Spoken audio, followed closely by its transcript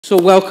So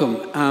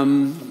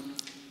welcome.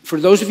 For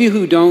those of you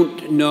who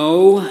don't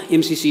know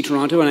MCC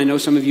Toronto, and I know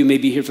some of you may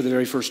be here for the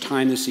very first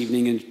time this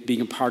evening and being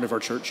a part of our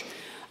church,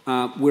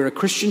 we're a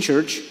Christian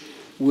church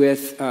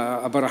with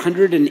about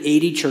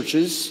 180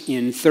 churches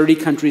in 30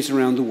 countries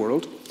around the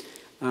world.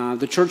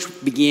 The church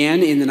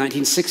began in the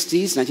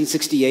 1960s,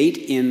 1968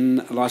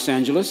 in Los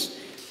Angeles,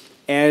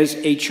 as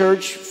a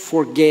church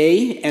for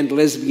gay and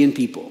lesbian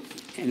people,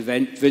 and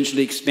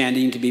eventually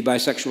expanding to be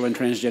bisexual and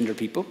transgender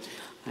people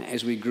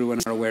as we grew in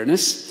our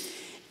awareness.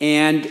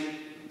 And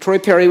Troy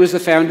Perry was the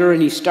founder,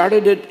 and he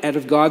started it out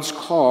of God's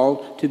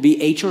call to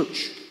be a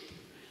church.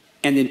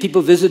 And then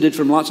people visited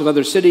from lots of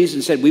other cities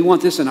and said, we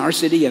want this in our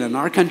city and in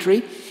our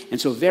country.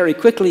 And so very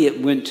quickly it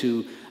went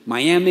to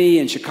Miami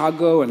and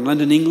Chicago and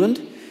London, England.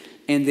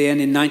 And then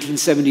in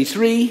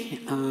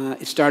 1973,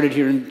 it started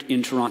here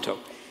in Toronto.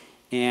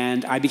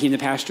 And I became the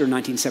pastor in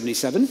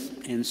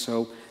 1977. And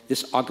so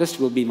this August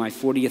will be my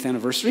 40th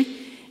anniversary.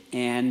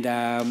 And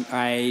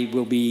I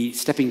will be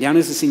stepping down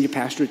as the senior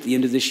pastor at the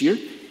end of this year.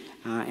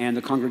 And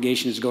the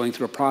congregation is going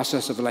through a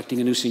process of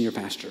electing a new senior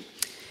pastor.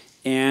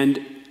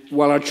 And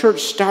while our church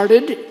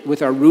started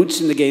with our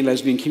roots in the gay and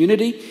lesbian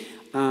community,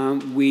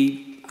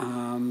 we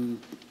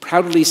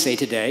proudly say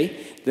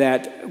today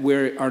that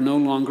we are no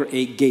longer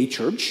a gay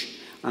church,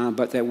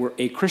 but that we're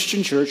a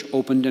Christian church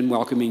open and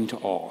welcoming to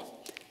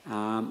all.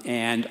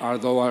 And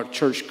although our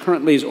church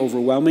currently is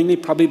overwhelmingly,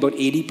 probably about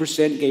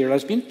 80% gay or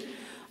lesbian,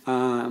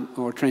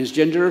 or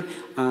transgender,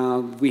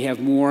 we have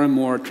more and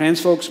more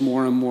trans folks,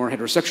 more and more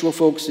heterosexual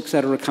folks,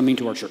 etc., coming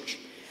to our church.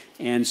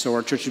 And so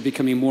our church is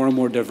becoming more and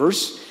more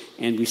diverse,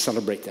 and we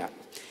celebrate that.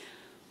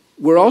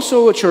 We're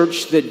also a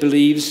church that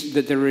believes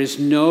that there is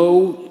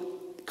no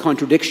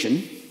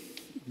contradiction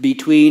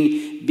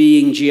between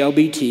being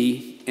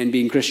GLBT and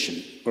being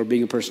Christian, or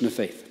being a person of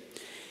faith.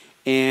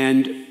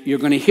 And you're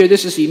going to hear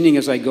this evening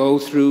as I go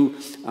through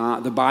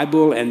the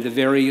Bible and the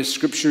various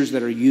scriptures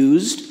that are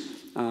used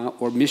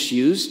or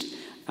misused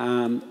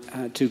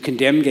to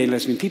condemn gay and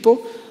lesbian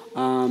people,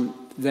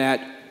 that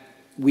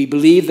we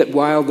believe that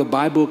while the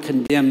Bible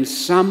condemns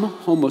some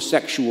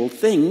homosexual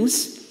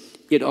things,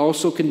 it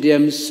also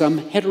condemns some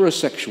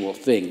heterosexual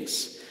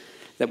things.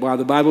 That while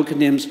the Bible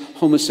condemns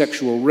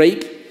homosexual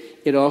rape,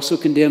 it also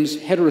condemns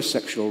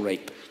heterosexual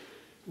rape.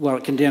 While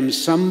it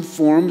condemns some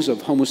forms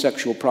of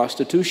homosexual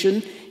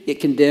prostitution, it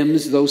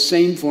condemns those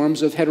same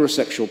forms of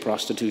heterosexual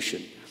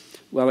prostitution.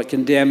 While it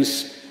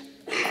condemns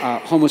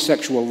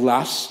homosexual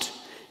lust,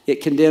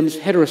 it condemns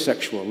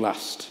heterosexual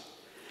lust.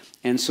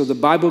 And so the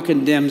Bible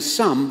condemns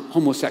some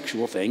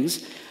homosexual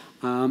things,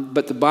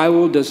 but the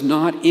Bible does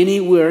not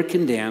anywhere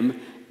condemn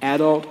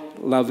adult,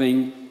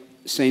 loving,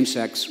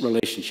 same-sex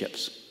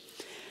relationships.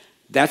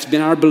 That's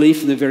been our belief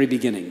from the very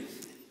beginning.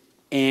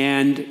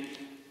 And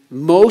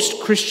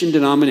most Christian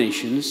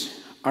denominations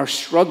are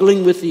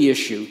struggling with the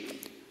issue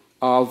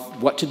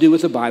of what to do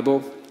with the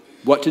Bible,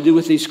 what to do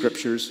with these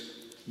scriptures.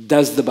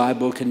 Does the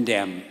Bible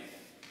condemn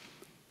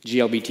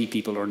GLBT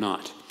people or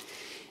not?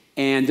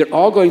 And they're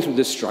all going through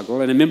this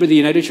struggle. And I remember the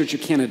United Church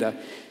of Canada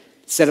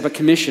set up a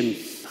commission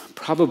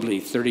probably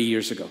 30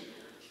 years ago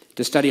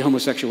to study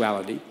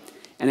homosexuality.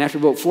 And after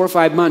about 4 or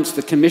 5 months,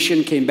 the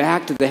commission came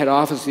back to the head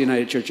office of the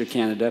United Church of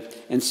Canada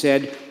and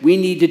said, we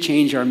need to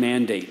change our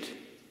mandate,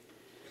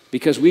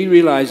 because we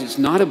realize it's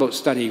not about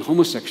studying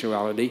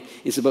homosexuality,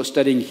 it's about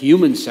studying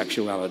human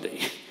sexuality.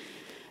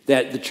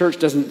 That the church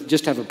doesn't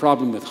just have a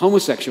problem with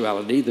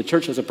homosexuality, the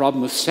church has a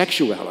problem with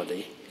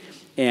sexuality,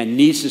 and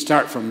needs to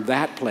start from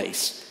that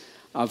place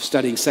of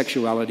studying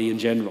sexuality in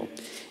general.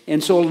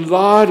 And so a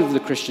lot of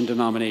the Christian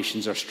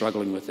denominations are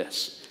struggling with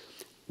this.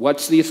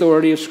 What's the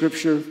authority of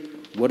Scripture?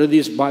 What do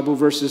these Bible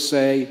verses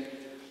say?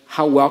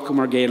 How welcome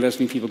are gay and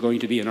lesbian people going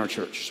to be in our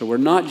church? So we're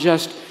not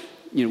just,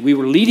 we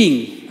were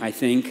leading, I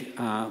think,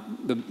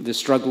 the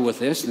struggle with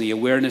this and the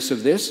awareness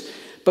of this,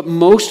 but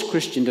most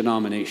Christian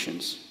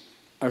denominations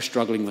are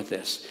struggling with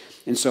this.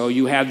 And so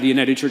you have the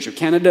United Church of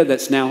Canada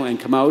that's now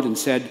come out and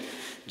said,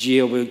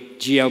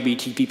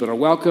 GLBT people are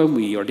welcome,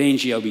 we ordain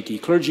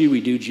GLBT clergy, we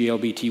do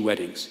GLBT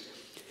weddings.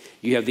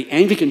 You have the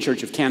Anglican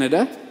Church of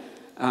Canada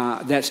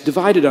that's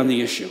divided on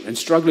the issue and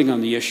struggling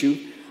on the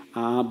issue,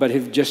 but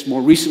have just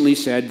more recently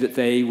said that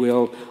they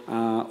will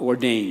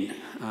ordain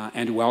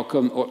and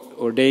welcome,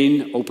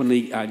 ordain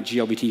openly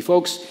GLBT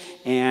folks,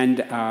 and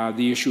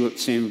the issue,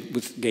 same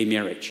with gay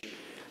marriage.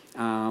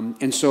 And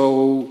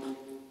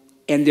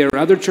there are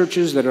other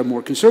churches that are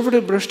more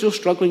conservative but are still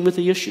struggling with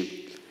the issue.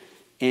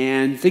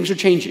 And things are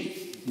changing.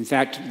 In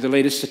fact, the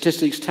latest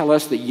statistics tell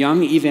us that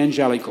young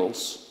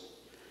evangelicals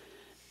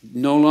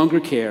no longer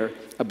care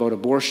about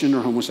abortion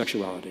or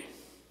homosexuality.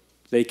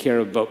 They care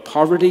about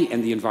poverty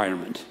and the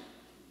environment.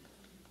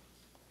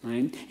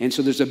 Right? And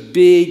so there's a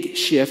big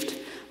shift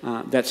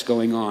that's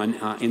going on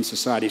in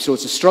society. So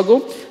it's a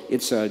struggle,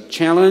 it's a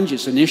challenge,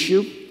 it's an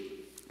issue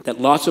that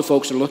lots of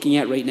folks are looking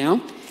at right now.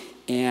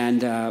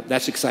 And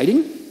that's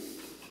exciting.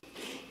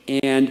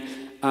 And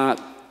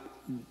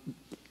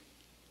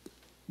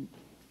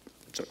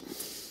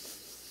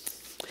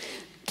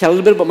tell a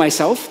little bit about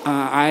myself.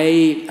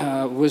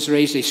 I was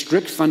raised a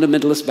strict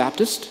fundamentalist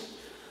Baptist.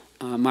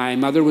 My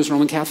mother was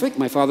Roman Catholic,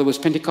 my father was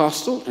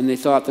Pentecostal, and they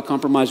thought the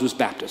compromise was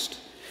Baptist.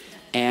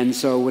 And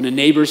so when a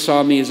neighbor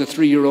saw me as a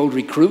 3-year-old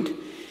recruit,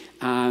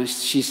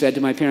 she said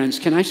to my parents,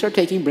 "Can I start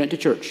taking Brent to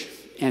church?"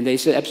 And they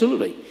said,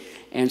 "Absolutely."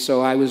 And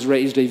so I was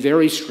raised a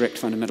very strict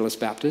fundamentalist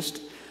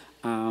Baptist,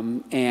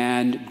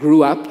 and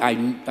grew up.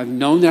 I've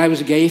known that I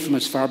was gay from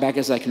as far back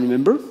as I can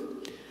remember.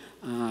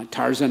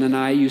 Tarzan and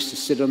I used to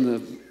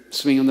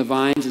swing on the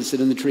vines and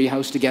sit in the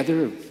treehouse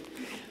together,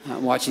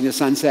 watching the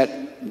sunset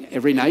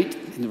every night.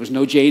 And there was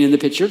no Jane in the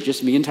picture,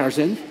 just me and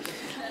Tarzan.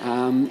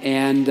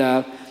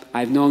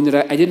 I've known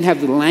that I didn't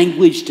have the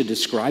language to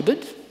describe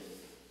it.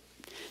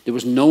 There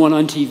was no one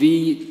on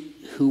TV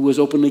who was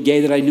openly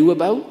gay that I knew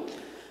about,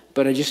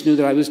 but I just knew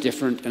that I was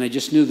different, and I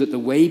just knew that the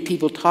way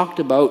people talked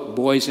about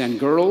boys and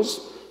girls,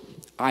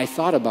 I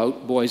thought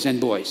about boys and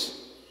boys,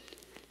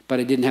 but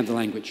I didn't have the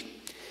language.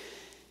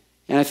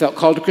 And I felt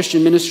called to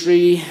Christian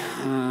ministry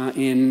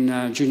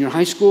in junior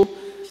high school,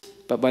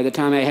 but by the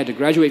time I had to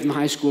graduate from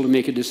high school to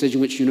make a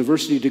decision which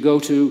university to go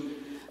to,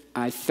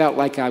 I felt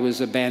like I was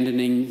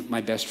abandoning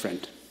my best friend.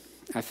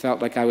 I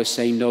felt like I was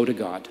saying no to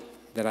God,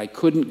 that I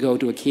couldn't go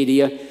to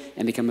Acadia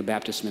and become a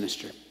Baptist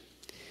minister.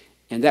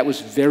 And that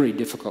was a very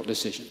difficult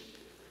decision.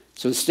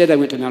 So instead I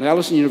went to Mount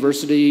Allison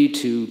University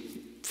to,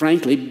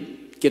 frankly,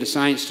 get a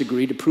science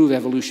degree to prove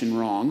evolution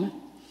wrong,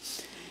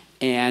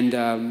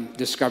 and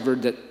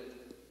discovered that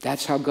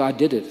that's how God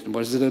did it. And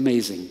wasn't it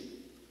amazing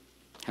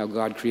how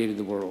God created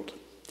the world?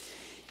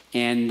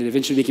 And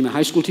eventually became a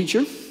high school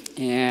teacher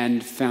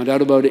and found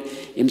out about it,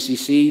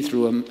 MCC,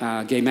 through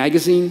a gay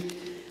magazine,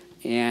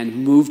 and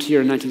moved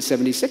here in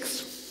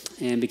 1976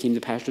 and became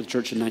the pastor of the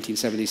church in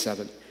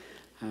 1977.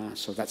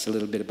 So that's a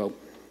little bit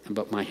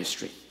about my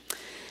history.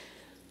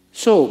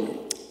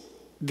 So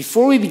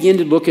before we begin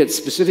to look at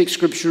specific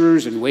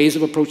scriptures and ways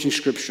of approaching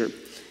scripture,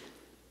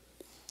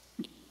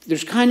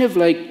 there's kind of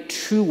like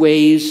two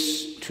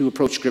ways to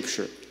approach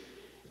scripture.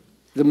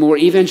 The more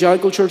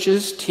evangelical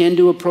churches tend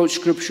to approach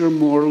scripture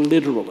more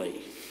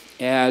literally,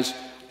 as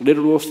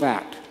literal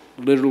fact,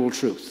 literal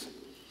truth.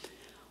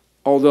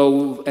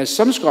 Although, as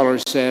some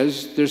scholars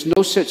says, there's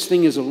no such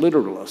thing as a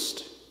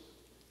literalist.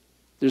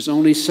 There's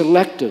only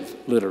selective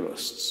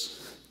literalists.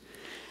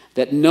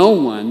 That no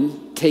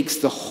one takes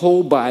the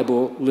whole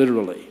Bible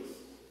literally,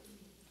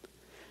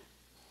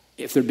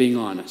 if they're being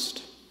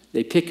honest.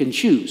 They pick and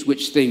choose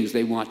which things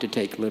they want to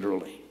take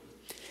literally.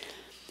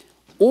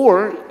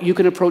 Or you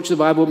can approach the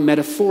Bible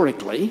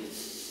metaphorically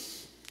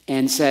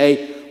and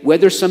say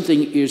whether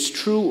something is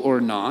true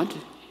or not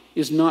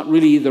is not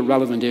really the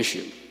relevant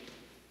issue.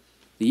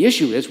 The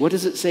issue is, what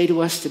does it say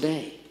to us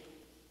today?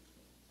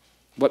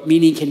 What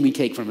meaning can we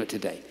take from it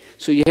today?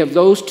 So you have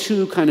those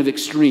two kind of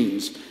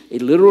extremes, a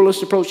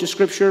literalist approach to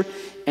Scripture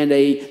and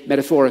a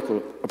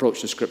metaphorical approach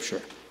to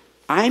Scripture.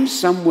 I'm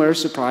somewhere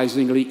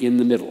surprisingly in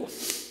the middle.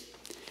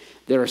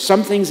 There are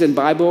some things in the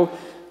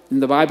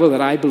Bible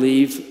that I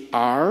believe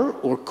are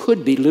or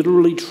could be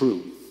literally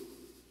true.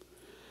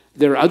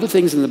 There are other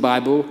things in the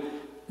Bible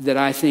that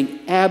I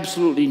think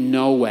absolutely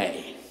no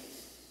way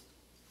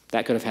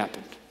that could have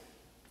happened.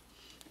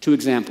 Two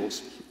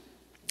examples.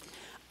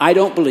 I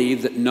don't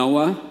believe that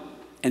Noah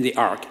and the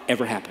ark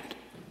ever happened.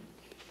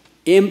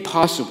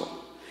 Impossible.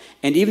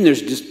 And even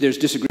there's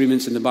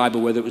disagreements in the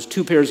Bible whether it was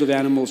 2 pairs of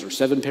animals or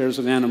 7 pairs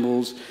of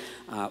animals,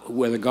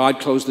 whether God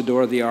closed the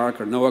door of the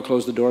ark or Noah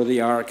closed the door of the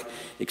ark,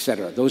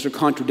 etc. Those are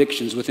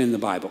contradictions within the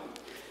Bible.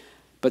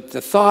 But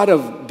the thought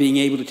of being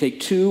able to take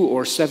 2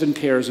 or 7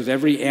 pairs of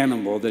every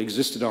animal that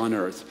existed on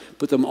earth,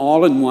 put them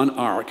all in one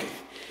ark,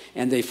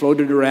 and they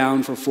floated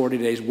around for 40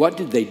 days, what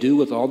did they do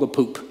with all the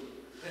poop?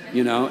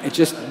 You know, it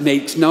just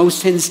makes no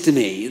sense to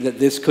me that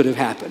this could have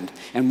happened.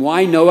 And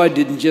why Noah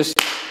didn't just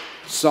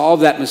solve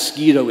that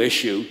mosquito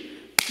issue,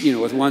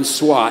 with one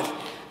swat,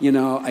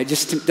 it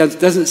just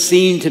doesn't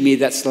seem to me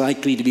that's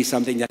likely to be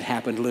something that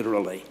happened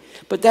literally.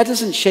 But that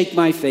doesn't shake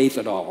my faith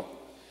at all.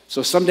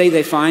 So someday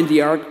they find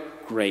the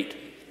ark, great.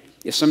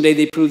 If someday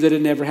they prove that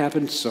it never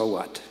happened, so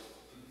what?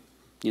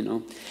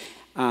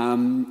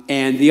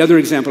 And the other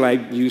example I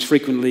use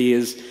frequently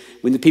is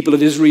when the people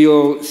of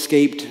Israel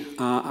escaped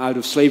out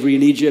of slavery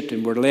in Egypt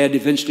and were led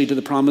eventually to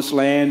the Promised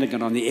Land and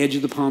got on the edge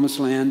of the Promised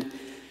Land,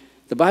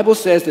 the Bible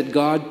says that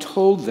God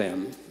told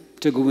them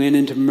to go in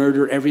and to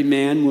murder every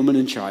man, woman,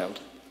 and child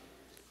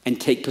and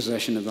take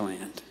possession of the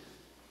land.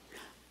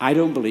 I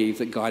don't believe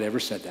that God ever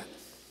said that.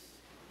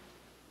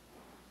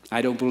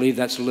 I don't believe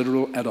that's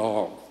literal at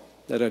all,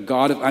 that a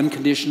God of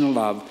unconditional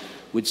love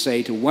would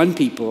say to one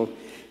people,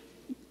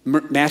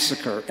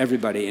 massacre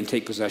everybody and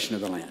take possession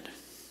of the land.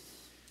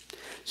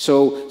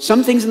 So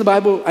some things in the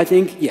Bible, I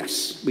think,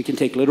 yes, we can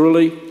take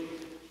literally.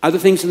 Other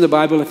things in the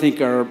Bible, I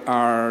think,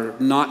 are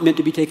not meant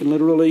to be taken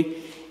literally.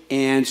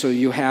 And so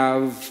you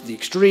have the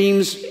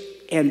extremes,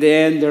 and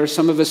then there are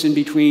some of us in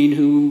between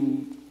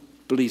who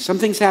believe some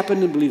things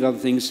happened and believe other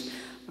things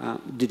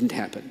didn't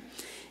happen.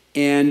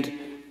 And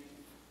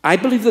I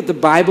believe that the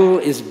Bible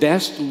is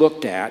best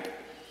looked at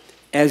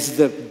as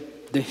the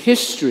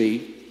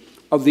history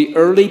of the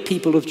early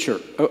people of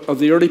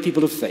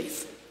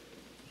faith,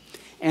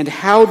 and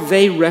how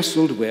they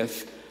wrestled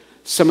with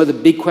some of the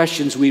big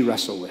questions we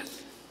wrestle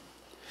with.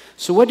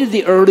 So what did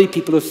the early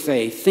people of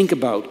faith think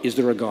about? Is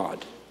there a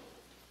God?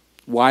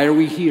 Why are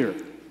we here?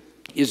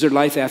 Is there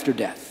life after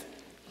death?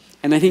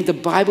 And I think the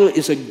Bible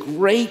is a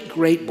great,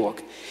 great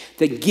book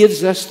that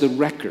gives us the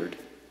record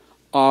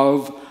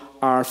of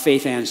our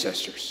faith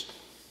ancestors.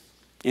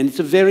 And it's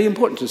very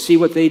important to see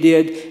what they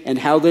did and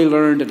how they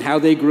learned and how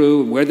they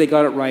grew and where they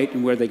got it right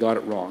and where they got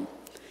it wrong.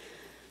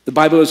 The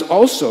Bible is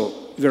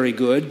also very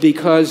good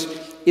because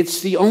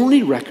it's the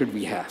only record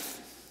we have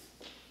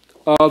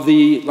of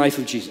the life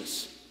of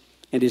Jesus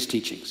and his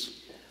teachings.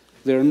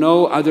 There are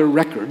no other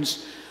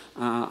records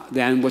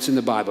than what's in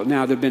the Bible.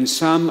 Now, there have been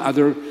some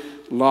other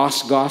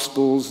lost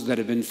gospels that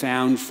have been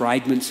found,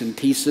 fragments and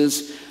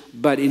pieces,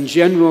 but in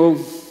general,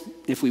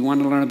 if we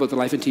want to learn about the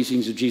life and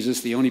teachings of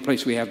Jesus, the only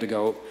place we have to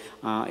go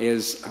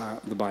is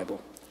the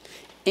Bible.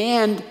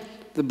 And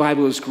the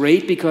Bible is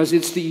great because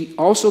it's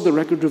also the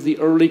record of the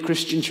early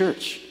Christian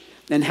church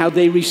and how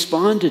they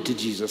responded to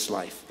Jesus'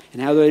 life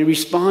and how they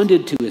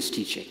responded to his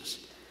teachings.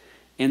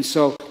 And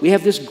so we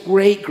have this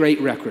great, great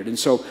record. And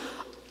so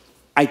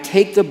I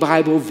take the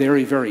Bible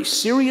very, very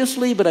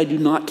seriously, but I do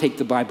not take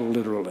the Bible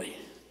literally.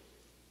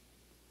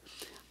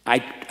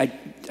 I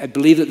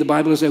believe that the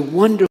Bible is a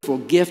wonderful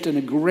gift and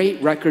a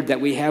great record that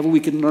we have.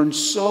 We can learn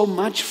so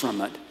much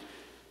from it.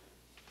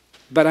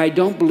 But I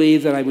don't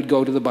believe that I would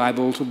go to the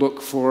Bible to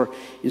look for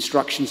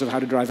instructions of how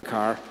to drive a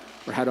car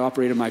or how to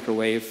operate a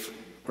microwave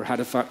or how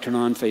to turn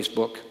on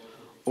Facebook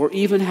or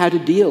even how to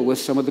deal with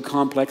some of the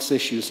complex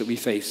issues that we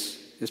face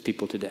as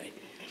people today.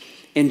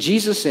 And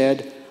Jesus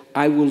said,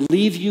 I will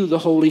leave you the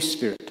Holy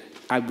Spirit.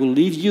 I will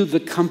leave you the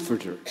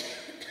Comforter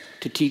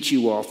to teach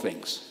you all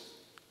things.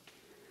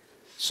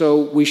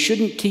 So we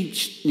shouldn't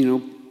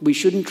we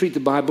shouldn't treat the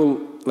Bible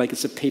like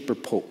it's a paper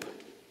pope,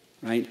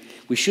 right?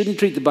 We shouldn't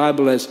treat the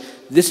Bible as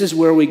this is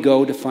where we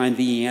go to find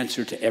the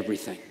answer to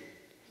everything.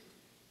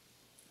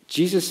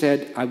 Jesus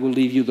said, I will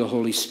leave you the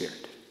Holy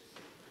Spirit.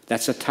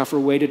 That's a tougher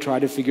way to try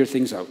to figure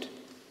things out.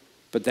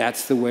 But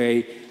that's the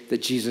way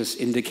that Jesus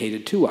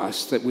indicated to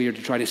us that we are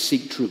to try to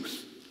seek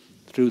truth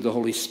through the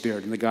Holy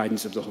Spirit and the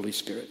guidance of the Holy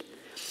Spirit.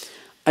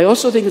 I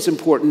also think it's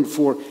important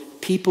for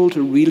people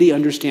to really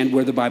understand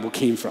where the Bible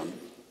came from.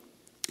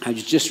 I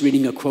was just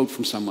reading a quote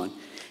from someone,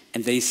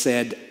 and they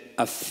said,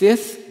 a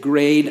fifth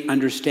grade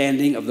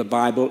understanding of the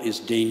Bible is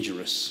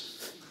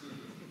dangerous.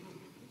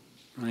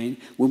 Right?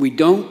 When we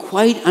don't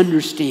quite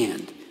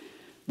understand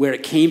where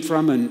it came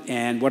from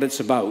and what it's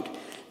about,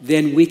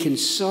 then we can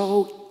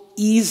so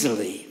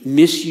easily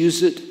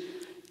misuse it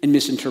and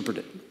misinterpret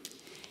it.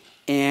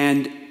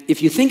 And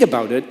if you think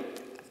about it,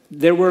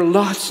 there were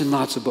lots and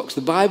lots of books.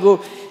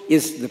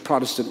 The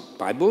Protestant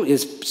Bible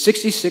is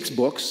 66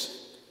 books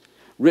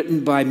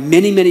written by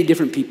many, many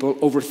different people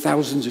over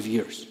thousands of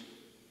years.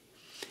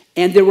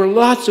 And there were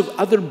lots of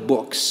other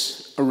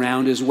books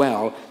around as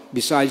well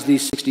besides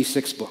these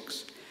 66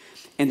 books.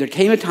 And there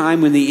came a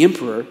time when the Roman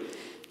emperor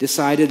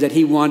decided that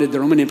he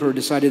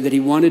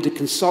wanted to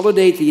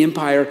consolidate the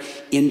empire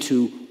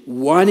into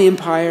one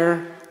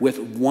empire with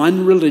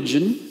one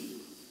religion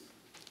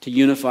to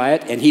unify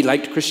it. And he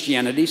liked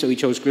Christianity, so he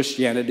chose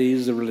Christianity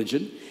as the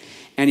religion.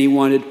 And he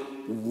wanted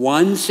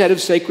one set of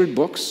sacred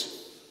books,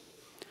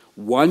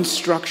 one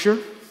structure,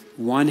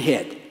 one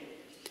head.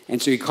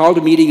 And so he called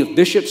a meeting of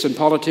bishops and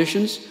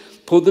politicians,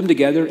 pulled them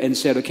together and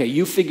said, okay,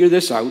 you figure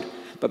this out,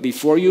 but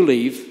before you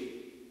leave,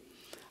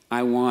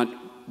 I want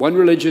one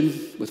religion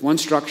with one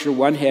structure,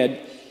 one head,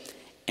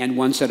 and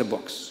one set of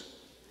books.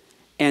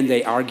 And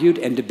they argued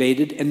and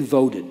debated and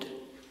voted,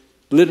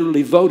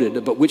 literally voted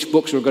about which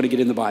books were going to get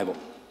in the Bible.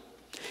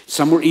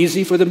 Some were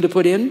easy for them to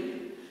put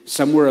in.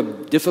 Some were a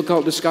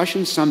difficult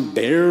discussion. Some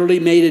barely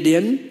made it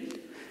in,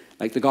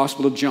 like the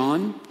Gospel of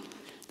John.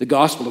 The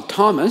Gospel of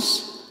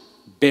Thomas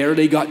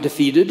barely got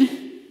defeated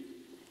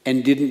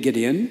and didn't get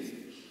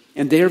in.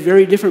 And they are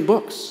very different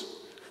books.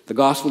 The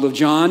Gospel of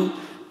John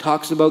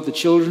talks about the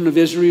children of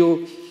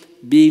Israel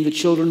being the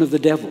children of the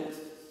devil.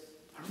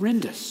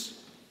 Horrendous.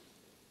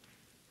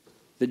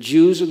 The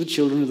Jews are the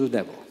children of the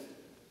devil.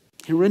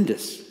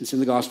 Horrendous. It's in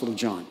the Gospel of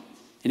John.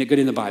 And it got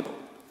in the Bible.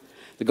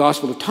 The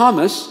Gospel of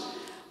Thomas,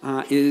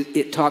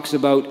 it talks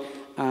about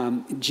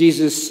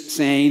Jesus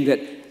saying that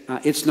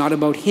it's not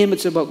about him,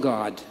 it's about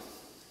God.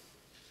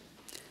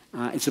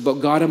 It's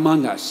about God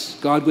among us,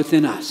 God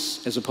within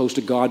us, as opposed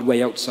to God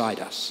way outside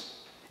us.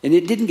 And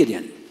it didn't get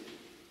in.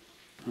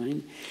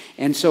 Right?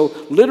 And so,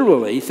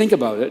 literally, think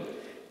about it.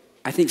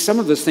 I think some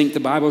of us think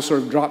the Bible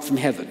sort of dropped from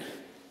heaven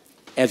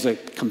as a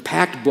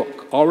compact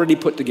book, already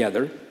put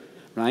together,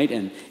 right?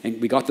 And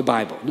we got the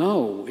Bible.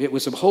 No, it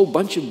was a whole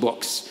bunch of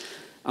books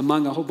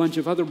among a whole bunch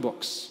of other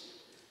books.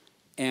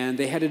 And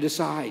they had to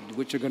decide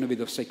which are going to be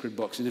the sacred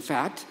books. And in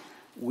fact,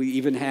 we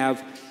even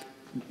have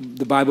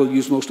the Bible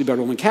used mostly by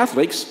Roman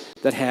Catholics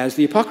that has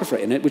the Apocrypha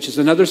in it, which is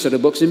another set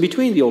of books in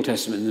between the Old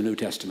Testament and the New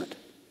Testament.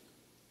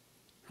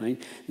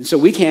 Right? And so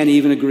we can't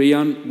even agree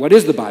on what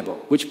is the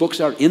Bible, which books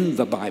are in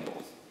the Bible.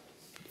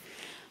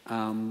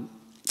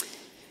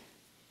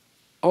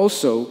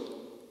 Also,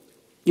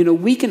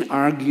 we can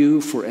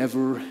argue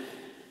forever,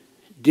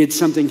 Did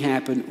something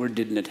happen or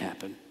didn't it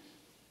happen?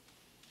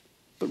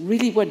 But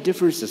really, what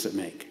difference does it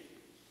make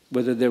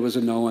whether there was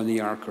a Noah on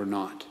the ark or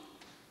not?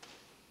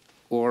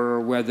 Or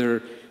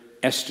whether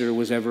Esther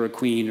was ever a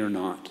queen or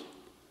not?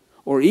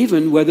 Or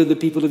even whether the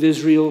people of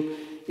Israel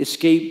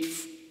escaped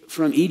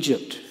from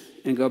Egypt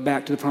and go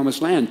back to the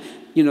promised land.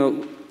 You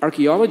know,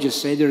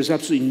 archaeologists say there's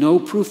absolutely no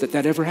proof that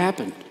that ever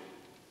happened.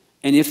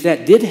 And if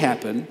that did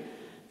happen,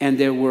 and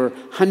there were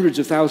hundreds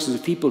of thousands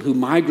of people who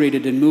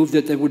migrated and moved,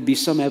 that there would be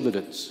some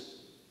evidence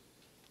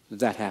that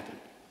that happened.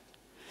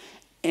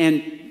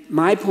 And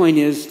my point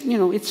is, you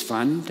know, it's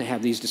fun to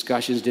have these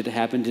discussions. Did it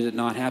happen? Did it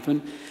not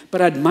happen?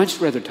 But I'd much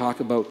rather talk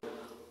about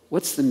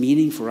what's the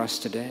meaning for us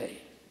today?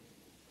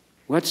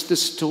 What's the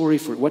story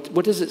for,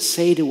 what does it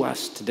say to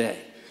us today?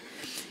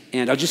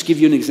 And I'll just give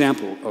you an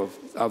example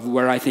of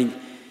where I think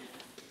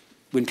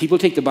when people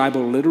take the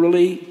Bible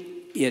literally,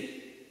 it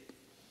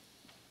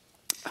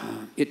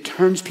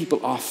turns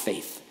people off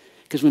faith.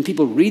 Because when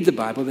people read the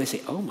Bible, they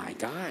say, oh my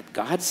God,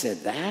 God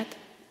said that?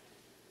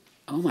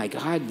 Oh my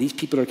God, these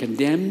people are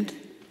condemned?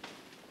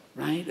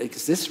 Right? Like,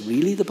 is this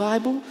really the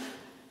Bible?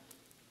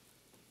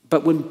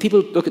 But when people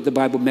look at the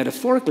Bible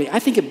metaphorically, I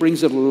think it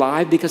brings it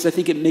alive because I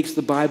think it makes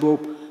the Bible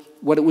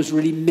what it was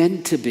really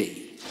meant to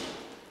be.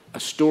 A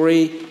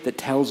story that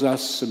tells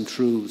us some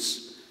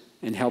truths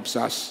and helps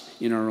us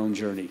in our own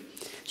journey.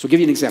 So I'll give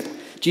you an example.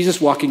 Jesus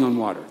walking on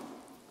water.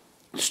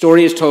 The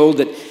story is told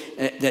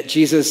that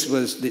Jesus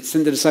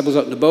sent the disciples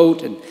out in the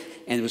boat, and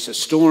it was a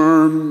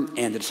storm,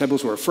 and the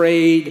disciples were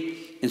afraid,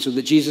 and so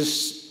that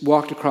Jesus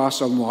walked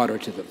across on water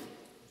to them.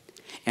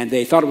 And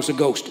they thought it was a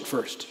ghost at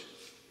first.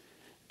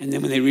 And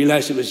then when they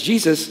realized it was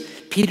Jesus,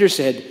 Peter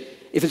said,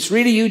 if it's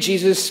really you,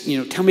 Jesus, you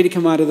know, tell me to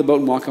come out of the boat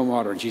and walk on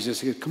water. And Jesus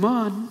said, come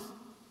on.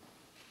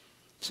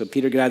 So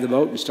Peter got out of the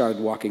boat and started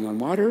walking on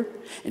water,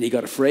 and he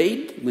got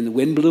afraid when the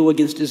wind blew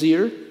against his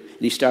ear, and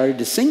he started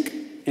to sink,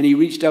 and he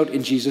reached out,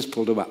 and Jesus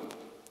pulled him up.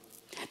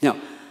 Now,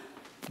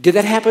 did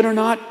that happen or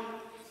not?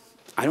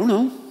 I don't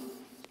know.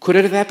 Could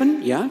it have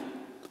happened? Yeah.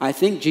 I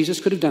think Jesus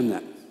could have done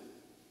that.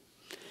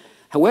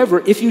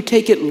 However, if you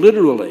take it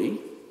literally,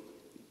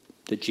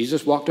 that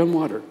Jesus walked on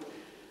water,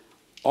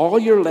 all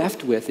you're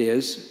left with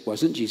is,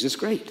 wasn't Jesus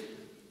great?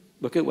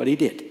 Look at what he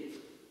did.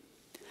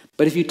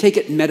 But if you take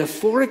it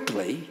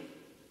metaphorically,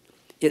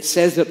 it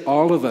says that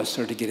all of us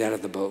are to get out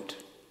of the boat.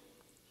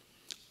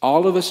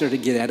 All of us are to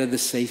get out of the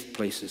safe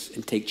places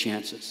and take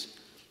chances.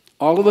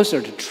 All of us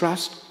are to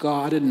trust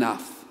God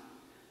enough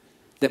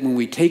that when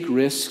we take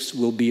risks,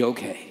 we'll be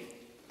okay.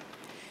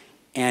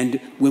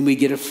 And when we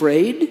get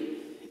afraid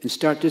and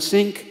start to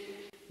sink,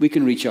 we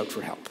can reach out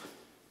for help.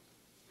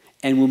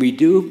 And when we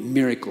do,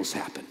 miracles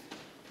happen.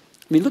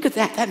 I mean, look at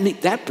that.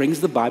 That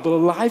brings the Bible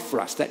alive for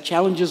us. That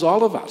challenges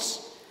all of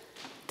us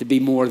to be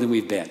more than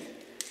we've been.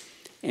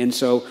 And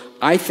so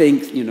I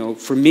think, you know,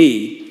 for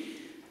me,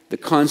 the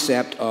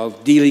concept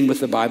of dealing with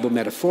the Bible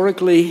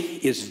metaphorically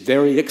is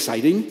very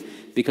exciting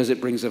because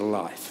it brings it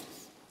alive.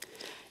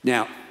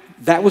 Now,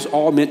 that was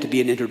all meant to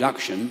be an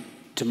introduction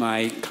to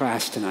my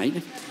class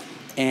tonight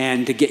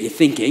and to get you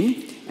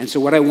thinking. And so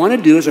what I want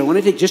to do is I want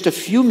to take just a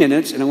few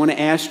minutes and I want to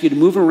ask you to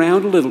move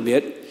around a little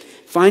bit.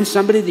 Find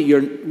somebody that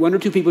you're, one or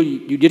two people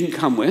you didn't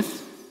come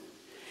with.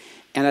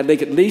 And I'd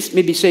like at least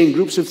maybe say in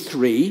groups of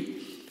 3.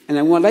 And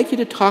I would like you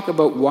to talk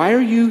about why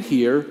are you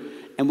here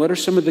and what are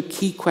some of the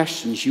key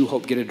questions you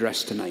hope get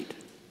addressed tonight.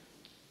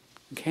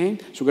 Okay?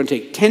 So we're going to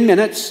take 10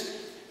 minutes,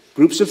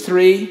 groups of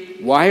 3.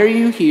 Why are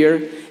you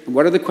here? And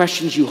what are the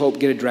questions you hope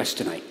get addressed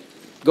tonight?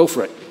 Go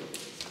for it.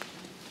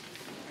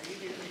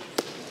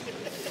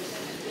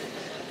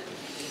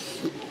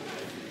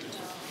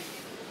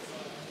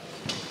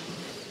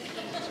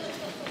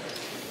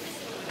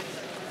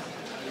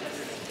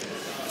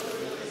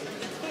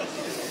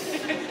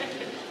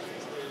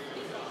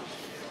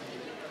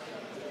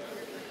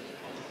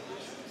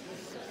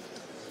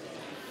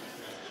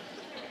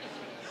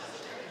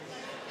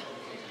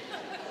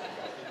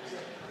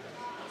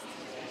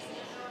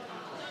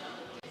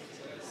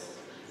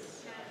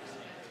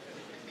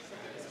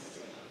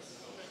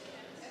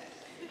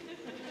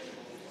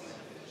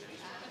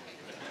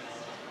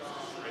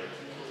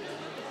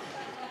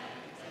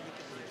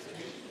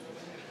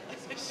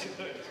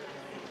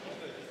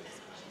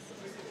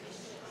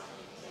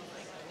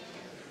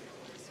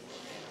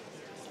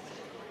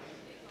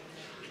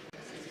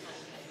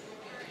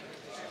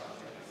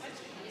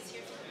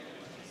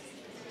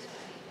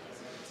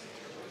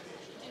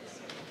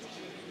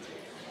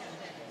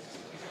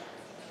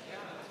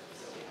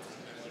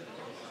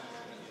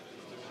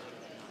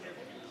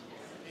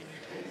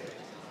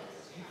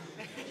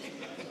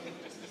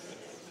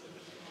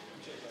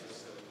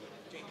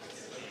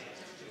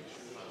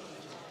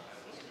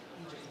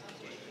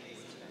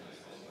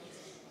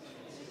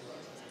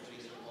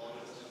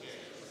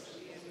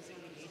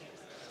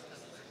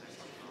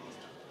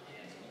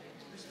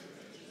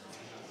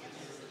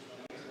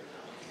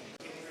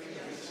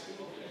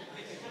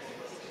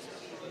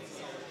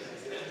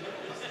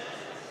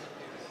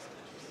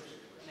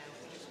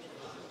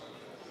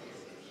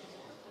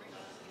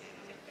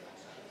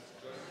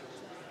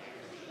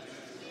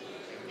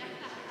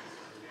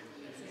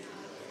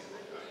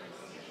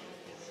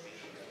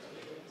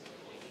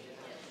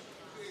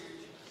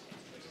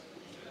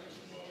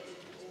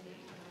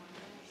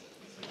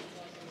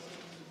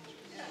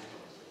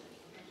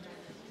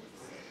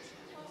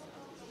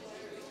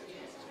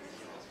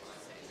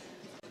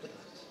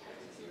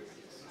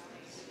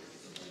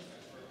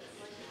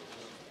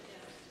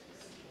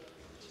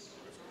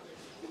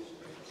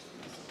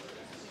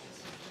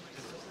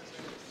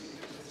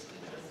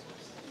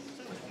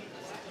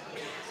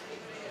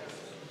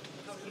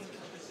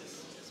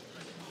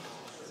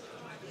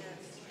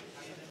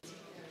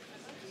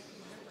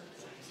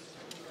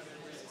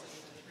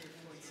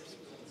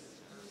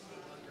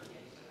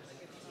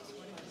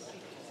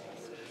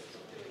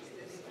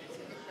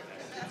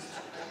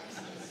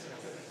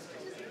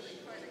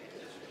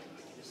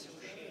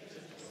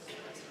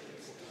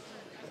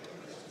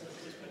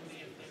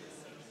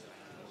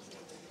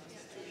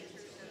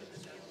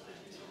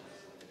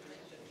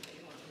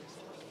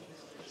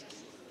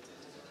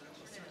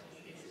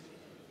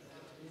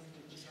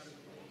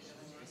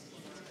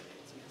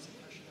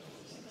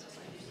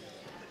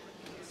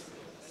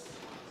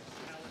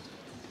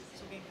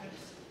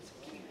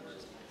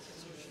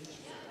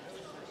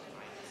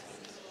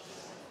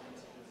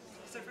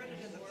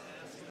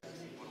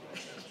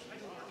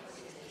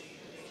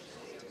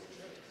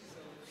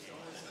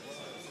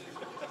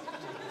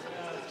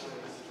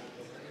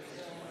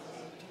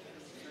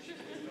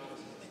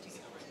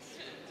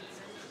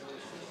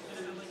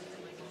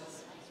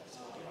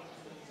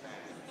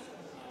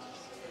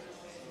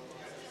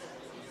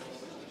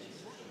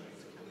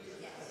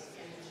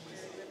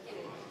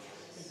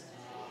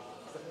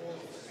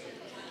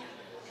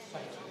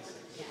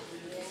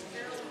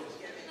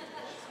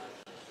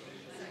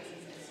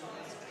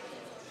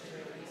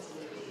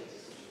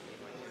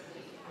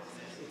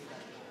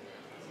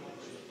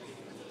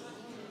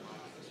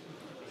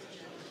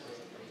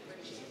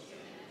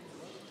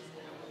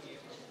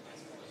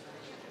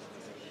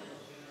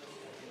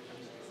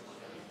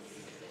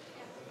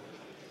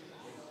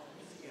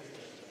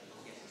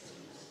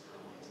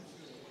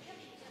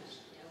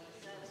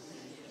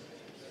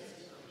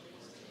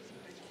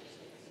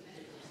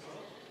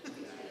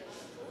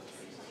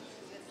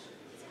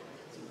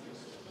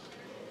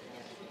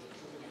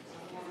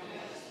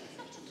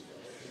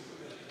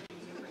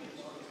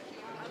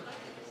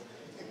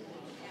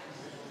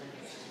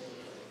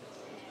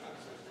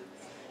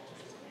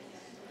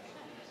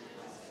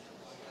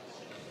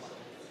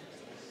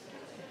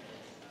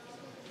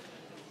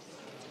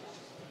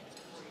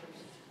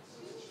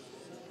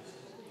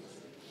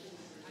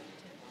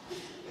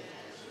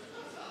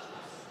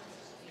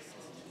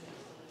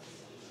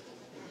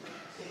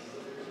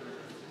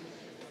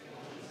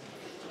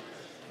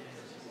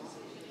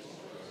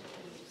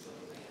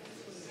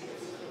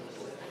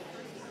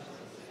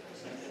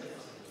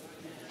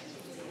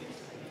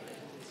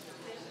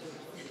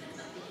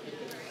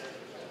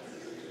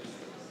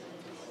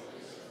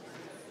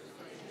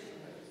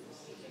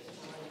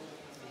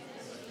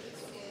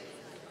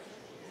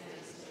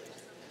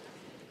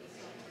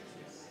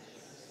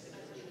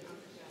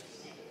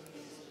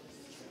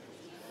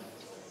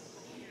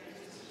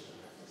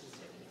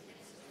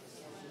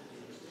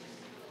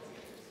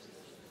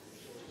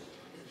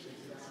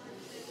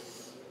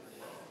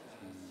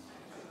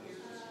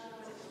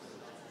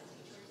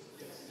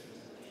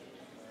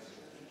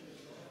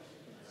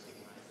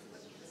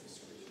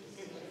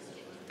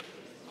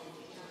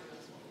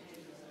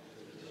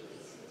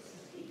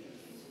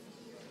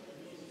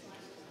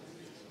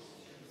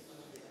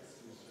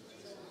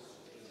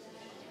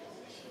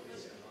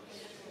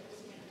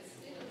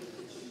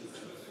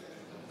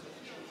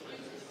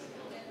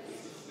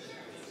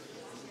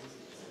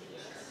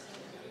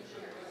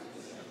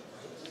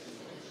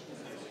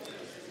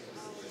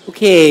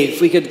 Okay, if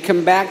we could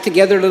come back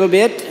together a little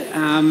bit,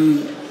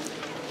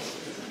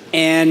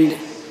 and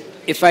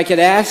if I could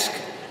ask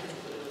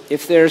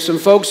if there are some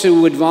folks who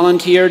would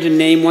volunteer to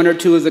name one or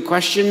two of the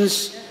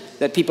questions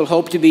that people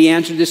hope to be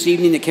answered this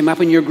evening that came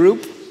up in your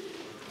group,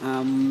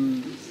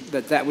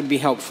 that would be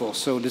helpful.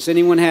 So does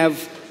anyone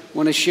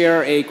want to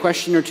share a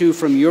question or two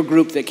from your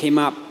group that came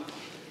up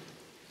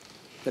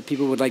that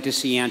people would like to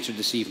see answered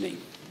this evening?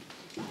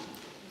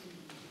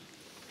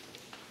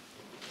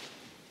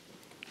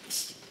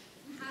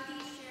 How do you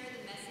share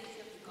the message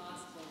of the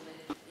gospel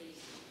with the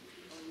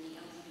people in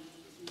the LGBT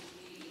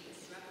community who are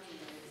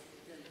struggling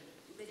with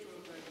the literal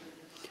version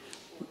of the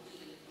gospel or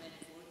even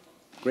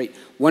metaphorical? Great.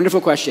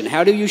 Wonderful question.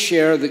 How do you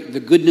share the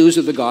good news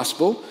of the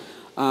gospel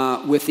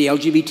with the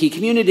LGBT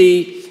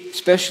community,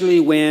 especially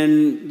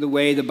when the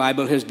way the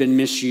Bible has been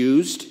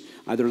misused,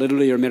 either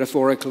literally or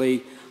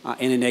metaphorically,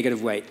 in a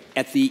negative way?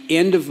 At the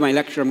end of my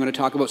lecture, I'm going to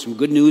talk about some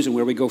good news and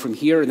where we go from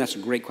here, and that's a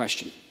great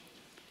question.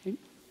 Okay.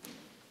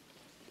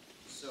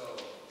 So,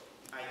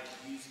 I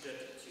used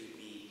it to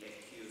be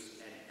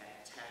accused and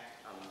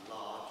attacked a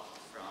lot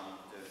from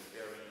the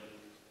very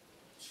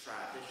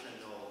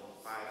traditional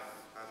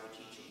Bible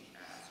teaching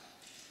as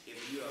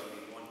if you are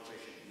a one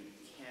Christian, you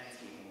can't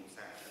be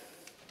homosexual.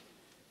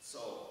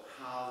 So,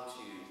 how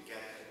to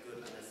get a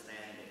good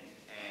understanding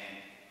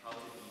and how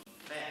to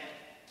defend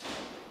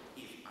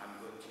if I'm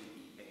going to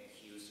be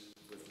accused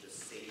with the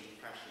same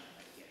question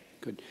again.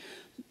 Good.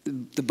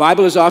 The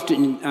Bible is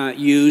often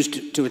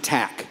used to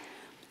attack.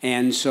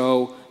 And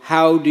so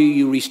how do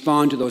you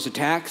respond to those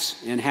attacks?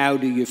 And how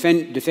do you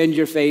defend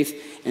your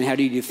faith? And how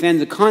do you defend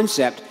the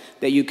concept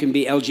that you can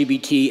be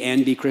LGBT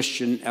and be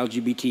Christian,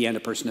 LGBT and a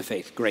person of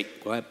faith? Great.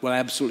 We'll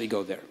absolutely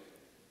go there.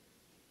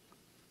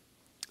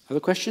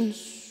 Other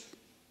questions?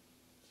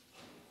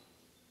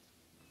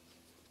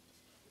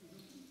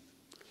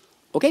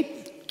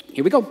 Okay,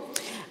 here we go.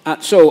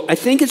 So I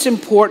think it's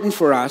important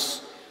for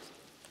us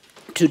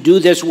to do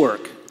this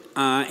work.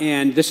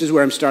 And this is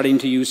where I'm starting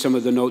to use some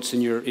of the notes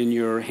in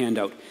your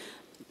handout.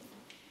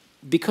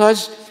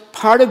 Because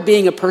part of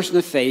being a person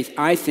of faith,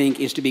 I think,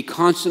 is to be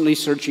constantly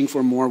searching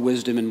for more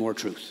wisdom and more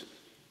truth.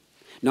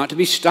 Not to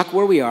be stuck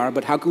where we are,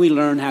 but how can we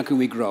learn, how can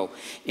we grow?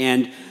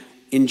 And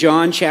in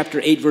John chapter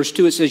 8, verse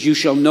 2, it says, "You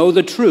shall know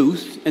the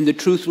truth, and the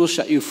truth will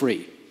set you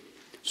free."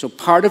 So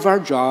part of our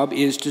job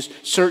is to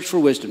search for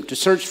wisdom, to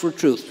search for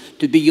truth,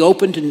 to be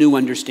open to new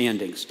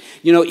understandings.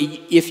 You know,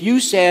 if you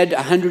said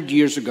 100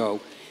 years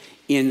ago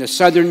in the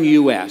southern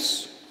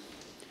U.S.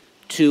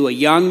 to a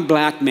young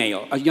black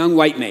male, a young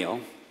white male,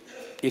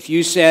 if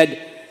you said,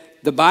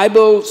 the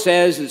Bible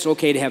says it's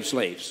okay to have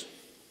slaves,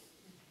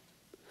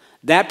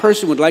 that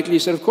person would likely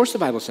have said, of course the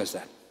Bible says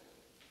that.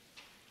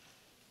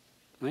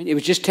 Right? It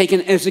was just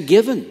taken as a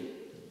given.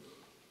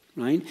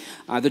 Right?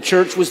 The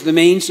church was the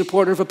main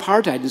supporter of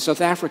apartheid in South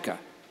Africa.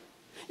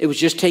 It was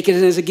just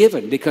taken as a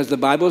given because the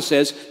Bible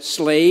says,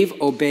 slave,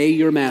 obey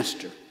your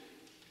master.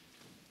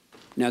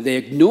 Now they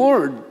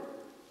ignored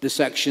the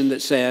section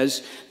that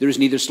says there is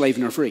neither slave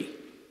nor free.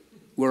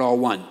 We're all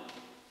one.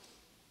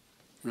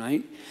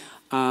 Right?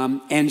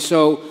 And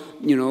so,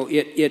 you know,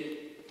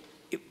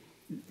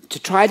 to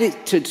try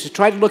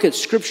to look at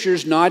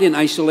scriptures not in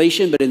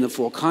isolation but in the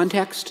full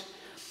context,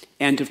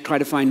 and to try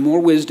to find more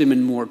wisdom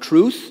and more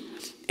truth,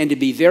 and to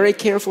be very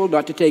careful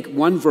not to take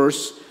one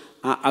verse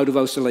out of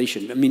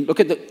isolation. I mean, look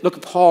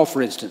at Paul,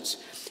 for instance.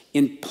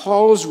 In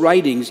Paul's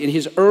writings, in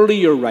his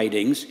earlier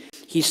writings,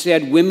 he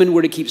said women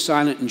were to keep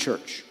silent in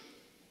church.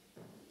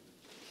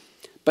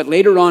 But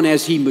later on,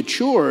 as he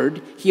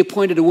matured, he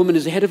appointed a woman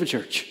as the head of a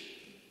church.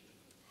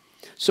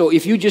 So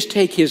if you just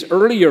take his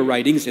earlier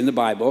writings in the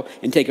Bible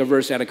and take a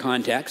verse out of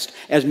context,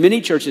 as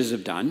many churches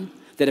have done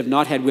that have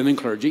not had women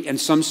clergy, and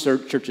some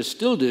churches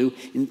still do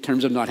in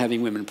terms of not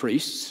having women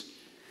priests,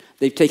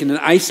 they've taken an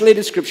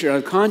isolated scripture out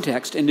of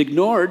context and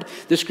ignored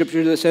the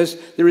scripture that says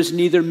there is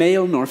neither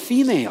male nor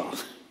female.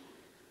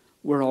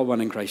 We're all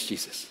one in Christ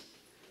Jesus.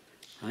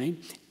 Right?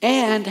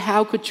 And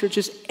how could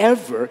churches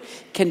ever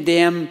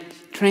condemn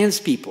trans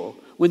people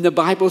when the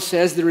Bible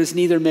says there is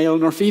neither male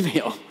nor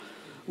female?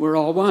 We're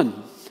all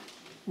one.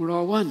 We're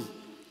all one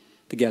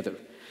together.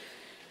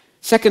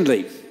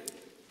 Secondly,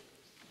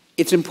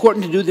 it's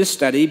important to do this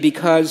study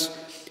because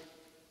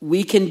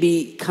we can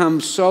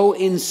become so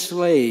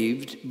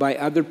enslaved by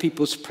other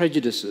people's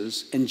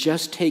prejudices and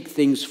just take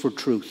things for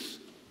truth,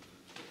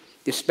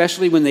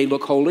 especially when they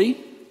look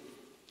holy,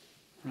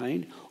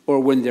 right? Or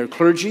when they're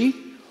clergy,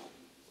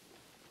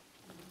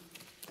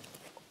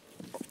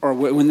 or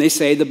when they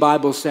say the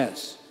Bible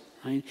says.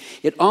 Right?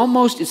 It's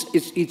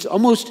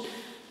almost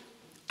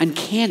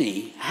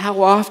uncanny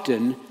how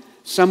often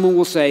someone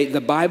will say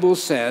the Bible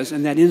says,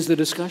 and that ends the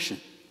discussion,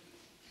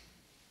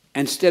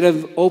 instead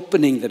of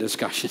opening the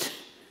discussion.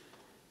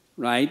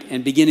 Right?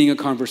 And beginning a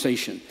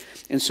conversation.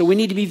 And so we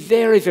need to be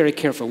very, very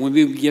careful when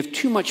we give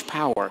too much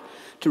power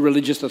to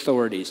religious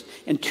authorities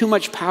and too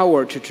much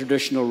power to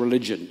traditional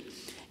religion.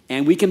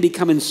 And we can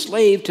become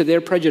enslaved to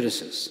their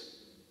prejudices.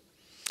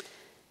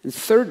 And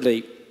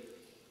thirdly,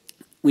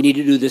 we need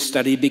to do this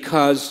study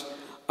because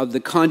of the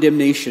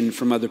condemnation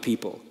from other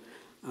people.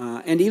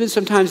 And even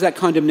sometimes that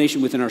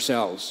condemnation within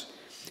ourselves.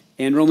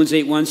 And Romans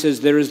 8:1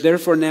 says, there is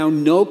therefore now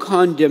no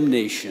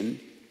condemnation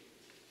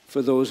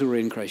for those who are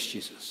in Christ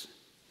Jesus.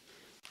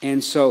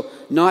 And so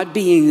not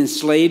being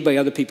enslaved by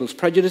other people's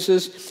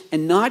prejudices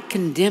and not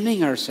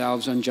condemning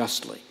ourselves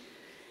unjustly.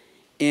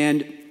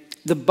 And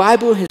the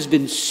Bible has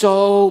been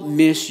so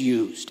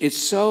misused. It's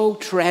so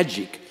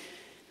tragic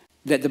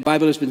that the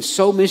Bible has been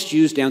so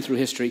misused down through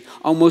history.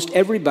 Almost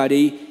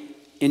everybody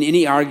in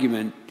any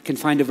argument can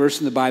find a verse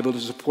in the Bible to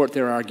support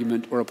their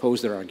argument or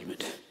oppose their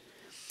argument.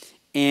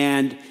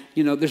 And,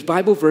 there's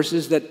Bible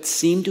verses that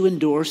seem to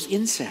endorse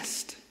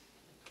incest.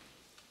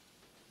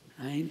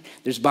 Right?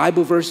 There's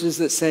Bible verses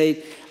that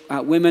say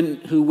women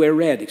who wear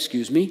red,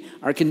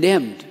 are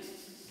condemned.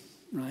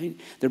 Right?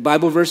 There are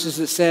Bible verses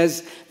that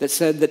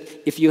said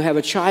that if you have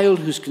a child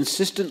who's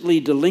consistently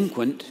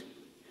delinquent,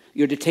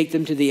 you're to take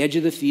them to the edge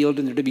of the field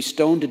and they're to be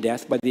stoned to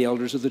death by the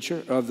elders of the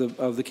church,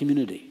 of the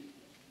community.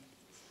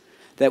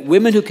 That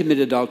women who commit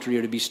adultery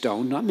are to be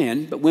stoned, not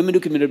men, but women who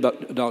commit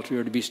adultery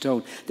are to be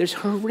stoned. There's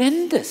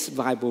horrendous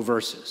Bible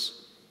verses.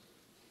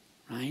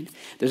 Right?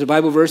 There's a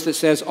Bible verse that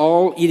says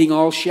eating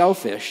all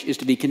shellfish is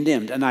to be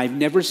condemned. And I've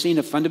never seen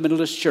a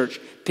fundamentalist church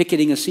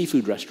picketing a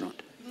seafood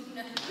restaurant.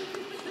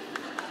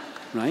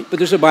 Right? But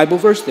there's a Bible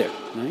verse there.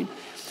 Right?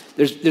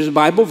 There's a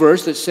Bible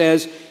verse that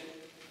says,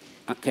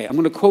 okay, I'm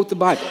going to quote the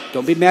Bible.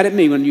 Don't be mad at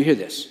me when you hear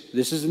this.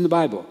 This is in the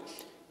Bible.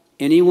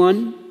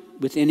 Anyone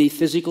with any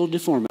physical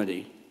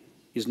deformity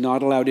is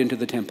not allowed into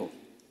the temple.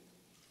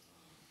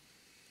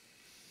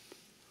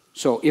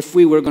 So if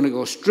we were going to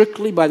go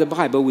strictly by the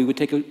Bible, we would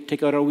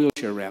take out our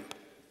wheelchair ramp.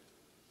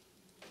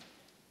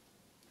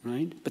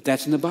 Right? But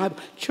that's in the Bible.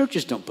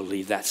 Churches don't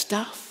believe that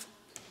stuff.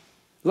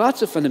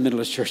 Lots of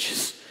fundamentalist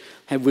churches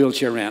have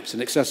wheelchair ramps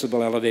and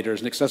accessible elevators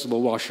and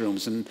accessible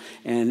washrooms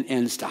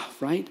and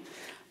stuff, right?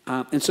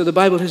 And so the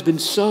Bible has been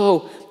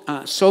so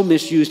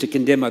misused to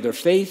condemn other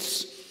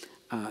faiths,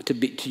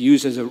 to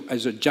use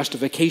as a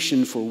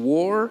justification for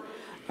war,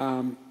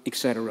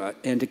 etc.,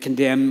 and to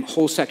condemn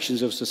whole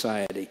sections of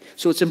society.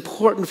 So it's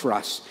important for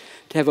us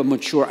to have a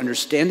mature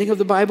understanding of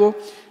the Bible,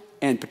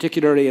 and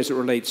particularly as it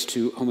relates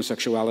to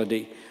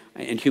homosexuality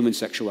and human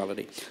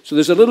sexuality. So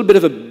there's a little bit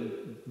of a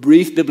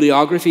brief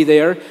bibliography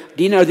there.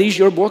 Dina, are these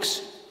your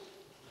books?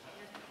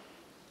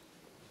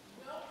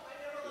 No, I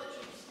never let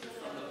you steal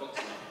from the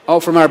books. Oh,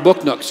 from our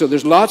book nook. So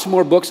there's lots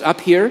more books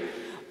up here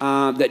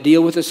that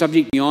deal with the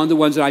subject beyond the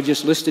ones that I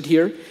just listed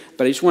here.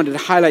 But I just wanted to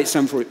highlight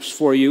some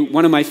for you.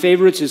 One of my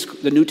favorites is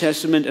The New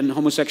Testament and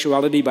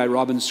Homosexuality by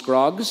Robin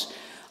Scroggs.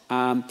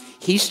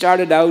 He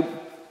started out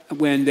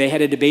when they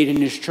had a debate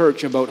in his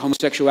church about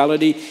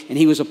homosexuality, and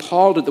he was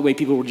appalled at the way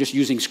people were just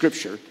using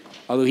Scripture,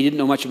 although he didn't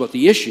know much about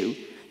the issue,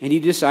 and he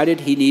decided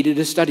he needed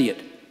to study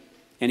it.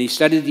 And he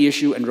studied the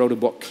issue and wrote a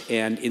book.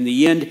 And in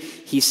the end,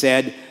 he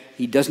said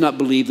he does not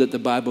believe that the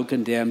Bible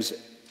condemns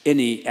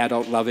any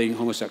adult-loving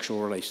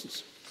homosexual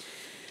relations.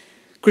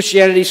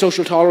 Christianity,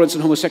 Social Tolerance,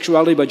 and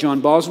Homosexuality by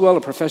John Boswell,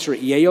 a professor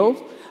at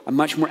Yale, a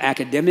much more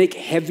academic,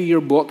 heavier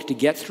book to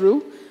get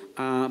through.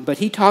 But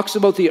he talks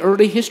about the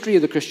early history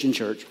of the Christian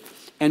church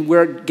and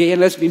where gay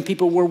and lesbian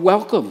people were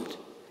welcomed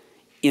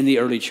in the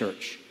early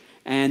church.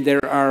 And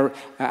there are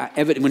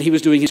when he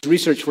was doing his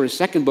research for his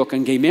second book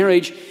on gay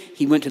marriage,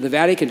 he went to the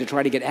Vatican to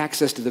try to get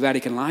access to the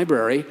Vatican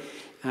library.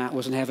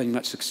 Wasn't having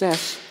much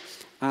success.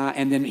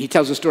 And then he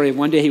tells the story of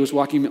one day he was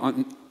walking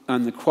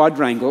on the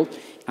quadrangle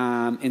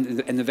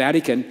in the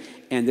Vatican,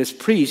 and this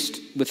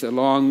priest with a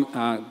long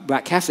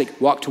black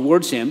cassock walked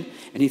towards him,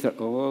 and he thought,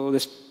 oh,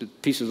 this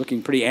priest is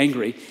looking pretty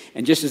angry.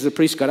 And just as the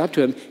priest got up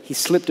to him, he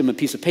slipped him a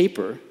piece of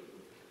paper,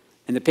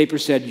 and the paper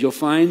said, you'll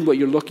find what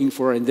you're looking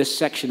for in this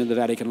section of the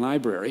Vatican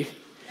library.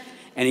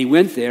 And he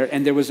went there,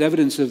 and there was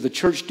evidence of the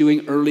church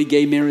doing early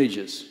gay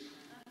marriages.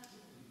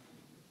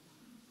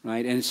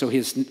 Right? And so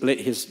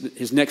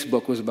his next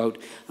book was about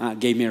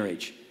gay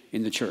marriage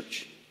in the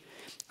church.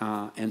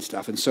 And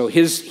stuff. And so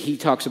he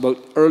talks about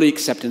early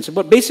acceptance.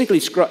 But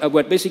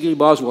what basically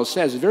Boswell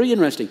says is very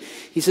interesting.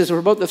 He says for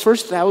about the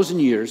first 1,000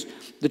 years,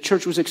 the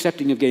church was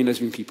accepting of gay and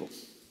lesbian people.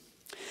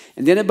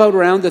 And then about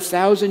around the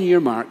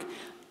 1,000-year mark,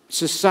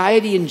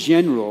 society in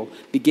general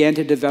began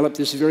to develop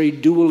this very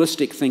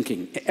dualistic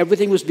thinking.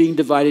 Everything was being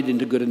divided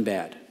into good and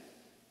bad.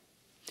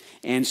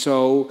 And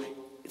so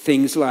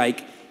things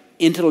like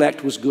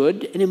intellect was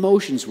good and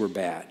emotions were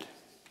bad.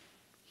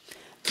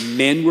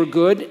 Men were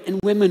good and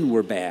women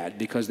were bad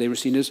because they were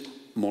seen as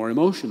more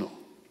emotional,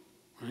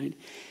 right?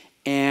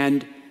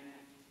 And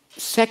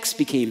sex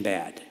became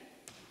bad.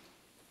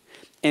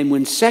 And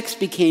when sex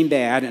became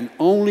bad and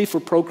only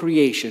for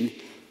procreation,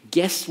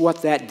 guess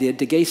what that did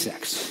to gay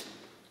sex?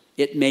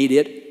 It made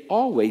it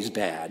always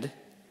bad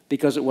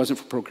because it wasn't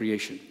for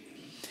procreation.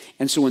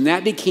 And so when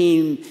that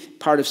became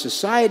part of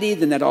society,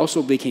 then that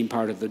also became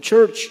part of the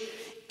church.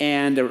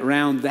 And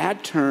around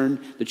that turn,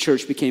 the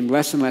church became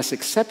less and less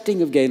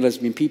accepting of gay and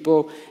lesbian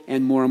people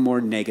and more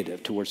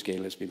negative towards gay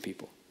and lesbian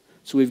people.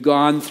 So we've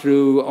gone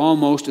through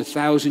almost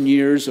 1,000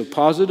 years of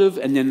positive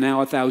and then now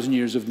 1,000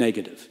 years of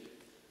negative.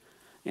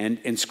 And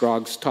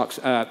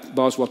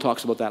Boswell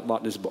talks about that a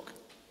lot in his book.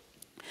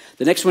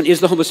 The next one is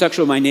The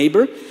Homosexual, My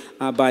Neighbor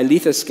by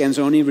Letha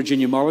Scanzoni and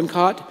Virginia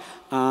Mollencott.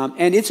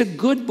 And it's a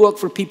good book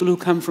for people who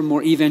come from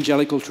more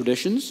evangelical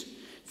traditions.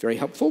 Very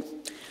helpful.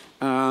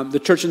 The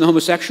Church and the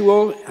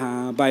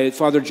Homosexual by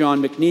Father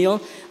John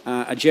McNeil,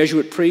 a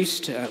Jesuit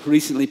priest who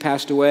recently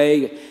passed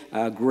away,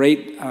 a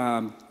great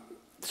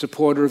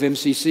supporter of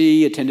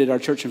MCC, attended our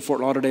church in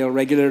Fort Lauderdale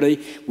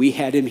regularly. We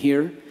had him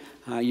here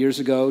years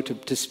ago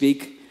to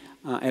speak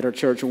at our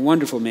church, a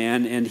wonderful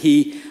man, and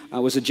he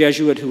was a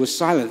Jesuit who was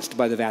silenced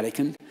by the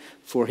Vatican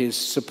for his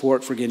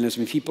support for gay and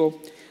lesbian people.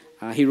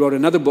 He wrote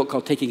another book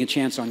called Taking a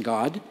Chance on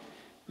God,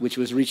 which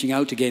was reaching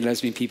out to gay and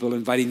lesbian people,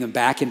 inviting them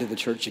back into the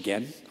church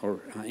again, or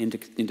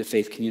into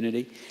faith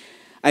community.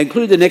 I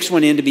included the next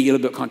one in to be a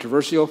little bit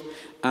controversial.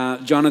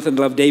 Jonathan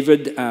Loved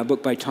David, a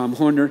book by Tom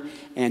Horner,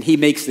 and he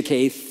makes the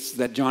case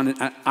that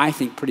I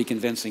think pretty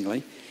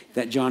convincingly,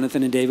 that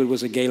Jonathan and David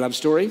was a gay love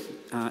story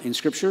in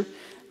Scripture.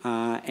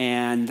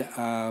 And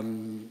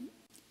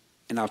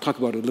I'll talk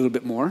about it a little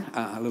bit more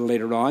a little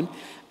later on.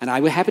 And I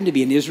happened to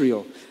be in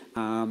Israel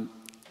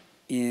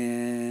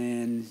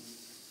in,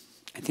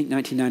 I think,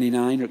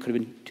 1999, or it could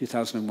have been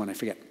 2001, I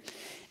forget.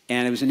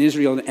 And I was in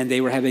Israel, and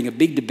they were having a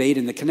big debate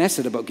in the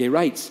Knesset about gay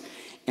rights.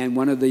 And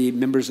one of the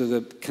members of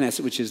the Knesset,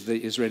 which is the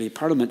Israeli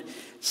parliament,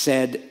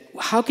 said,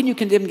 how can you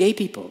condemn gay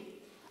people?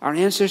 Our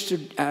ancestor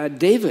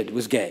David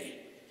was gay.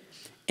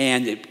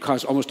 And it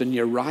caused almost a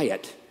near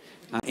riot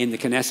in the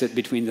Knesset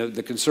between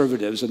the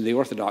conservatives and the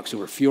Orthodox, who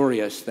were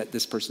furious that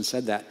this person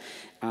said that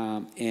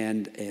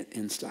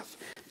and stuff.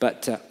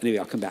 But anyway,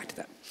 I'll come back to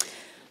that.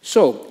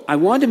 So I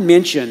want to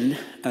mention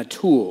a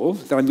tool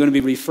that I'm going to be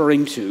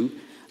referring to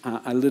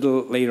a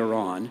little later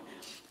on.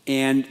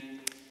 And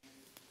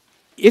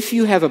if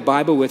you have a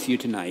Bible with you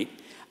tonight,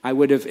 I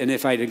would have, and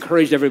if I'd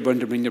encouraged everyone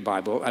to bring their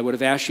Bible, I would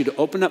have asked you to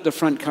open up the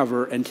front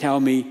cover and tell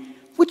me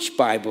which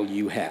Bible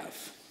you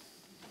have.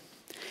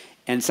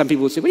 And some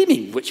people would say, what do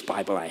you mean, which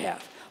Bible I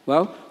have?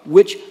 Well,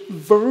 which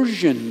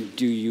version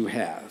do you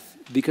have?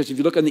 Because if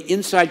you look on the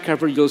inside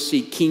cover, you'll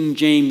see King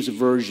James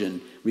Version,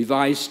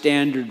 Revised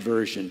Standard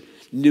Version,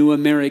 New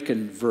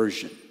American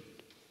Version.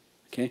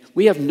 Okay?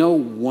 We have no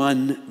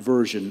one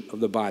version of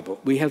the Bible.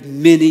 We have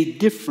many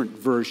different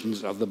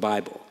versions of the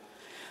Bible.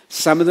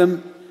 Some of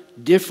them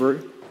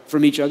differ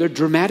from each other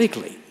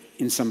dramatically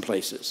in some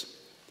places.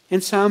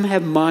 And some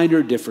have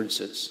minor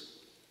differences.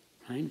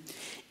 Right?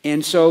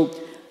 And so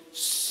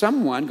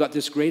someone got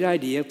this great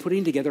idea of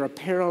putting together a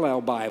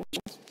parallel Bible.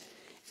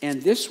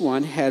 And this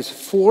one has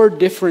 4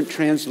 different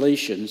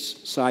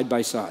translations side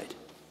by side.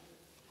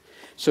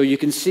 So you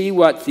can see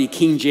what the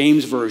King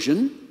James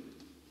Version,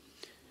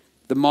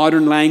 the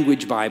Modern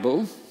Language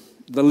Bible,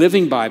 the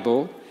Living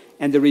Bible,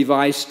 and the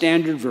Revised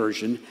Standard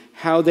Version,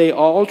 how they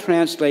all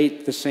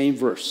translate the same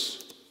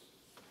verse.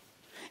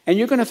 And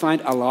you're going to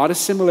find a lot of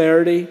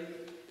similarity,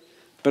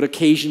 but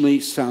occasionally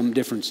some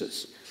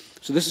differences.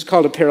 So this is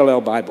called a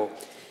parallel Bible.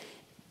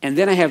 And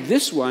then I have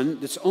this one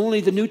that's only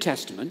the New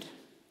Testament,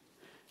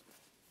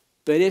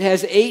 but it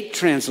has 8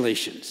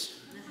 translations.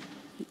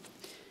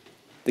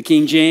 The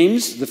King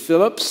James, the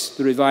Phillips,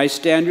 the Revised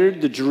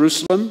Standard, the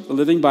Jerusalem, the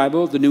Living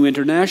Bible, the New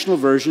International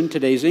Version,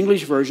 today's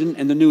English Version,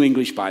 and the New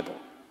English Bible.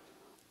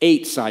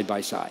 8 side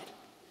by side,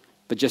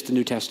 but just the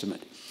New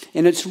Testament.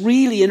 And it's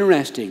really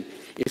interesting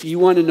if you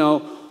want to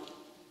know,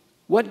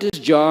 what does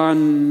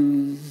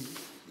John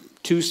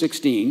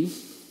 2:16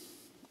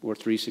 or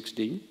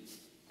 3:16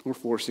 or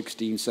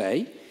 4:16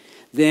 say?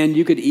 Then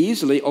you could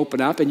easily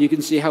open up and you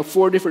can see how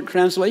 4 different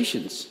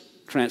translations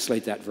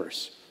translate that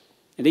verse.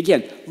 And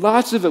again,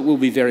 lots of it will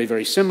be very,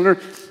 very similar,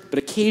 but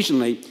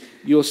occasionally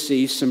you'll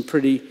see some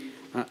pretty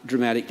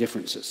dramatic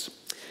differences.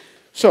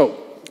 So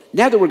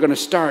now that we're going to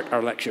start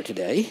our lecture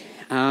today,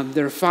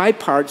 there are 5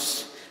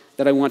 parts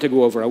that I want to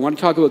go over. I want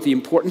to talk about the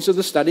importance of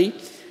the study.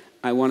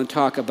 I want to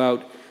talk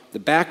about the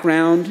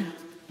background,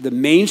 the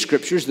main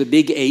scriptures, the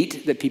big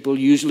 8 that people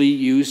usually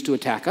use to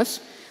attack us,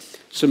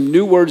 some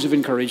new words of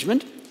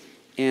encouragement,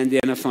 and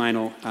then a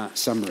final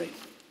summary.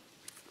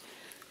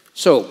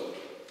 So,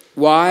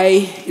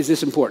 why is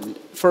this important?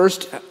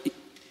 First,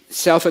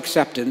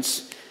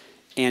 self-acceptance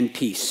and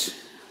peace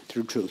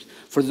through truth.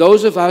 For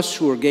those of us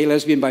who are gay,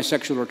 lesbian,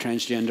 bisexual, or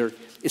transgender,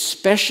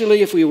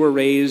 especially if we were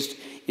raised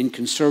in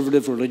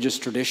conservative religious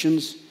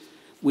traditions,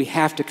 we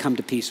have to come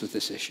to peace with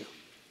this issue.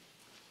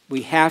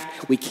 We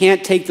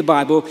can't take the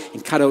Bible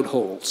and cut out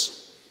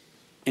holes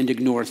and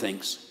ignore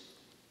things.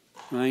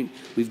 Right?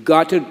 We've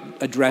got to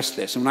address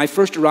this. And when I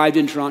first arrived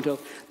in Toronto,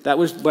 that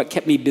was what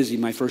kept me busy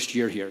my first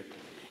year here,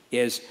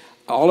 is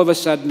all of a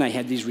sudden I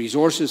had these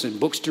resources and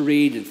books to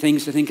read and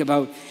things to think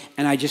about,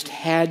 and I just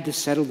had to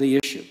settle the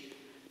issue.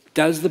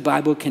 Does the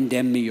Bible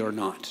condemn me or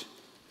not?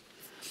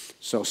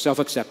 So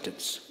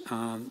self-acceptance,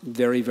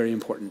 very, very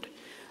important.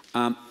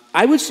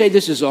 I would say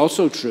this is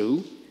also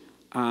true,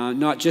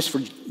 not just for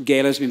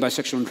gay, lesbian,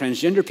 bisexual, and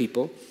transgender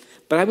people,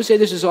 but I would say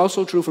this is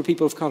also true for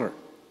people of color.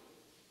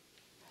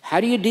 How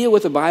do you deal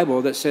with a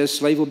Bible that says,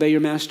 slave, obey your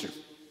master?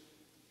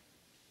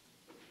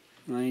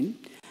 Right?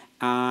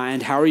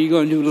 And how are you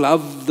going to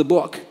love the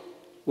book?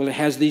 Well, it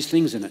has these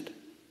things in it.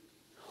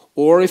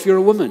 Or if you're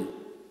a woman,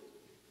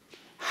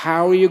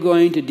 How are you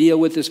going to deal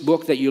with this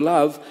book that you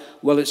love?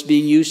 Well, it's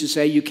being used to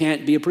say you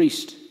can't be a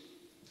priest,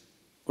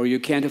 or you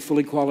can't have full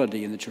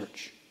equality in the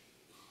church,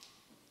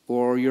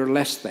 or you're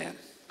less than,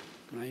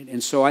 right?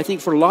 And so I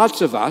think for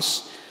lots of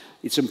us,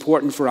 it's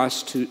important for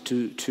us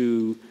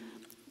to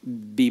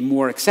be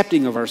more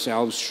accepting of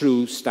ourselves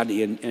through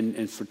study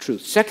and for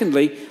truth.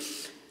 Secondly,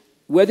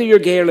 whether you're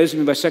gay or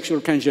lesbian, bisexual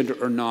or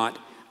transgender or not,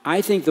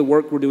 I think the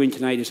work we're doing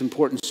tonight is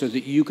important so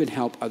that you can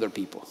help other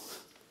people.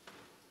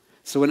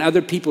 So when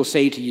other people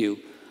say to you,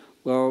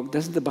 well,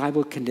 doesn't the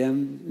Bible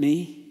condemn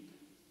me?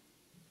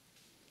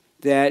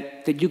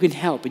 That you can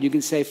help and you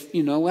can say,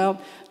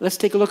 well, let's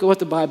take a look at what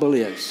the Bible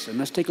is and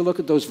let's take a look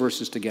at those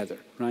verses together,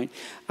 right?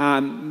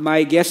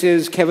 My guess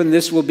is, Kevin,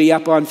 this will be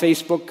up on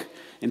Facebook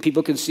and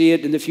people can see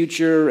it in the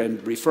future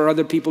and refer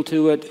other people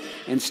to it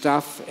and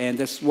stuff. And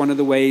that's one of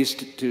the ways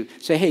to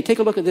say, hey, take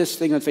a look at this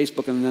thing on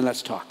Facebook and then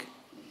let's talk.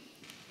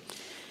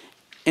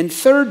 And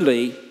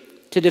thirdly,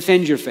 to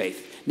defend your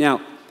faith.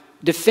 Now,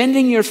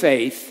 defending your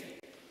faith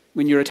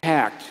when you're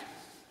attacked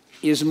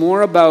is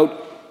more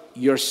about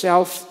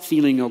yourself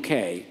feeling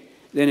okay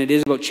than it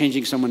is about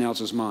changing someone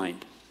else's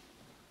mind.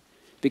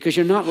 Because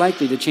you're not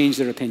likely to change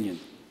their opinion.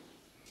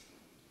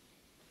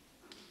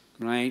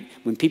 Right?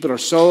 When people are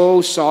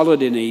so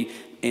solid in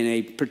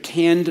a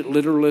pretend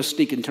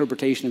literalistic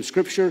interpretation of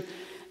Scripture,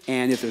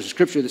 and if there's a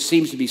Scripture that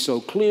seems to be so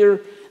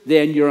clear,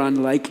 then you're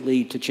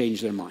unlikely to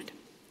change their mind.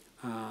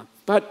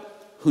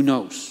 But who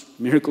knows?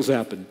 Miracles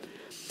happen.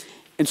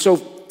 And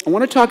so I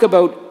want to talk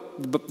about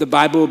the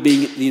Bible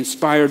being the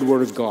inspired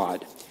Word of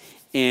God.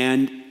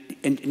 And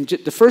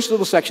the first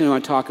little section I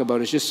want to talk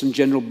about is just some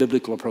general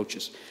biblical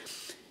approaches.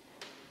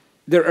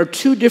 There are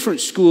two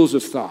different schools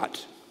of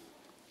thought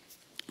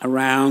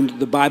around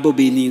the Bible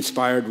being the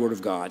inspired Word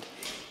of God.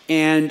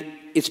 And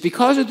it's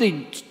because of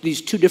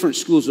these two different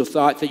schools of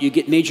thought that you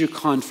get major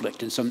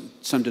conflict in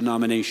some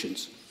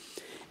denominations.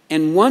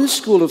 And one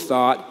school of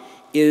thought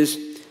is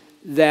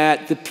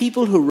that the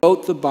people who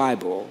wrote the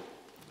Bible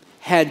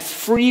had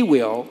free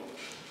will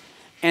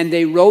and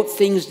they wrote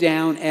things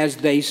down as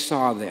they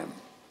saw them,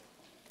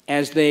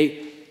 as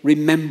they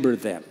remembered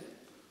them,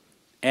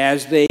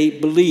 as they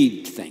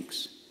believed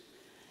things.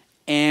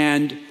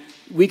 And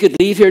we could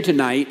leave here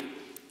tonight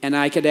and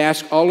I could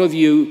ask all of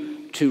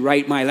you to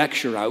write my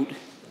lecture out,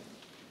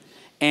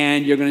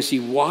 and you're going to see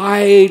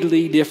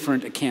widely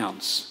different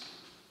accounts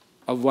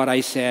of what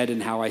I said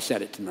and how I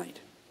said it tonight,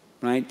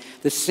 right?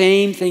 The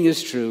same thing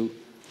is true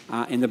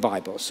in the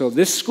Bible. So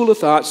this school of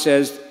thought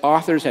says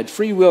authors had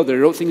free will. They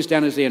wrote things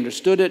down as they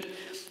understood it.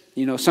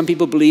 Some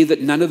people believe that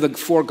none of the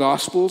four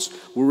Gospels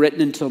were written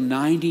until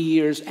 90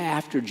 years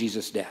after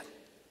Jesus' death,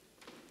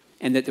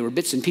 and that there were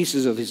bits and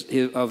pieces of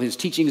his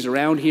teachings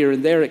around here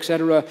and there,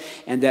 etc.,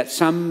 and that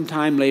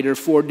sometime later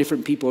 4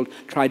 different people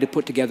tried to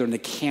put together an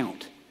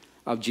account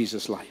of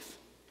Jesus' life.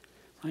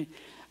 Right?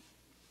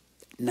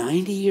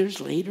 90 years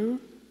later?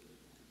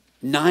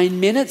 9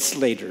 minutes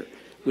later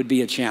would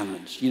be a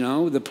challenge.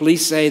 The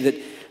police say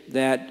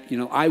that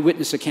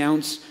eyewitness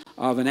accounts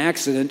of an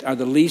accident are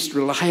the least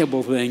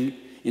reliable thing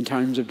in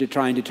terms of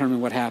trying to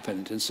determine what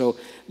happened. And so,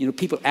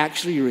 people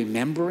actually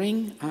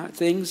remembering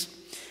things.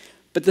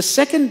 But the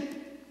second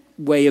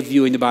way of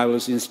viewing the Bible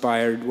as the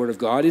inspired Word of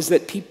God is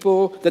that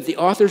the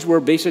authors were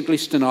basically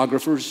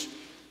stenographers,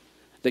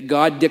 that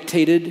God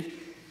dictated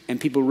and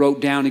people wrote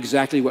down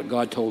exactly what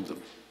God told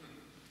them,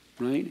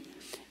 right?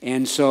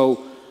 And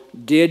so,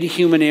 did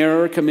human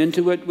error come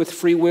into it with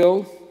free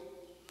will,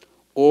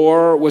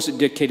 or was it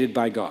dictated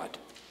by God?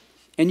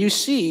 And you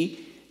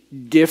see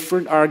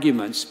different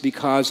arguments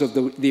because of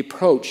the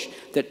approach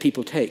that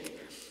people take.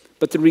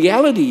 But the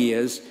reality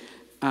is,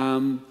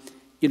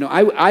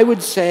 I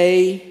would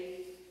say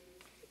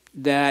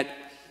that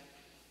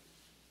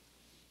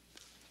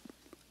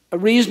a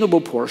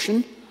reasonable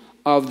portion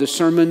of the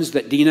sermons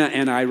that Dina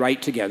and I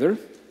write together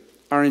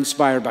are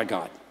inspired by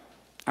God.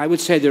 I would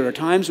say there are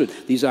times when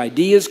these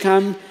ideas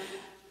come.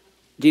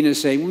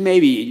 Dina's saying,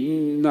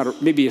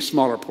 maybe a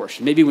smaller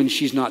portion. Maybe when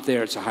she's not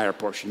there, it's a higher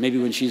portion. Maybe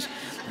when she's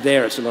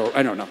there, it's a lower,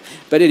 I don't know.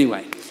 But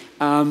anyway,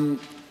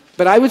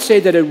 but I would say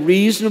that a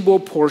reasonable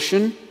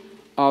portion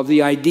of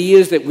the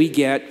ideas that we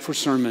get for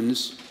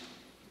sermons,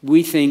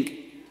 we think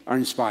are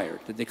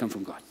inspired, that they come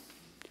from God.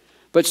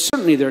 But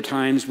certainly there are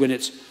times when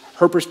it's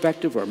her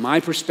perspective or my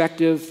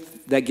perspective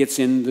that gets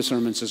in the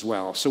sermons as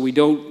well. So we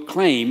don't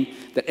claim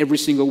that every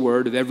single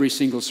word of every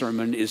single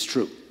sermon is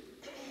true.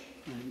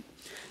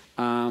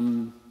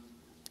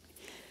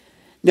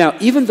 Now,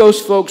 even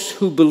those folks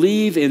who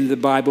believe in the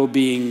Bible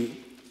being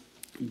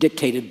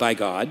dictated by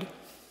God,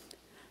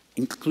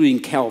 including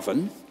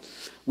Calvin,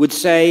 would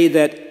say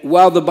that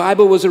while the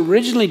Bible was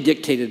originally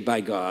dictated by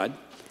God,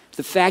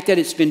 the fact that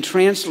it's been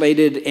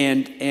translated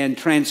and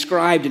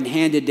transcribed and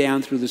handed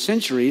down through the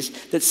centuries,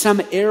 that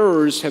some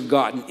errors have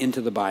gotten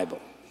into the Bible.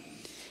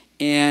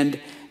 And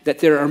that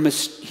there are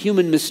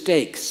human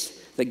mistakes,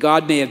 that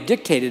God may have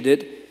dictated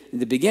it in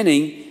the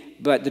beginning,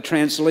 but the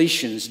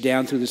translations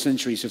down through the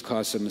centuries have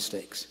caused some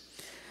mistakes.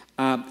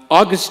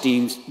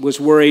 Augustine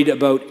was worried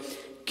about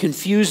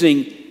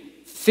confusing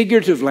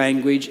figurative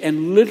language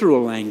and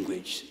literal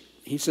language.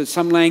 He said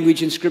some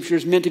language in Scripture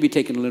is meant to be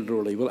taken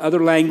literally, while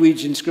other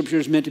language in Scripture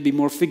is meant to be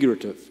more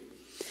figurative.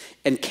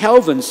 And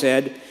Calvin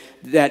said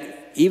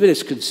that even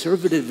as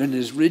conservative and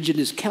as rigid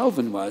as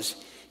Calvin was,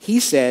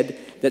 he said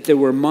that there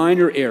were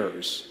minor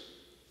errors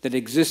that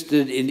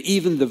existed in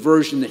even the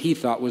version that he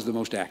thought was the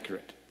most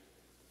accurate.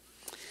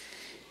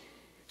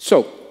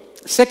 So,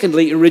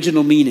 secondly,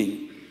 original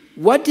meaning.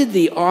 What did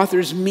the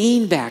authors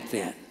mean back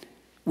then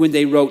when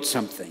they wrote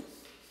something?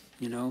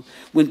 You know,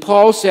 when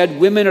Paul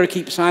said women are to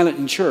keep silent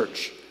in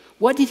church,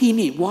 what did he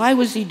mean? Why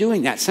was he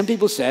doing that? Some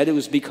people said it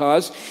was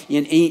because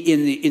in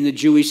the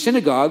Jewish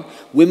synagogue,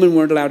 women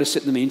weren't allowed to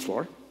sit in the main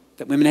floor,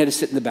 that women had to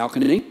sit in the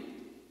balcony,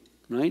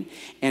 right?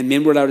 And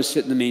men were allowed to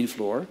sit in the main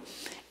floor,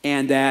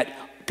 and that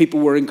people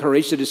were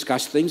encouraged to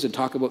discuss things and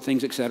talk about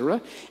things,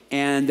 etc.,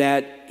 and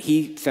that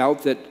he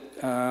felt that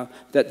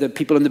the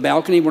people in the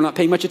balcony were not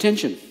paying much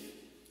attention.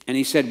 And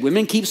he said,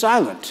 women keep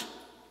silent.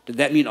 Did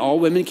that mean all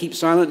women keep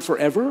silent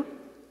forever?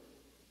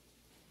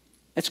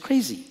 That's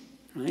crazy,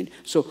 right?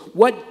 So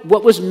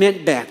what was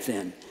meant back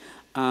then?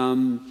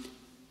 And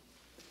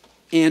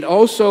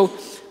also,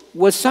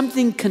 was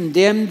something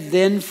condemned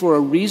then for a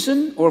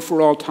reason or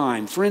for all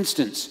time? For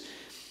instance,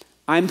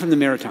 I'm from the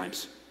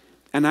Maritimes,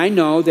 and I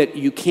know that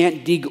you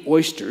can't dig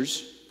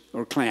oysters,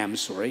 or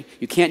clams, sorry.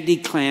 You can't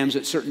dig clams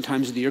at certain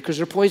times of the year because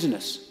they're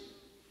poisonous,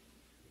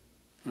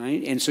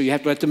 right? And so you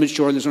have to let them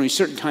mature, and there's only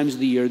certain times of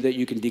the year that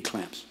you can dig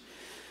clams.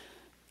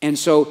 And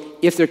so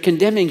if they're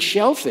condemning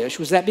shellfish,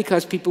 was that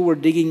because people were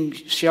digging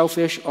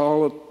shellfish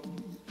all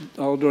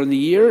during the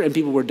year and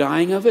people were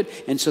dying of it?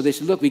 And so they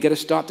said, look, we got to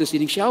stop this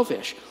eating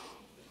shellfish.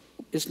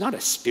 It's not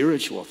a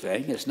spiritual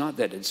thing. It's not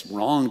that it's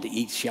wrong to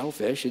eat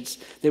shellfish.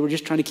 They were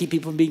just trying to keep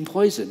people from being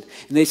poisoned.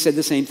 And they said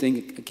the same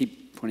thing. I keep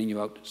pointing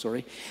you out,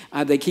 sorry.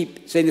 They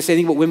keep saying the same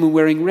thing about women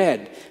wearing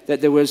red.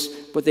 That there was,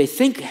 what they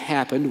think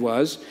happened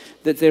was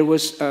that there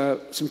was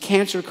some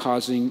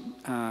cancer-causing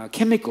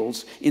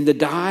chemicals in the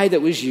dye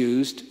that was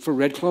used for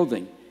red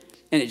clothing.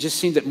 And it just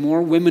seemed that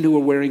more women who were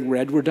wearing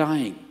red were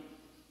dying.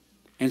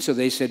 And so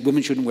they said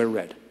women shouldn't wear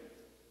red.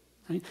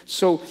 Right?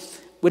 So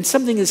when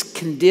something is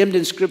condemned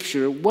in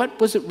Scripture, what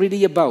was it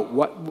really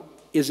about?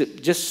 Is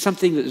it just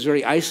something that is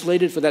very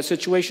isolated for that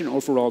situation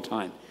or for all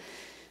time?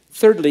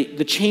 Thirdly,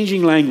 the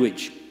changing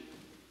language.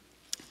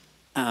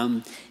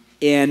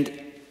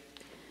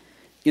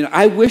 You know,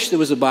 I wish there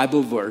was a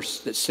Bible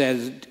verse that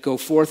said, go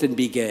forth and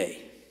be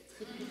gay.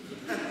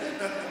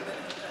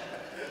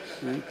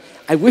 Right?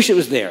 I wish it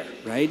was there,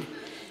 right?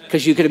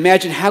 Because you could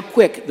imagine how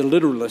quick the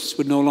literalists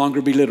would no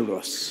longer be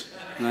literalists,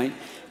 right?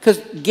 Because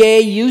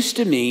gay used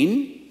to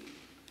mean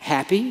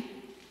happy,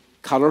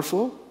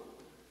 colorful,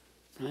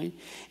 right?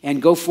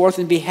 And go forth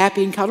and be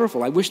happy and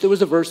colorful. I wish there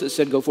was a verse that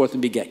said, go forth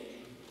and be gay,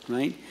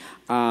 right?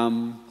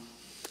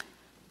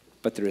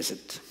 But there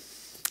isn't.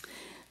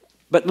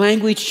 But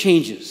language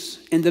changes,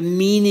 and the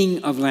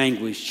meaning of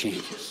language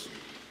changes.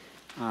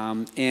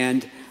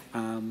 And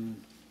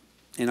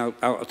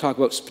I'll talk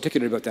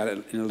particularly about that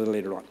in a little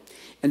later on.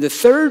 And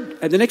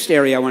the next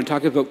area I want to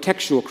talk about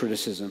textual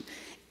criticism.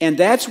 And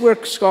that's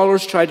where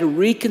scholars try to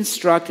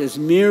reconstruct as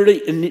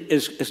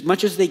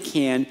much as they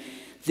can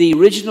the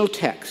original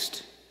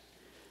text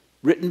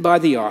written by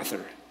the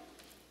author.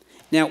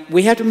 Now,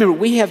 we have to remember,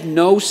 we have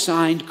no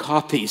signed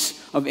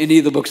copies of any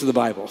of the books of the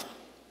Bible.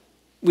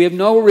 We have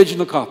no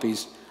original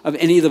copies of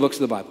any of the books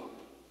of the Bible.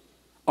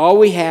 All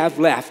we have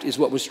left is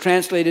what was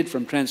translated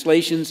from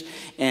translations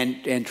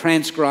and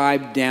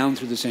transcribed down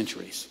through the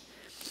centuries.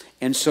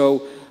 And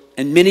so,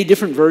 and many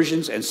different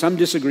versions and some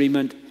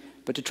disagreement,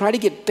 but to try to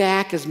get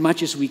back as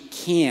much as we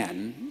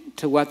can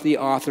to what the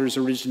authors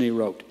originally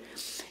wrote.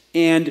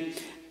 And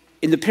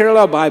in the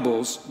parallel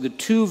Bibles, the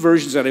two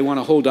versions that I want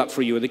to hold up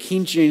for you are the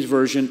King James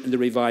Version and the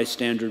Revised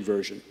Standard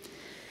Version.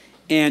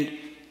 And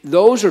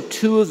those are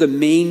two of the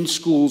main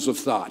schools of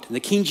thought. And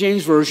the King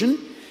James Version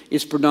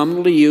is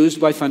predominantly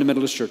used by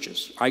fundamentalist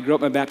churches. I grew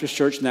up in a Baptist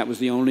church, and that was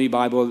the only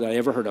Bible that I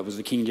ever heard of, was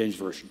the King James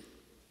Version.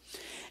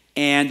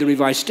 And the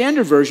Revised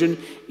Standard Version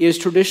is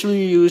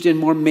traditionally used in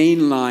more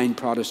mainline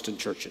Protestant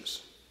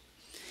churches.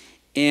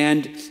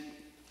 And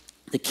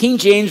the King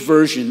James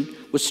Version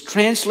was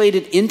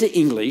translated into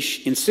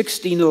English in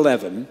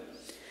 1611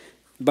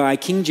 by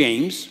King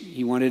James.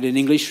 He wanted an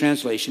English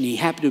translation. He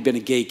happened to have been a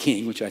gay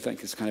king, which I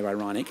think is kind of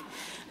ironic.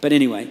 But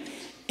anyway,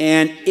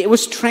 and it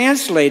was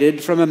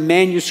translated from a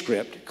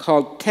manuscript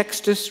called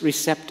Textus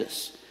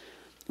Receptus.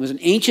 It was an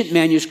ancient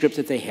manuscript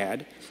that they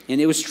had,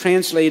 and it was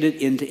translated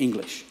into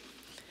English.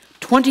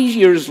 20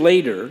 years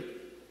later,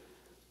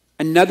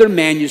 another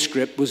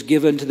manuscript was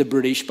given to the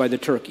British by the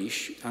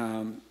Turkish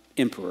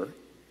emperor,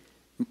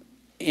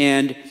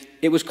 and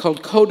it was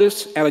called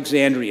Codex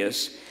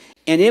Alexandrinus.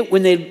 And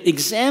when they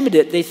examined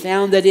it, they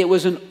found that it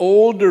was an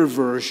older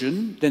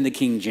version than the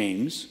King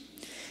James,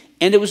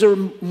 and it was a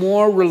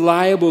more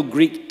reliable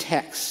Greek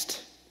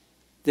text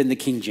than the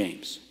King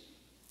James.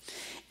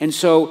 And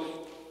so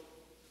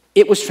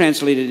it was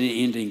translated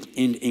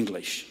in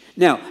English.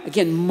 Now,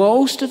 again,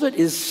 most of it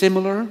is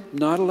similar,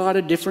 not a lot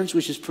of difference,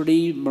 which is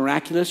pretty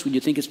miraculous when you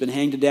think it's been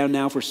handed down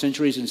now for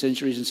centuries and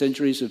centuries and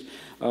centuries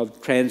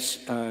of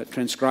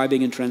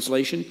transcribing and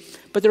translation.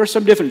 But there are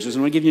some differences,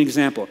 and I'll give you an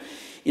example.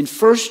 In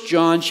 1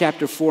 John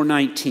chapter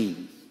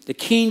 4:19, the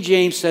King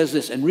James says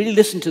this, and really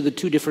listen to the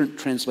two different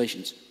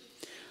translations.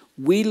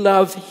 We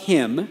love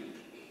him,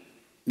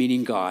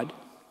 meaning God,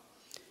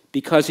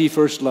 because he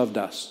first loved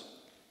us.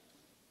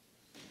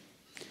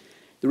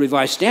 The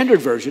Revised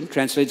Standard Version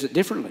translates it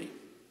differently.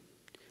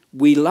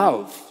 We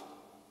love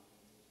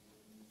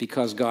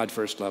because God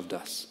first loved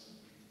us.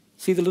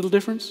 See the little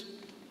difference?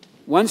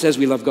 One says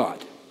we love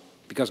God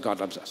because God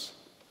loves us.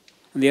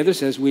 And the other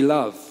says we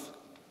love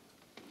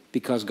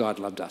because God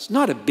loved us.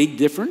 Not a big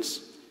difference,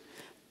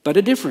 but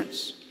a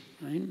difference.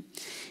 Right?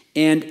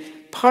 And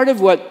part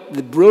of what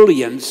the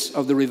brilliance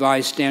of the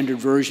Revised Standard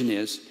Version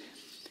is,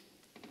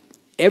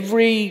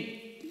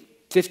 every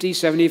 50,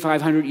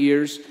 75, 100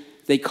 years,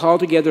 they call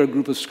together a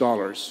group of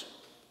scholars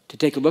to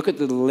take a look at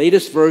the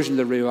latest version of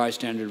the Revised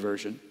Standard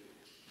Version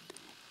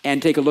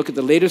and take a look at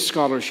the latest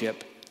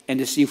scholarship and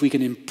to see if we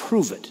can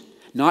improve it.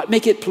 Not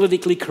make it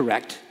politically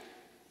correct,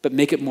 but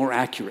make it more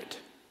accurate.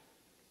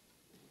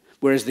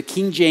 Whereas the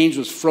King James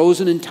was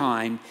frozen in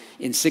time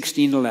in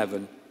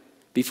 1611,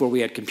 before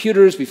we had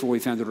computers, before we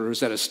found the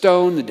Rosetta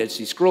Stone, the Dead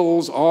Sea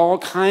Scrolls, all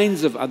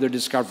kinds of other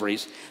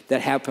discoveries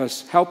that help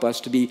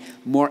us to be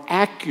more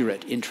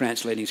accurate in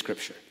translating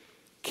Scripture.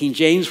 King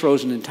James,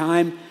 frozen in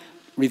time,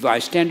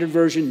 Revised Standard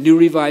Version, New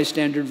Revised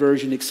Standard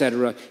Version,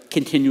 etc.,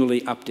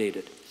 continually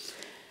updated.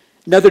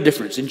 Another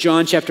difference in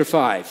John chapter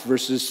 5,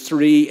 verses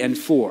 3 and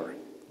 4.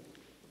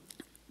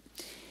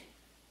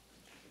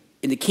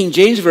 In the King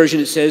James Version,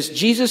 it says,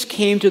 Jesus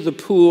came to the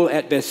pool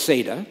at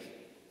Bethsaida.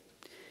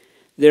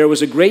 There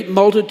was a great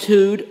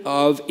multitude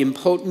of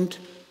impotent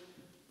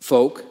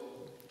folk,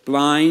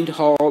 blind,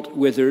 halt,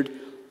 withered,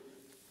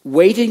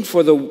 waiting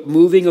for the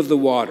moving of the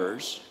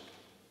waters,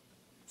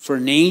 for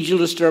an angel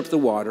to stir up the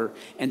water,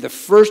 and the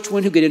first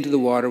one who got into the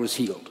water was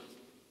healed.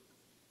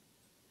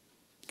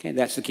 Okay,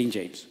 that's the King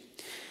James.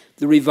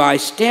 The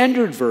Revised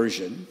Standard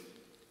Version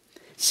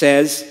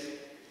says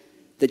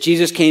that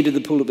Jesus came to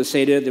the pool of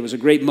Bethsaida. There was a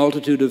great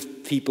multitude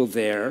of people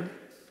there,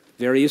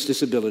 various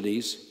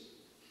disabilities,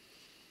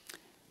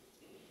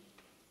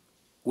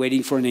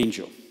 waiting for an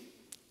angel.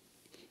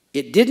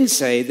 It didn't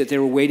say that they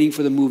were waiting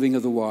for the moving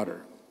of the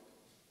water.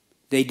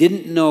 They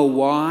didn't know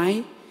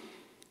why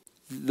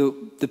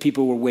the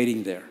people were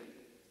waiting there.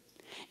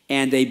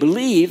 And they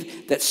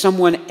believe that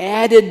someone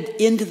added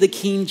into the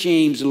King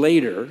James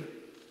later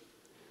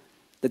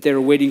that they were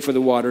waiting for the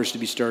waters to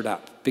be stirred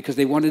up because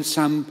they wanted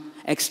some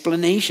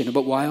explanation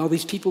about why all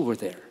these people were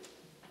there.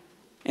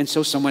 And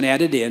so someone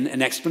added in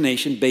an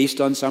explanation based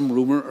on some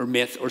rumor or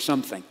myth or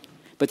something,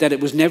 but that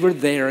it was never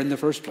there in the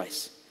first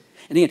place.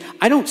 And again,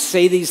 I don't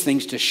say these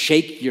things to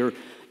shake your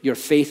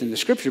faith in the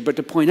Scripture, but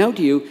to point out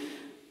to you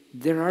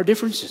there are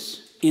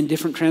differences in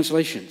different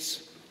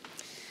translations.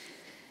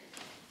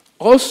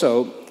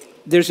 Also,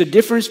 there's a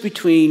difference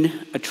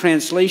between a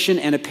translation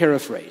and a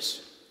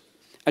paraphrase.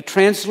 A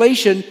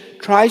translation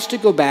tries to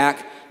go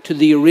back to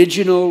the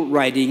original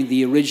writing,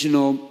 the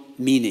original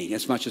meaning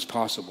as much as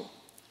possible.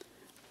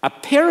 A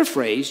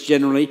paraphrase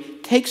generally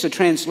takes a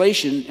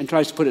translation and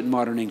tries to put it in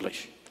modern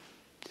English.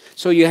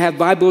 So you have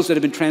Bibles that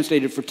have been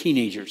translated for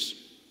teenagers,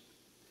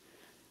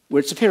 where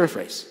it's a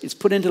paraphrase. It's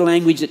put into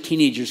language that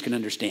teenagers can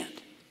understand.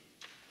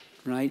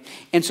 Right?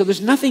 And so there's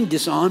nothing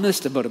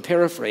dishonest about a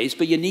paraphrase,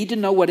 but you need to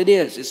know what it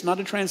is. It's not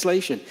a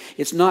translation.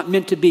 It's not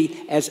meant to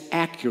be as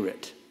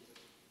accurate.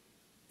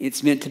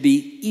 It's meant to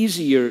be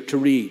easier to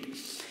read.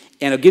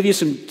 And I'll give you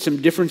some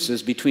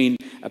differences between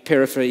a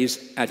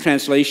paraphrase, a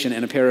translation,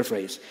 and a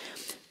paraphrase.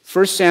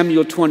 1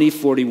 Samuel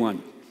 20:41.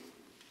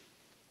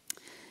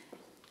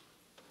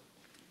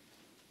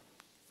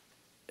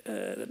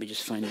 Let me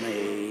just find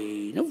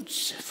my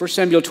notes. 1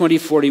 Samuel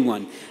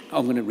 20:41.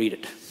 I'm going to read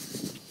it.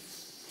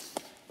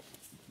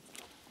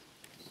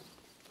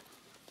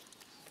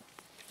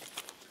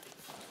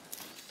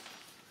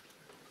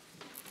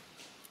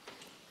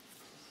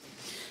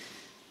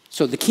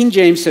 So the King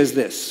James says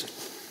this.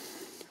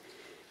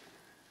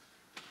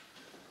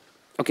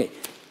 Okay.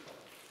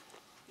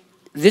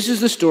 This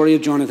is the story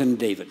of Jonathan and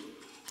David.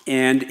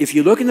 And if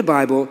you look in the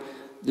Bible,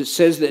 it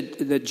says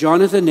that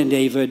Jonathan and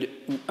David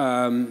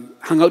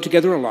hung out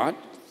together a lot.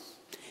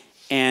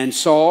 And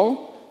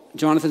Saul,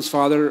 Jonathan's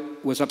father,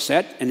 was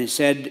upset and he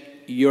said,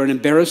 "You're an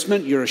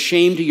embarrassment, you're a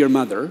shame to your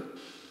mother.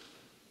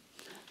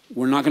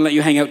 We're not going to let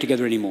you hang out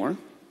together anymore,"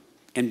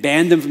 and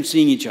banned them from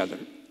seeing each other.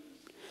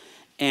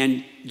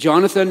 And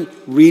Jonathan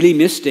really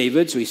missed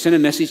David, so he sent a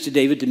message to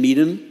David to meet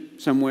him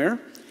somewhere.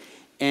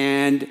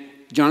 And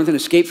Jonathan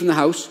escaped from the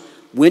house,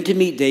 went to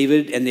meet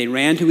David, and they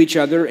ran to each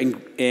other, and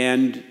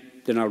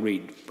then I'll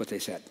read what they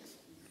said.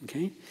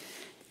 Okay?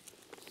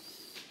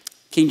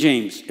 King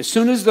James. As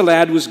soon as the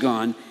lad was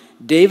gone,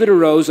 David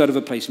arose out of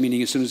a place,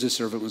 meaning as soon as his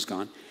servant was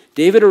gone.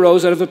 David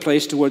arose out of a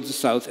place towards the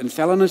south and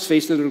fell on his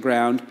face to the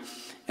ground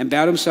and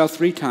bowed himself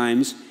 3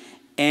 times,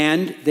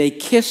 and they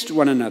kissed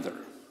one another,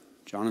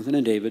 Jonathan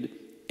and David,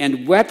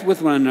 and wept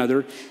with one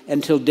another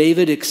until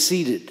David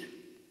exceeded.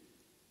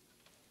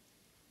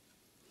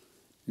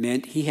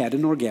 Meant he had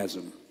an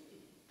orgasm.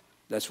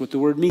 That's what the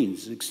word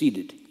means,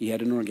 exceeded. He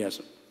had an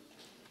orgasm.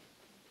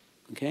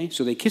 Okay,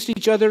 so they kissed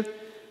each other,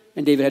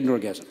 and David had an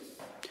orgasm.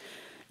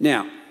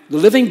 Now, the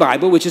Living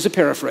Bible, which is a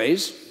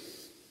paraphrase,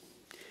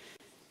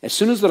 as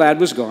soon as the lad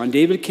was gone,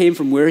 David came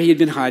from where he had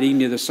been hiding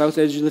near the south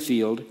edge of the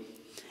field,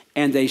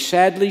 and they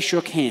sadly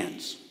shook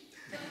hands.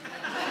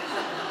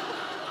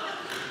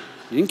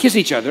 They didn't kiss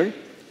each other.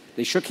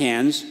 They shook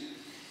hands,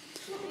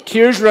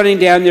 tears running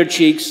down their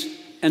cheeks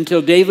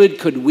until David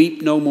could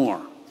weep no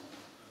more,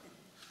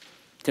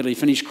 until he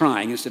finished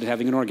crying instead of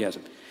having an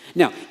orgasm.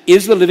 Now,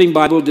 is the Living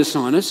Bible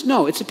dishonest?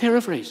 No, it's a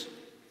paraphrase.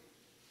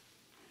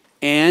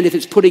 And if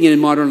it's putting it in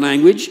modern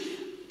language,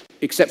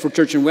 except for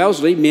Church and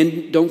Wellesley,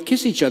 men don't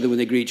kiss each other when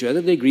they greet each other.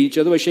 They greet each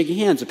other by shaking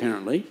hands,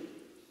 apparently.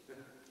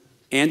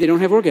 And they don't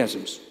have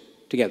orgasms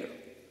together.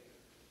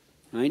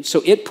 Right?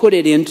 So it put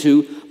it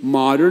into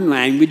modern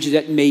language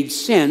that made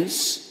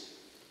sense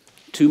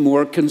to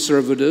more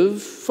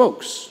conservative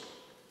folks.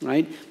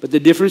 Right? But the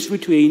difference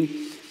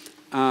between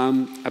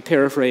a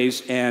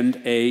paraphrase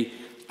and a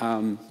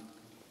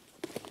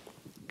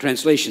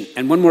translation.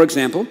 And one more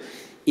example.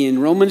 In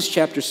Romans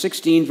chapter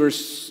 16,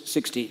 verse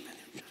 16.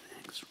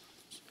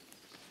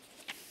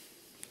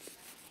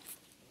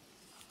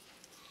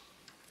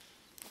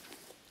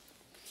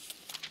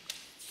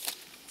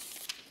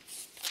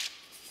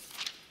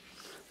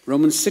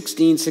 Romans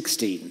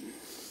 16:16.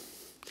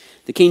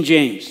 The King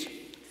James.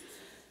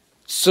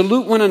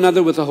 Salute one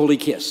another with a holy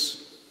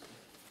kiss.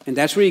 And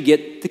that's where you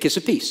get the kiss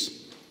of peace.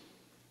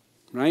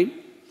 Right?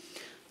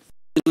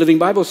 The Living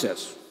Bible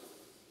says.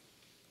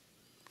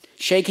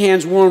 Shake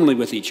hands warmly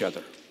with each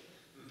other.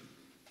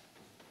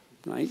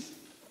 Right?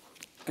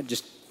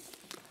 Just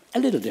a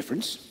little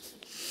difference.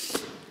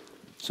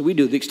 So we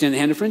do the extended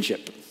hand of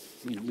friendship.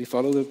 We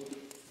follow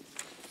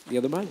the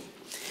other Bible.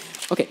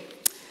 Okay.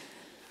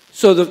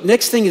 So the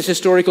next thing is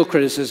historical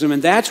criticism,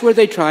 and that's where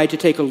they try to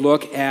take a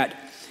look at,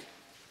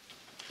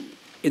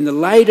 in the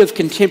light of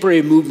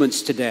contemporary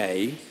movements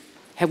today,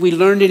 have we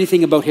learned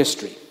anything about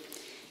history?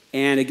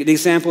 And an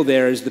example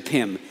there is the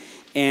pim.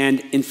 And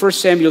in 1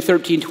 Samuel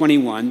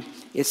 13:21,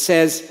 it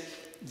says,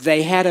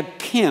 they had a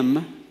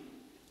pim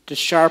to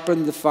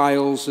sharpen the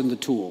files and the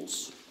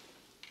tools.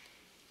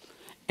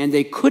 And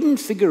they couldn't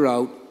figure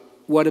out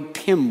what a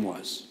pim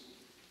was.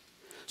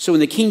 So when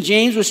the King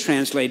James was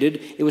translated,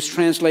 it was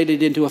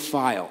translated into a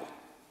file.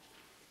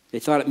 They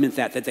thought it meant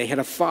that they had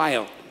a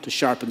file to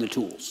sharpen the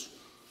tools.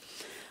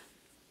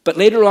 But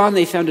later on,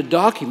 they found a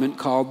document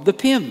called the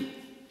pim.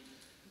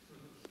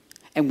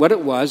 And what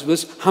it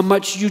was how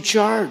much you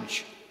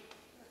charge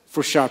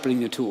for sharpening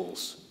the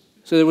tools.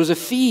 So there was a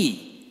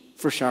fee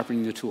for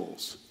sharpening the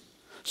tools.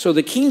 So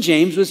the King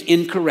James was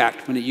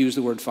incorrect when it used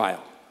the word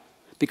file,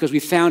 because we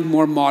found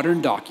more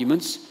modern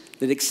documents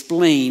that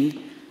explained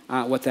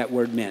what that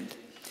word meant.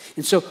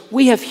 And so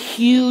we have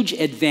huge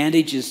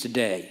advantages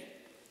today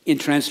in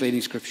translating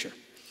Scripture.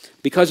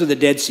 Because of the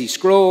Dead Sea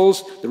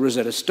Scrolls, the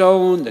Rosetta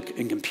Stone,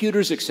 and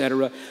computers,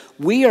 etc.,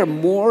 we are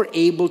more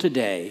able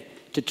today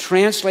to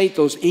translate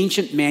those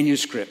ancient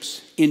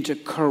manuscripts into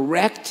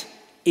correct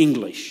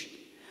English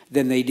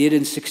than they did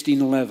in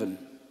 1611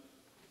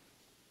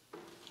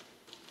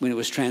 when it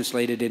was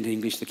translated into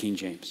English, the King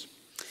James.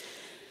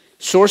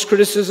 Source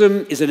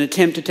criticism is an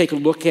attempt to take a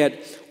look at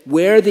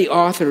where the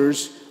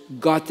authors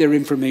got their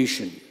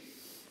information.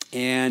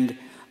 And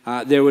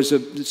there was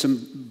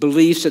some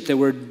beliefs that there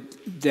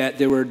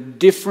were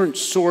different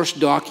source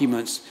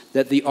documents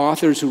that the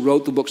authors who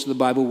wrote the books of the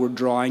Bible were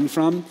drawing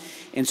from.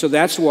 And so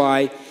that's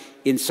why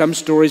in some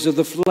stories of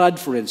the flood,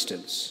 for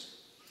instance,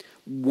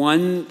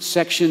 one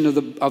section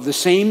of the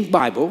same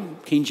Bible,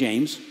 King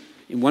James,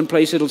 in one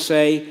place it'll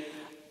say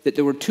that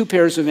there were 2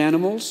 pairs of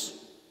animals.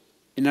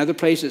 In another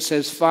place it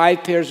says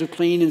 5 pairs of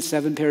clean and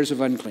 7 pairs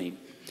of unclean.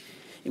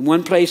 In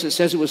one place it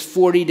says it was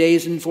 40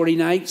 days and 40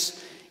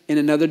 nights. In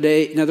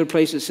another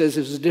place it says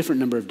it was a different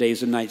number of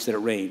days and nights that it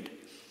rained.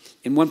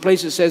 In one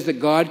place it says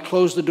that God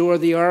closed the door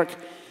of the ark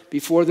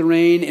before the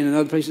rain. In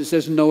another place it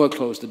says Noah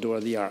closed the door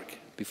of the ark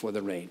before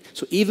the rain.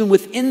 So even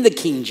within the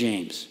King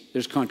James,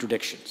 there's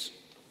contradictions.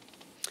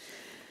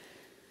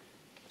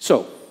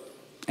 So,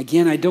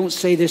 again, I don't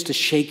say this to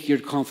shake your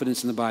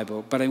confidence in the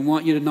Bible, but I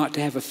want you not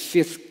to have a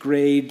 5th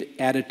grade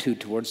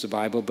attitude towards the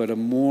Bible, but a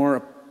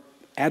more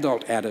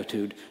adult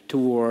attitude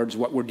towards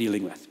what we're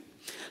dealing with.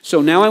 So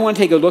now I want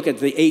to take a look at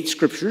the 8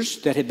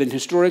 scriptures that have been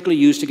historically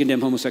used to condemn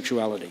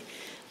homosexuality.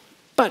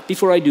 But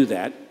before I do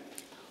that,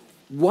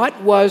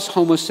 what was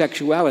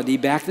homosexuality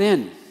back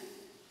then?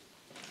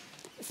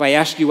 If I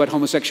ask you what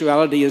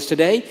homosexuality is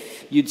today,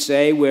 you'd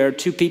say where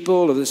 2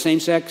 people of the same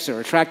sex are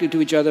attracted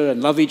to each other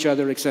and love each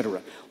other,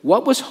 etc.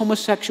 What was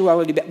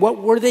homosexuality? What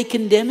were they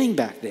condemning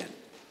back then?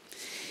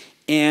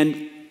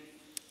 And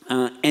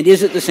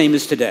is it the same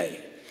as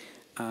today?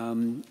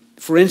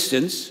 For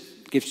instance,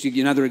 gives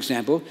you another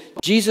example.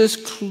 Jesus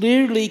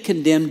clearly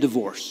condemned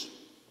divorce.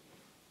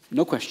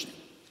 No question.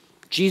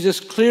 Jesus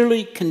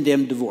clearly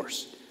condemned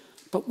divorce.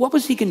 But what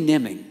was he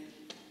condemning?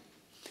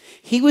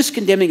 He was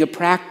condemning a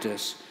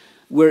practice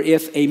where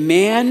if a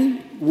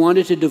man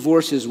wanted to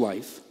divorce his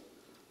wife,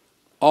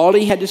 all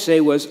he had to say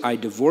was, I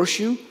divorce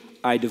you,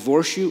 I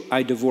divorce you,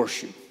 I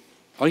divorce you.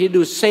 All he had to do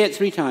was say it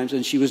 3 times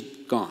and she was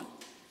gone.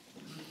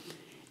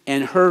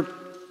 And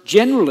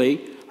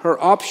generally,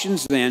 her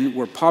options then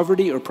were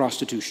poverty or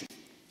prostitution,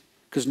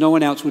 because no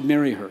one else would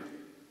marry her.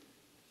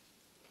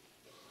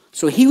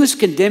 So he was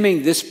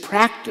condemning this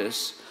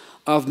practice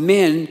of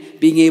men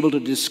being able to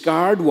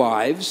discard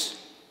wives,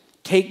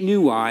 take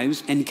new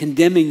wives, and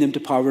condemning them to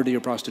poverty or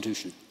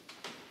prostitution.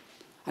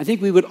 I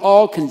think we would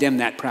all condemn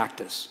that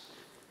practice.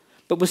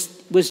 But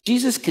was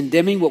Jesus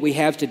condemning what we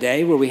have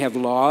today, where we have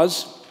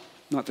laws,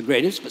 not the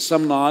greatest, but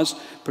some laws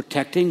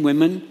protecting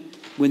women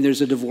when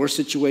there's a divorce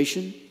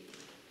situation?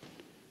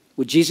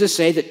 Would Jesus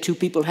say that 2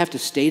 people have to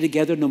stay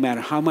together no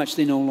matter how much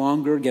they no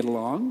longer get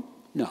along?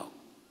 No.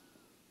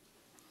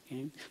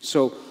 Okay.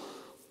 So,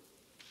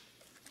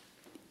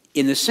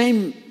 in the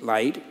same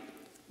light,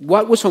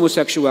 what was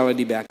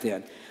homosexuality back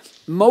then?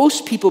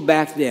 Most people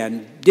back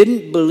then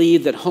didn't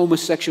believe that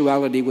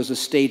homosexuality was a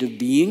state of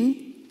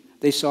being.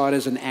 They saw it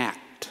as an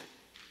act.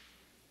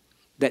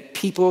 That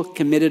people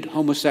committed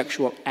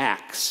homosexual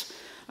acts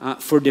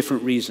for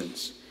different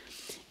reasons.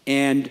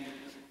 And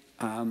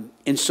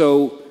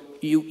so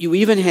you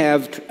even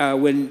have,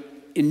 when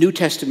in New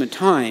Testament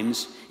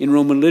times, in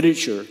Roman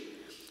literature,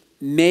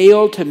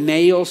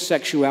 male-to-male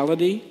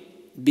sexuality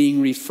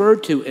being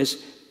referred to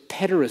as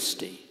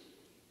pederasty,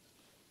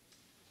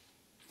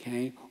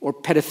 okay, or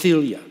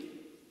pedophilia.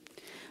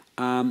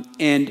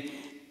 And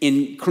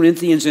in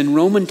Corinthians and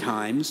Roman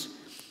times,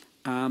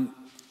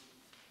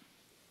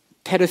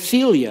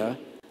 pedophilia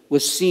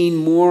was seen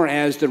more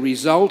as the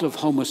result of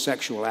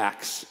homosexual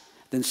acts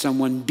than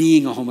someone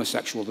being a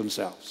homosexual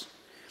themselves.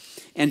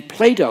 And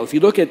Plato, if you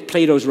look at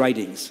Plato's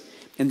writings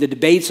and the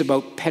debates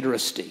about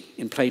pederasty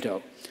in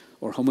Plato,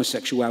 or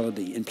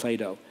homosexuality in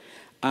Plato,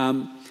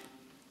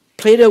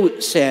 Plato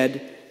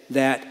said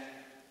that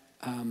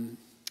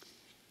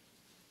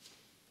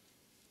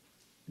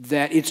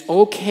it's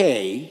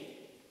okay,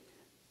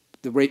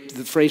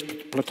 the phrase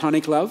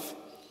platonic love,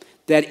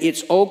 that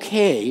it's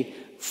okay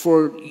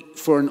for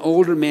an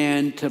older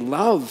man to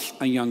love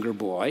a younger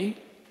boy,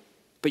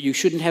 but you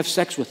shouldn't have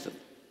sex with them.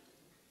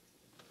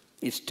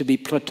 It's to be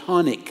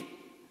platonic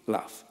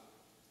love.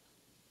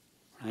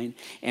 Right?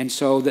 And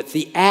so that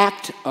the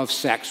act of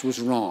sex was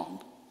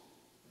wrong.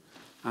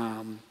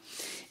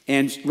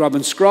 And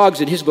Robin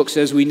Scroggs in his book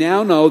says, we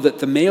now know that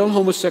the male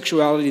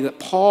homosexuality that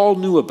Paul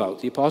knew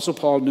about, the Apostle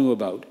Paul knew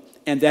about,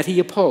 and that he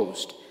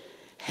opposed,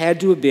 had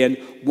to have been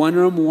one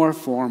or more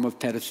form of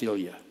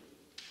pedophilia.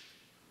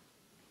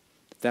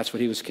 That's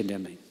what he was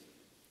condemning.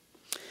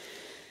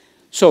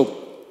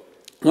 So,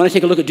 I want to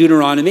take a look at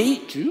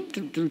Deuteronomy.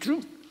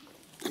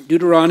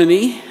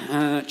 Deuteronomy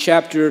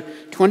chapter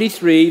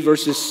 23,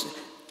 verses...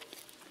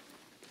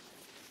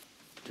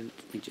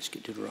 Let me just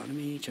get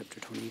Deuteronomy chapter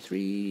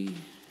 23.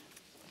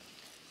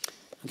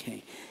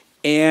 Okay.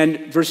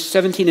 And verse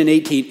 17 and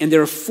 18. And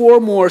there are 4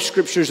 more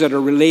scriptures that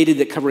are related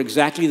that cover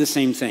exactly the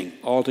same thing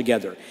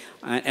altogether.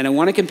 And I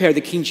want to compare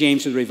the King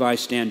James to the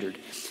Revised Standard.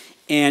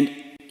 And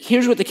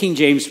here's what the King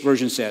James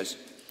Version says.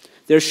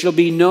 There shall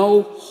be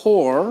no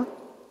whore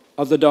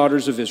of the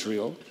daughters of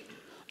Israel,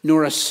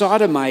 nor a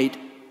sodomite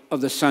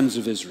of the sons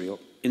of Israel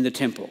in the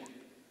temple.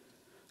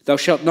 Thou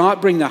shalt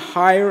not bring the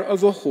hire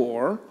of a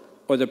whore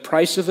or the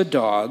price of a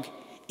dog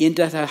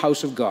into the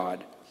house of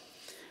God.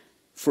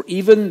 For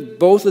even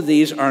both of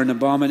these are an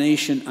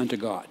abomination unto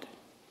God.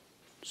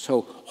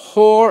 So,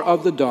 whore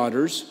of the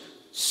daughters,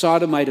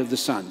 sodomite of the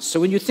sons. So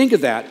when you think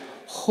of that,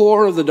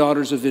 whore of the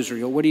daughters of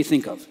Israel, what do you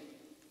think of?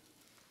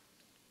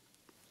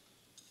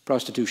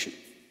 Prostitution.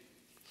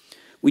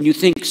 When you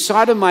think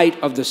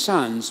sodomite of the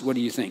sons, what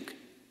do you think?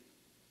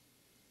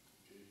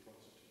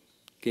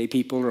 Gay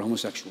people or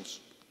homosexuals.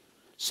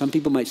 Some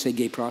people might say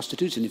gay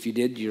prostitutes, and if you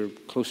did, you're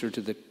closer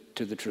to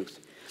the truth.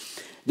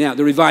 Now,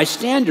 the Revised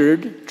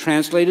Standard,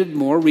 translated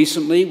more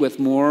recently with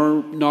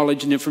more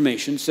knowledge and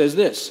information, says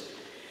this.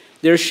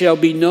 There shall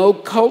be no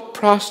cult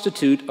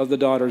prostitute of the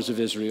daughters of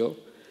Israel,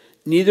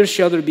 neither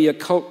shall there be a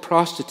cult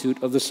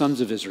prostitute of the sons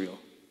of Israel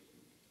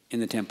in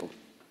the temple.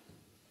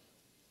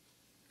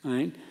 All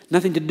right?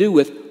 Nothing to do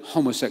with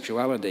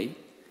homosexuality,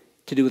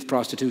 to do with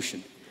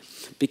prostitution.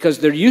 Because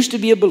there used to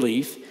be a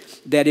belief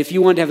that if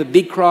you wanted to have a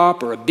big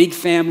crop or a big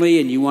family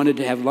and you wanted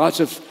to have lots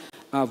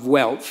of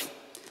wealth,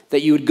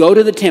 that you would go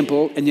to the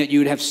temple and that you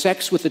would have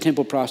sex with the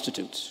temple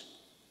prostitutes.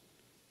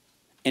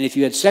 And if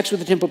you had sex with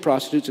the temple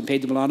prostitutes and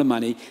paid them a lot of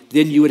money,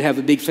 then you would have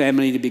a big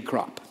family and a big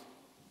crop.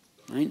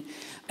 Right?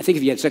 I think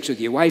if you had sex with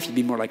your wife, you'd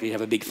be more likely to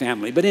have a big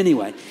family. But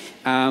anyway,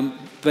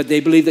 but they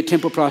believe that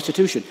temple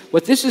prostitution.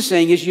 What this is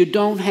saying is you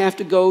don't have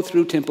to go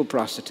through temple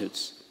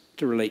prostitutes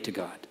to relate to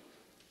God.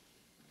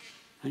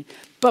 Right?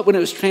 But when it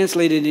was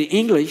translated into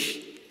English,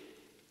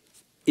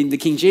 in the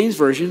King James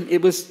Version,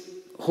 it was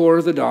whore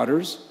of the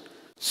daughters,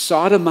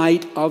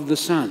 sodomite of the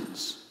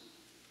sons.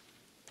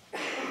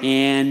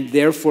 And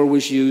therefore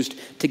was used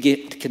to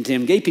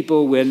condemn gay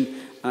people when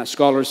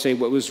scholars say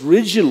what was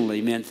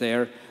originally meant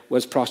there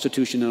was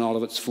prostitution in all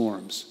of its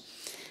forms.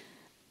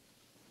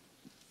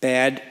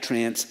 Bad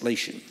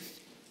translation.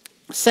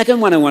 Second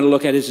one I want to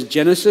look at is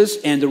Genesis,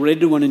 and the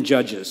related one in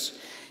Judges.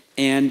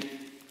 And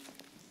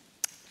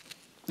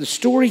the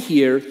story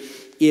here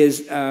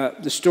is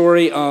the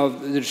story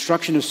of the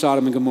destruction of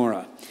Sodom and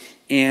Gomorrah.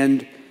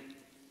 And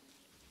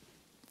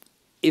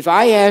if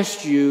I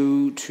asked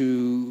you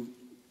to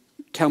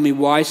tell me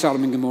why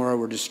Sodom and Gomorrah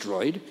were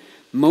destroyed,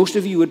 most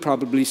of you would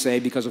probably say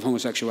because of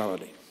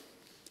homosexuality.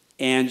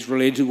 And it's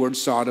related to the word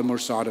Sodom or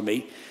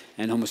sodomy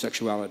and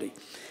homosexuality.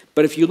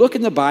 But if you look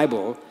in the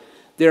Bible,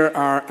 there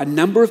are a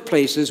number of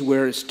places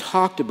where it's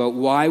talked about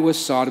why was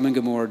Sodom and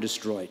Gomorrah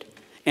destroyed.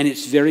 And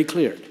it's very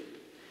clear.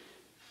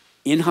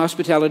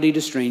 Inhospitality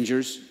to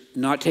strangers,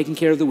 not taking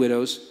care of the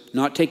widows,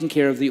 not taking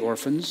care of the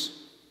orphans,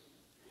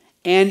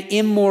 and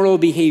immoral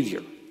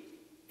behavior.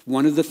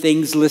 One of the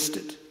things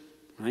listed.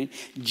 Right?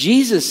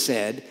 Jesus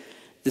said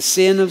the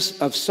sin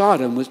of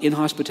Sodom was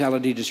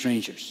inhospitality to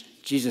strangers.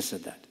 Jesus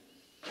said that.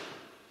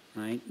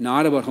 Right?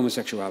 Not about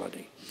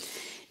homosexuality.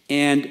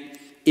 And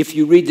if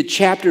you read the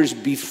chapters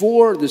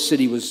before the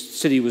city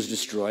was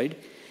destroyed,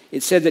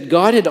 it said that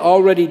God had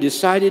already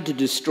decided to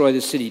destroy the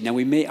city. Now,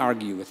 we may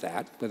argue with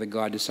that, whether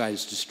God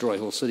decides to destroy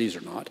whole cities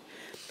or not.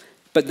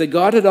 But that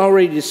God had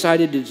already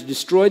decided to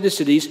destroy the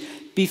cities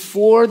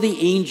before the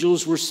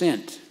angels were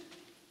sent.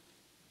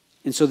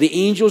 And so the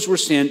angels were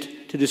sent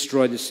to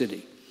destroy the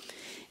city.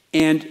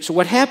 And so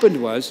what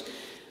happened was,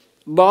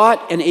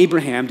 Lot and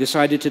Abraham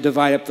decided to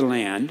divide up the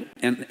land.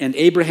 And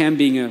Abraham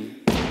being a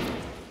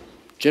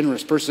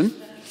generous person,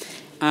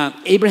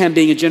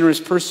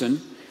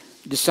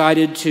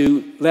 decided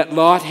to let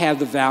Lot have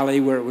the valley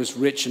where it was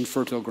rich and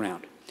fertile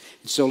ground.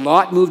 And so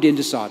Lot moved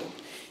into Sodom.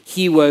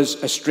 He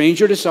was a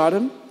stranger to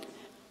Sodom,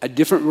 a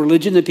different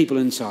religion than people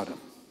in Sodom.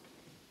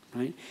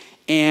 Right?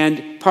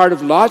 And part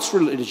of Lot's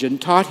religion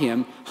taught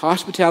him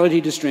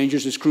hospitality to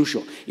strangers is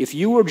crucial. If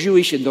you were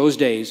Jewish in those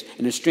days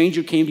and a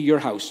stranger came to your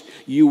house,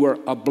 you were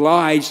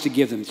obliged to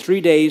give them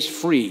 3 days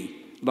free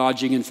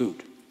lodging and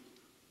food.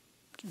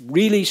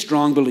 Really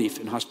strong belief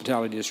in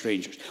hospitality to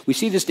strangers. We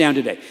see this down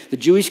today. The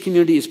Jewish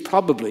community is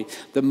probably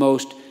the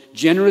most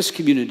generous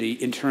community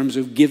in terms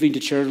of giving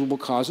to charitable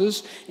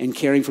causes and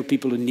caring for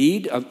people in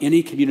need of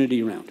any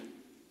community around.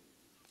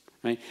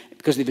 Right?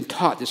 Because they've been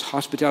taught this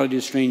hospitality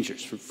to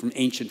strangers from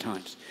ancient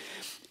times.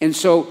 And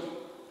so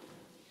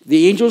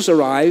the angels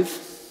arrive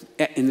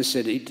in the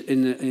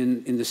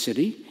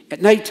city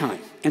at nighttime.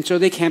 And so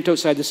they camped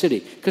outside the city.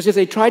 Because if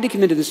they tried to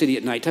come into the city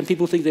at nighttime,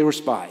 people think they were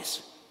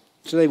spies.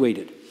 So they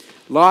waited.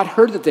 Lot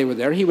heard that they were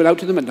there. He went out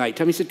to them at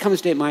nighttime. He said, come and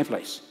stay at my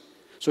place.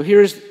 So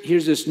here's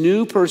this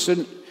new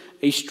person,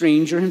 a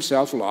stranger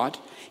himself, Lot,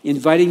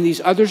 inviting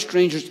these other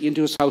strangers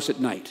into his house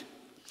at night.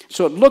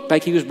 So it looked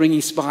like he was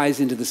bringing spies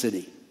into the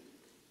city.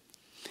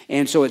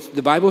 And so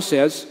the Bible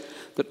says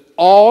that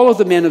all of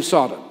the men of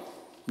Sodom,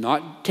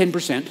 not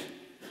 10%,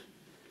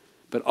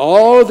 but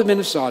all of the men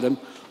of Sodom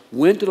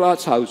went to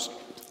Lot's house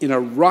in a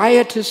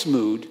riotous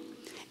mood,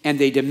 and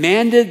they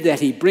demanded that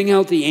he bring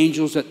out the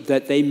angels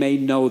that they may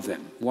know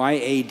them.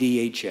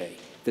 Y-A-D-H-A,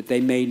 that they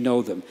may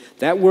know them.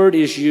 That word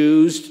is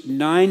used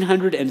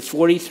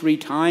 943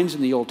 times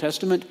in the Old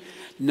Testament.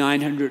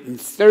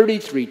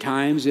 933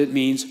 times it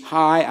means,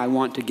 hi, I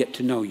want to get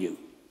to know you.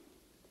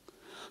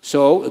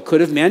 So it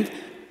could have meant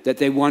that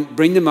they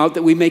bring them out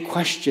that we may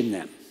question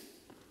them,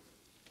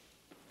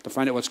 to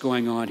find out what's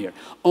going on here.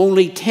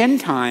 Only 10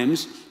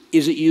 times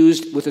is it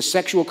used with a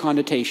sexual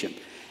connotation.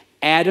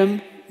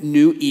 Adam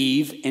knew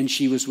Eve, and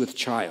she was with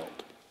child.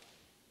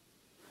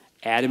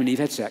 Adam and Eve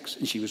had sex,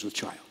 and she was with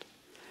child.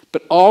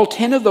 But all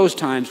 10 of those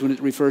times when it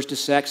refers to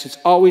sex, it's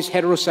always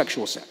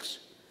heterosexual sex.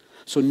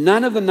 So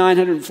none of the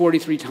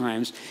 943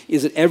 times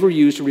is it ever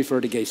used to refer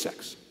to gay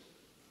sex.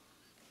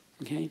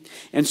 Okay?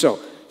 And so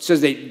it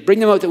says they bring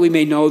them out that we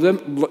may know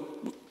them.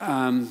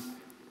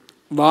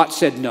 Lot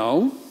said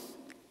no.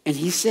 And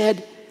he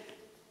said,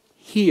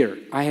 here,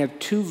 I have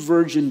 2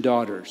 virgin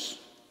daughters.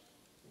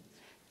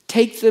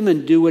 Take them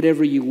and do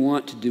whatever you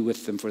want to do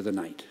with them for the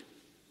night.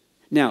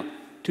 Now,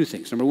 2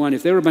 things. Number 1,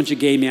 if there were a bunch of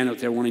gay men out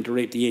there wanting to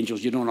rape the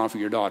angels, you don't offer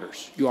your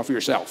daughters. You offer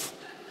yourself.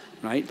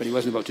 Right? But he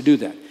wasn't about to do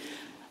that.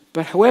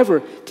 But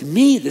however, to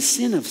me, the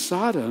sin of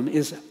Sodom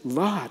is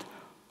Lot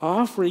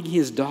offering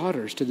his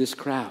daughters to this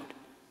crowd.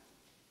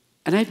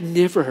 And I've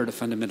never heard a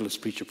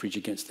fundamentalist preacher preach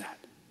against that.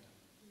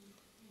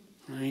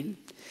 Right?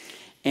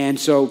 And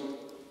so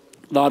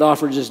Lot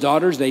offered his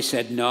daughters. They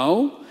said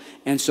no.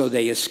 And so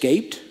they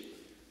escaped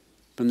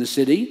from the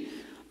city,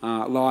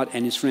 Lot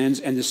and his friends,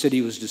 and the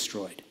city was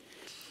destroyed.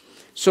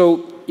 So,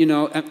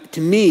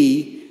 to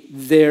me,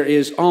 there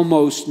is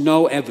almost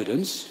no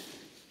evidence,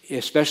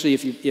 especially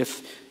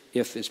if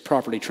it's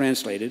properly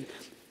translated,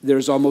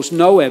 there's almost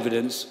no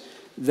evidence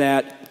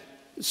that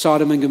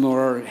Sodom and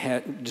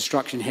Gomorrah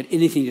destruction had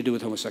anything to do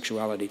with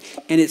homosexuality.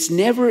 And it's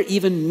never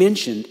even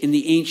mentioned in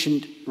the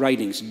ancient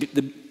writings.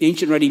 The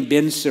ancient writing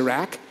Ben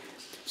Sirach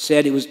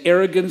said it was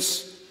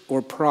arrogance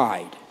or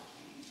pride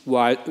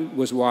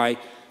was why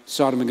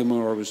Sodom and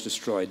Gomorrah was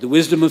destroyed. The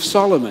Wisdom of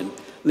Solomon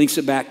links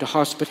it back to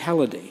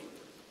hospitality.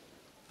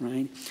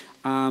 right?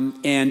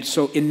 And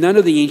so in none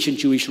of the ancient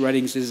Jewish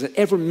writings is it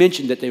ever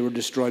mentioned that they were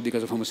destroyed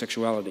because of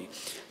homosexuality.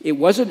 It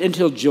wasn't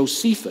until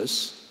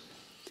Josephus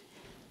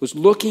was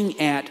looking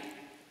at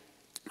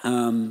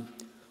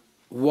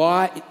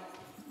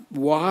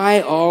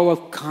why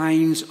all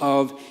kinds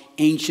of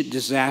ancient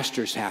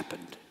disasters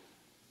happened.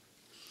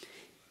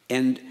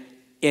 And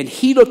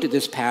he looked at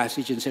this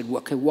passage and said,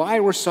 okay, why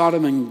were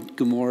Sodom and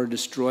Gomorrah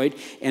destroyed?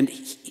 And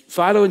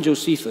Philo and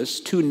Josephus,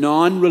 two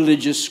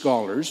non-religious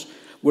scholars,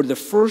 were the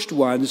first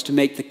ones to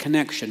make the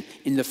connection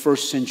in the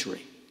first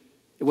century.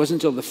 It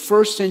wasn't until the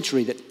first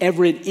century that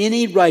ever in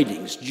any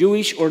writings,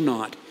 Jewish or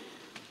not,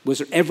 was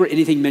there ever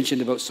anything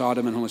mentioned about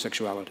Sodom and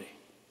homosexuality.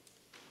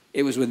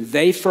 It was when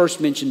they first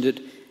mentioned it,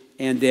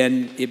 and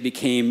then it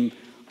became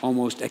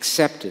almost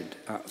accepted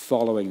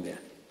following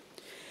that.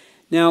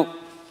 Now,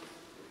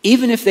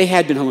 even if they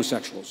had been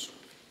homosexuals,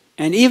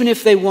 and even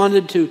if they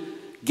wanted to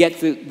get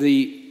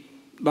the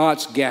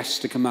Lot's guests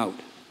to come out,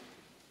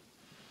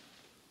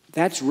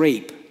 that's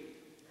rape.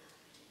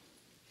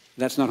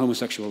 That's not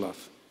homosexual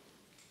love.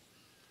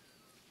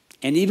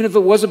 And even if it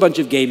was a bunch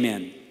of gay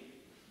men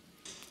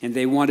and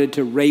they wanted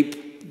to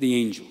rape the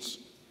angels,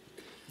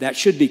 that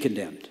should be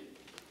condemned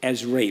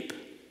as rape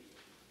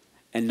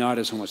and not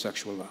as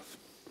homosexual love.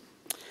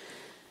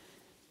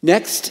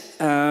 Next,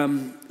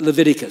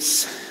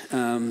 Leviticus.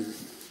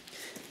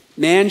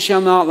 Man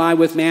shall not lie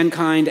with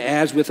mankind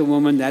as with a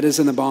woman. That is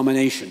an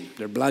abomination.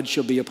 Their blood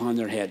shall be upon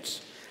their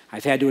heads.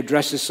 I've had to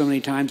address this so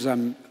many times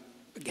I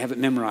have it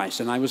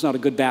memorized. And I was not a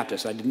good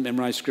Baptist. I didn't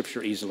memorize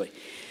Scripture easily.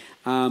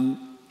 And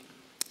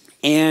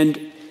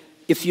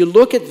if you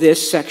look at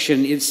this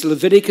section, it's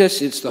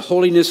Leviticus, it's the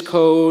holiness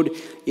code,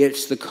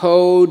 it's the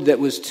code that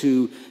was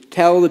to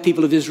tell the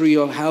people of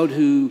Israel how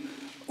to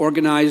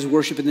organize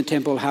worship in the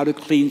temple, how to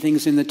clean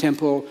things in the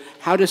temple,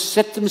 how to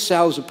set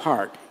themselves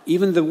apart.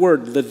 Even the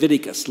word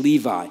Leviticus,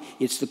 Levi,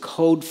 it's the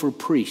code for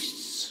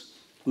priests,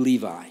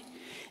 Levi.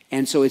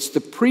 And so it's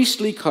the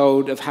priestly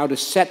code of how to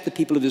set the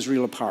people of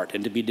Israel apart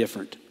and to be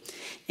different.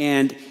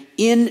 And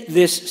in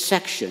this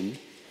section,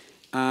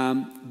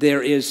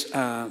 there is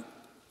a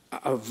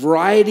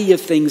variety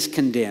of things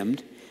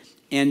condemned,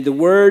 and the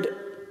word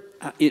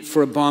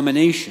for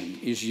abomination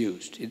is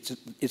used.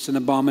 It's an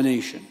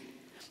abomination.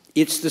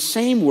 It's the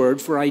same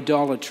word for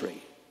idolatry.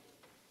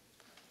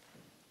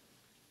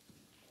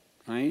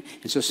 Right?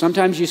 And so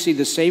sometimes you see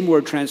the same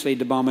word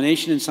translated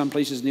abomination in some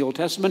places in the Old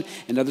Testament,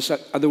 and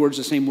other words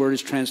the same word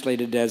is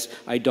translated as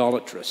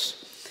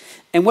idolatrous.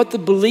 And what the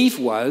belief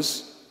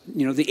was,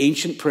 the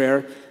ancient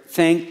prayer,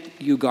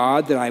 thank you,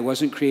 God, that I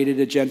wasn't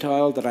created a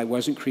Gentile, that I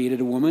wasn't created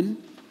a woman.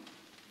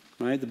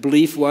 Right? The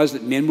belief was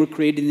that men were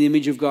created in the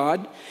image of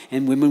God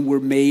and women were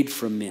made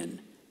from men,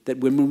 that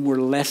women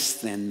were less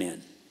than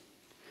men.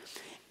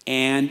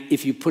 And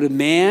if you put a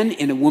man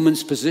in a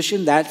woman's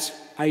position, that's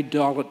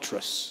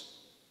idolatrous.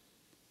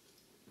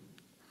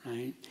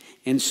 Right?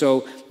 And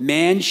so,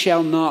 man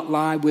shall not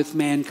lie with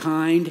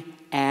mankind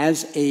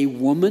as a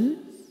woman.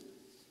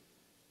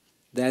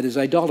 That is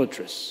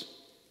idolatrous.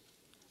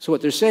 So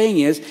what they're saying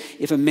is,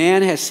 if a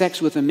man has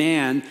sex with a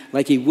man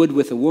like he would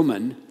with a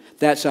woman,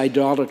 that's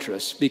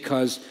idolatrous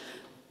because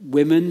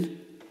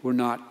women were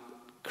not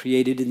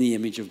created in the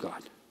image of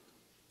God.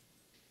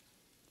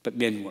 But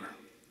men were.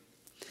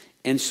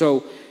 And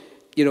so,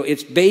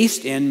 it's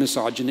based in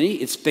misogyny.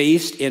 It's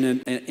based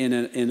in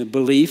a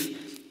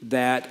belief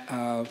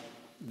that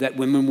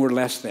women were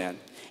less than.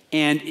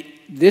 And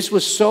this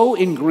was so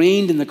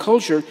ingrained in the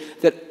culture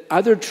that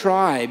other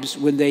tribes,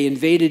 when they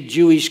invaded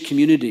Jewish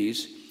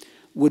communities,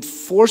 would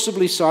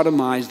forcibly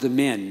sodomize the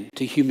men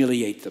to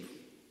humiliate them,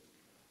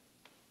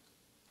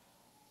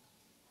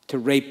 to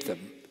rape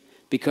them,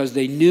 because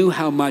they knew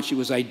how much it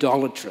was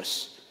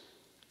idolatrous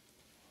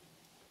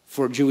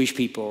for Jewish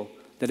people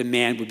that a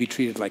man would be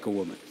treated like a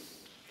woman.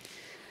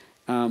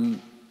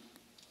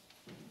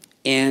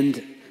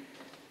 And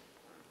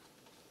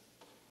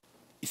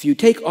if you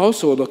take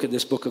also a look at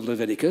this book of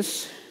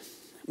Leviticus,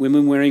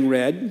 women wearing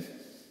red,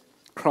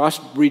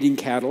 cross-breeding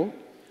cattle,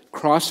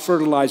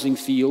 cross-fertilizing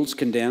fields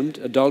condemned,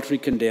 adultery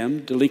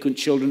condemned, delinquent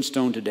children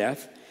stoned to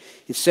death,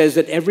 it says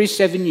that every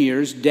 7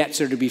 years debts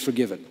are to be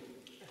forgiven.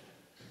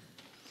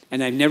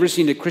 And I've never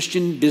seen a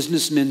Christian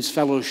businessmen's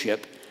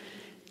fellowship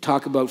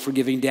talk about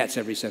forgiving debts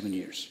every 7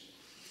 years.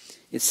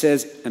 It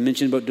says, I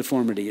mentioned about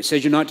deformity, it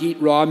says you're not to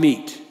eat raw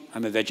meat.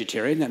 I'm a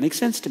vegetarian, that makes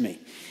sense to me.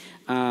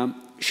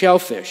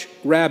 Shellfish,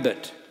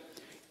 rabbit.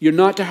 You're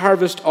not to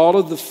harvest all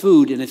of the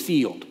food in a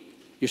field.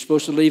 You're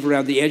supposed to leave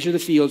around the edge of the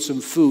field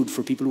some food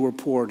for people who are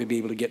poor to be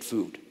able to get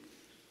food.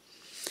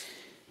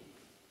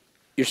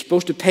 You're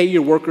supposed to pay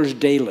your workers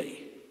daily.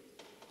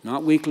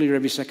 Not weekly or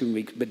every second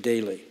week, but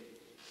daily.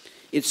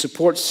 It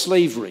supports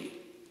slavery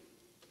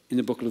in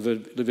the book of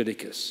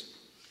Leviticus.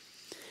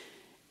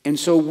 And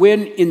so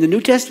when, in the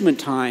New Testament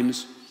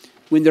times,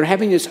 when they're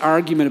having this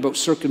argument about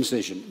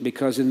circumcision,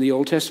 because in the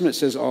Old Testament it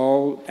says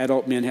all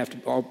adult men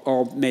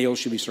all males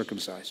should be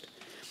circumcised.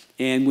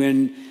 And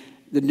when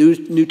the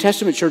New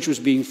Testament church was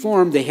being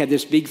formed, they had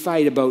this big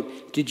fight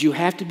about, did you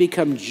have to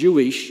become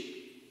Jewish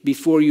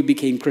before you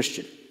became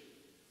Christian?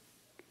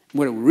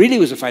 What it really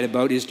was a fight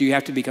about is, do you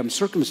have to become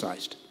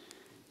circumcised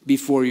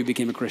before you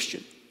became a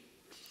Christian?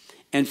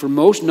 And for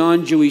most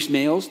non-Jewish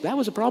males, that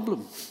was a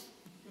problem.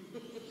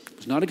 It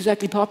was not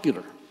exactly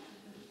popular,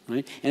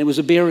 right? And it was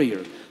a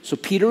barrier. So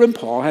Peter and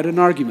Paul had an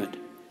argument.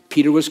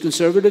 Peter was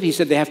conservative. He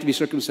said they have to be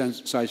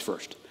circumcised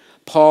first.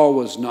 Paul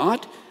was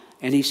not,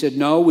 and he said,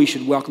 no, we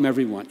should welcome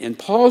everyone. And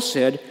Paul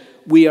said,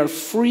 we are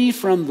free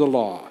from the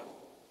law.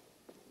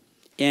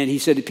 And he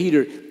said to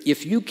Peter,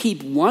 if you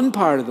keep one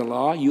part of the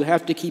law, you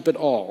have to keep it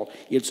all.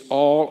 It's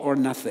all or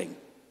nothing.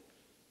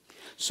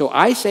 So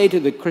I say to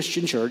the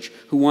Christian church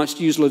who wants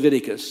to use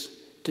Leviticus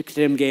to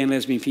condemn gay and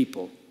lesbian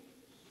people,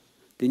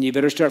 then you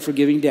better start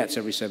forgiving debts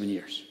every 7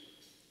 years.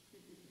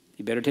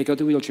 You better take out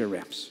the wheelchair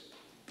ramps.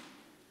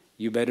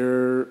 You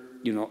better,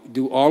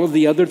 do all of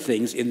the other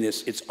things in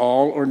this. It's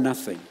all or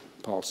nothing,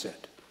 Paul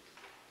said.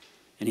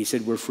 And he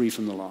said, we're free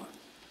from the law.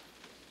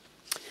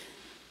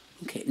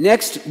 Okay,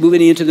 next,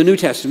 moving into the New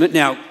Testament.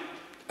 Now,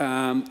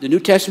 the New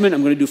Testament,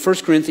 I'm going to do 1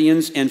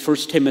 Corinthians and 1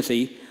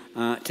 Timothy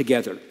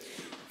together.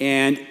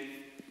 And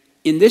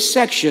in this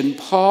section,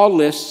 Paul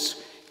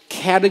lists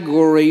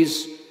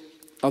categories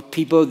of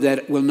people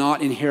that will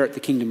not inherit the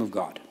kingdom of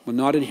God, will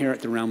not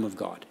inherit the realm of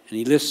God.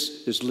 And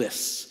there's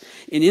lists.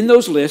 And in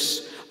those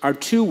lists are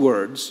two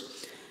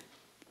words,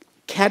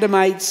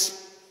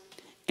 Catamites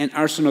and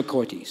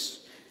arsenokoites.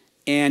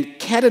 And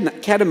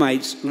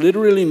catamites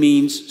literally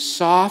means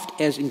soft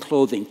as in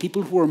clothing,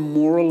 people who are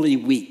morally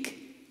weak.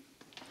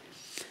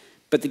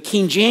 But the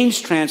King James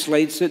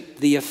translates it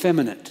the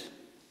effeminate,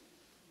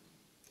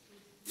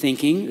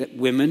 thinking that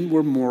women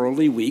were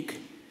morally weak,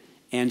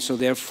 and so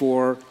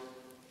therefore,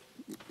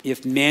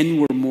 if men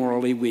were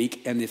morally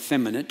weak and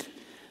effeminate,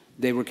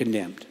 they were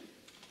condemned.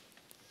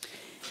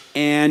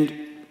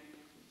 And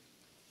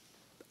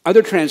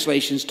other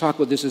translations talk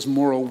about this as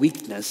moral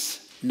weakness,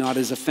 not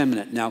as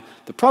effeminate. Now,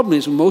 the problem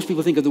is when most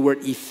people think of the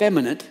word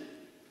effeminate,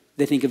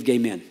 they think of gay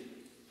men.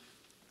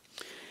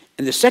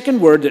 And the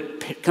second word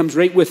that comes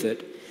right with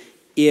it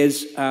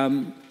is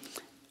a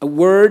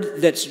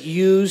word that's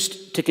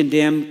used to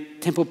condemn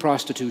temple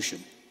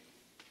prostitution.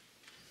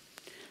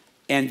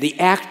 And the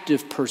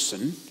active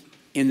person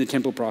in the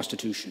temple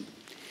prostitution.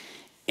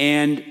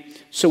 And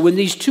so when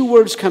these two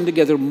words come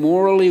together,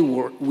 morally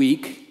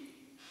weak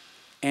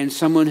and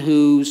someone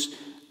who's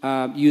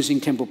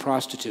using temple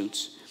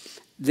prostitutes,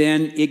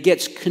 then it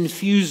gets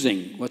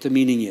confusing what the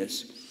meaning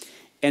is.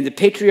 And the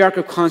Patriarch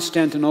of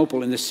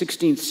Constantinople in the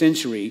 16th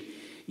century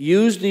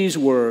used these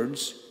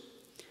words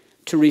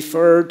to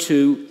refer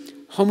to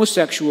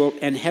homosexual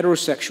and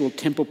heterosexual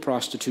temple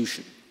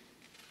prostitution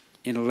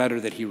in a letter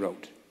that he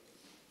wrote.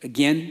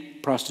 Again,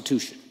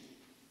 prostitution.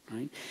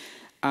 Right?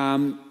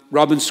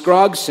 Robin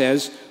Scroggs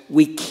says,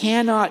 we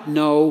cannot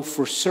know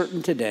for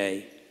certain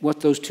today what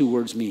those two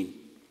words mean,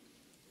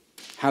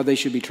 how they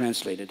should be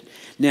translated.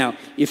 Now,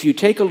 if you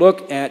take a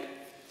look at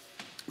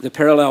the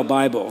Parallel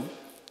Bible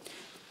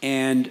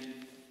and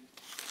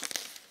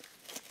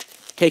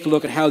take a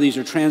look at how these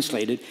are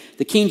translated,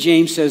 the King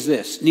James says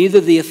this,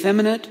 neither the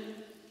effeminate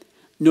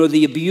nor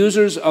the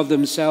abusers of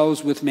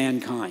themselves with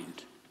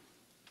mankind.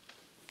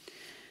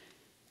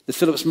 The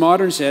Phillips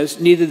Modern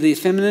says, neither the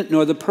effeminate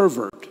nor the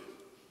pervert.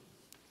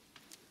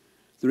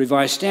 The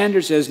Revised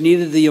Standard says,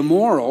 neither the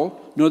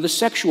immoral nor the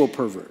sexual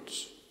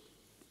perverts.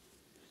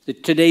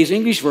 Today's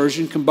English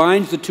version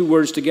combines the two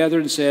words together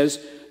and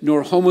says,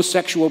 nor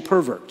homosexual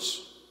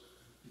perverts.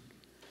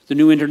 The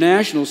New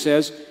International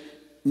says,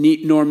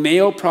 nor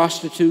male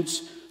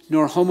prostitutes,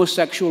 nor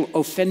homosexual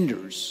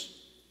offenders.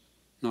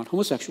 Not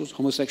homosexuals,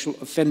 homosexual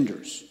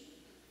offenders.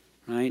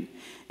 Right?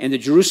 And the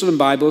Jerusalem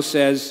Bible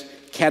says,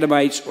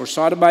 catamites or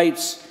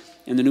sodomites,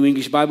 and the New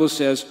English Bible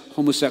says,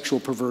 homosexual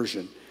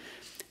perversion.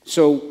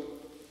 So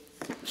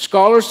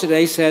scholars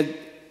today said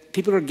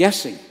people are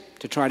guessing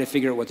to try to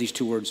figure out what these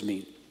two words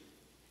mean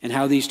and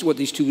what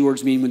these two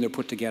words mean when they're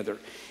put together.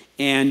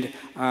 And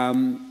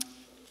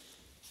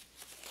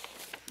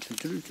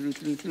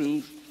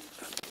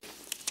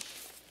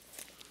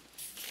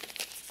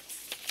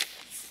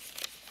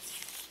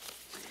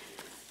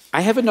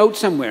I have a note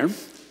somewhere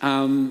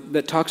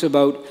that talks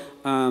about,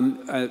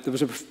 there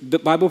was a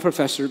Bible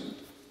professor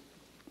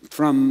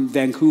from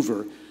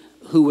Vancouver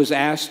who was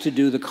asked to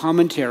do the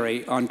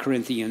commentary on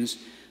Corinthians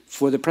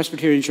for the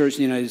Presbyterian Church in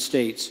the United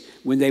States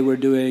when they were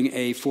doing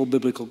a full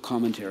biblical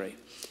commentary.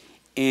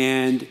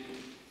 And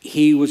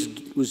he was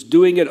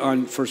doing it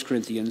on 1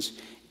 Corinthians,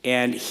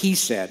 and he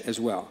said as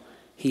well,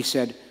 he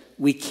said,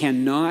 we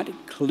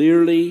cannot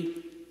clearly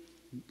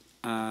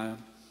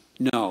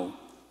know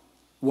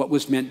what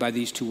was meant by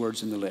these two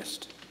words in the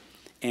list.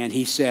 And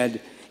he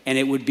said, and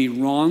it would be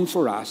wrong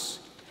for us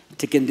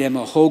to condemn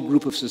a whole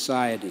group of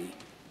society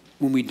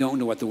when we don't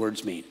know what the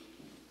words mean.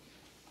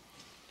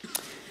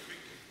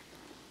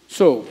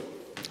 So,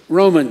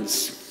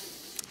 Romans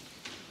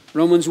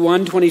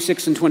 1,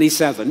 26 and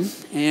 27,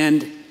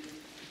 and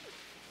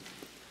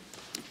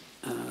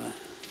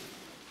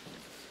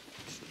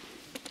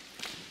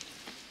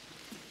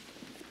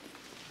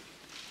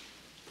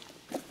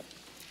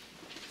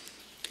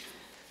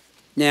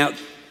now,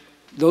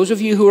 those of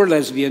you who are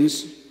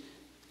lesbians,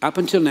 Up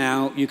until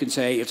now, you can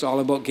say it's all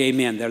about gay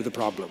men. They're the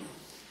problem.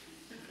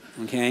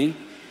 Okay?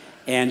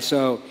 And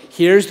so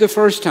here's the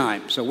first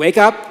time. So wake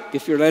up.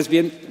 If you're a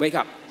lesbian, wake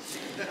up.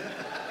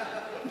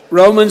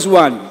 Romans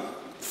 1.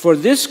 For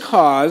this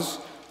cause,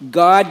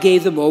 God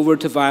gave them over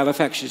to vile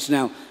affections.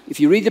 Now, if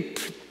you read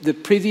the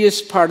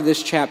previous part of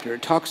this chapter,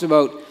 it talks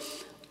about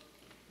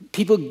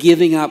people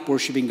giving up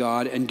worshiping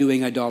God and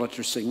doing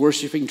idolatrous things,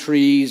 worshiping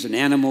trees and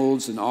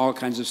animals and all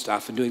kinds of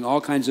stuff and doing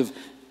all kinds of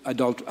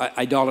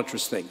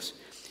idolatrous things.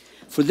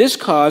 For this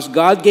cause,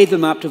 God gave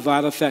them up to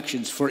vile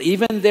affections, for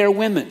even their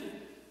women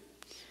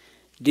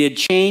did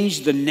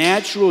change the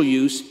natural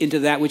use into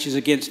that which is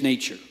against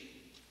nature.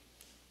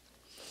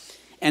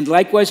 And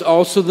likewise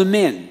also the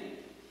men,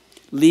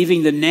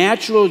 leaving the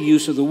natural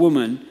use of the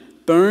woman,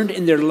 burned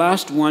in their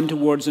lust one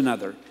towards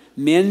another,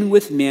 men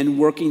with men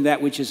working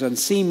that which is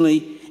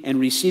unseemly and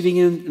receiving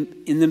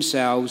in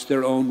themselves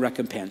their own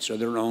recompense or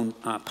their own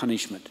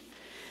punishment.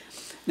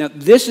 Now,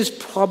 this is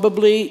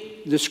probably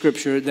the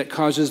scripture that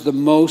causes the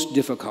most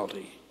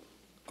difficulty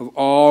of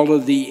all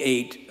of the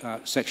 8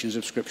 sections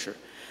of scripture,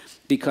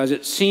 because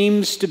it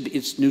seems to be,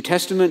 it's New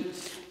Testament,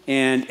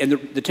 and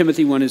the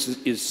Timothy one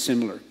is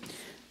similar.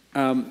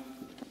 And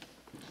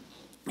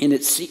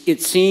it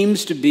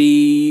seems to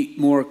be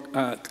more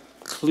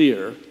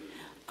clear.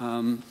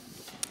 I'm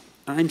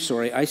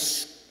sorry, no,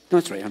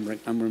 that's right, I'm where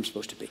I'm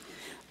supposed to be.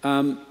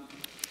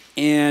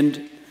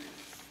 And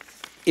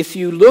if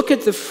you look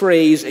at the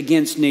phrase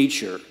against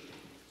nature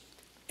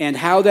and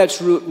how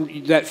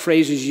that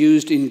phrase is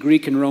used in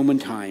Greek and Roman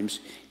times,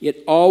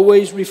 it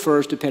always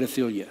refers to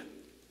pedophilia.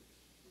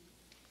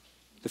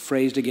 The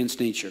phrase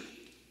against nature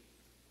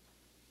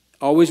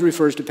always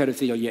refers to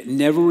pedophilia. It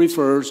never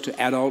refers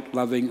to adult,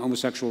 loving,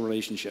 homosexual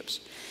relationships.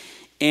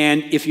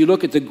 And if you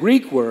look at the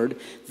Greek word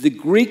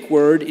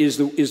is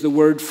the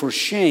word for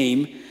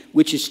shame,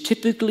 which is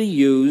typically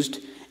used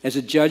as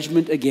a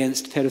judgment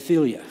against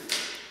pedophilia,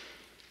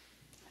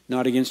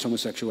 not against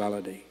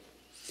homosexuality.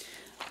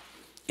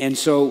 And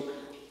so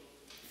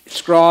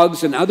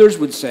Scroggs and others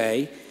would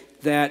say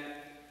that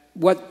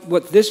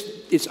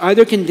it's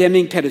either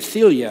condemning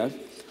pedophilia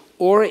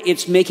or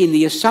it's making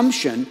the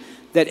assumption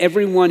that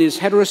everyone is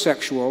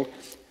heterosexual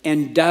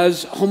and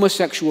does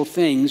homosexual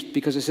things,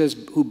 because it says,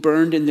 who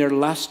burned in their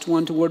lust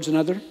one towards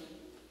another,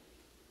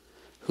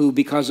 who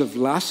because of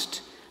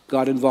lust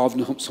got involved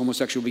in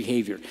homosexual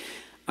behavior.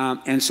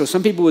 And so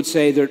some people would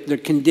say they're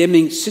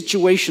condemning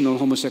situational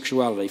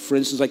homosexuality. For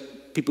instance,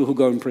 like people who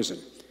go in prison,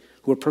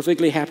 who are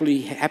perfectly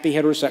happy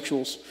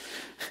heterosexuals,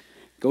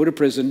 go to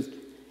prison,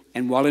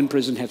 and while in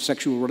prison have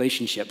sexual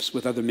relationships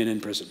with other men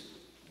in prison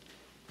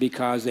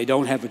because they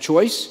don't have a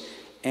choice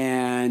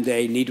and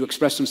they need to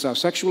express themselves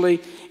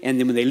sexually, and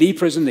then when they leave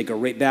prison, they go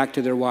right back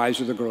to their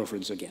wives or their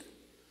girlfriends again.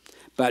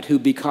 But who,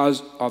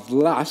 because of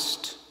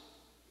lust,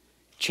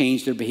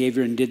 changed their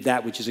behavior and did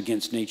that which is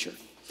against nature.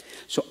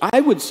 So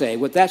I would say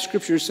what that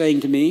scripture is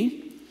saying to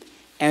me,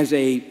 as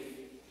a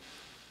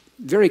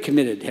very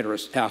committed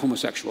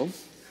homosexual,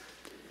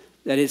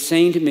 that it's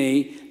saying to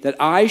me that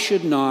I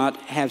should not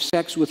have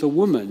sex with a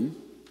woman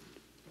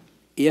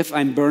if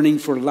I'm burning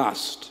for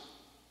lust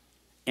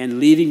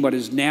and leaving what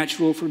is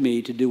natural for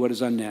me to do what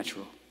is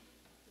unnatural.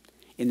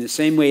 In the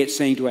same way it's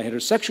saying to a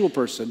heterosexual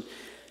person,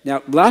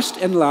 now lust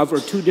and love are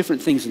 2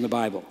 different things in the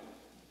Bible,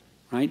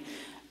 right?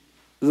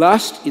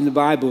 Lust in the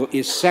Bible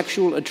is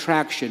sexual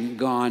attraction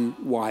gone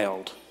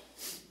wild.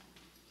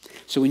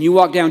 So when you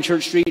walk down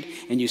Church Street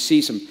and you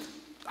see some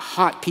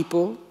hot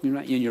people,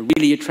 and you're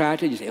really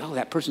attracted, you say, oh,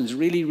 that person's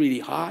really, really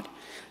hot,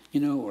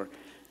 or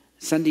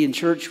Sunday in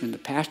church when the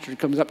pastor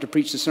comes up to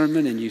preach the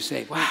sermon and you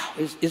say, wow,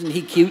 isn't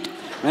he cute,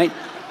 right?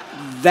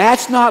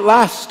 That's not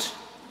lust.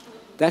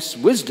 That's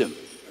wisdom.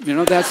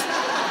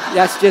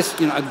 That's just,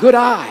 a good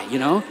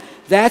eye,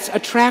 That's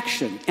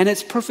attraction, and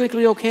it's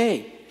perfectly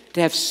okay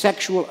to have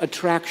sexual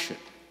attraction.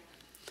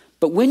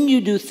 But when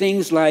you do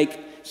things like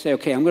say,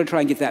 okay, I'm going to try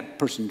and get that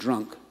person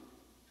drunk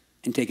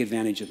and take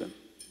advantage of them,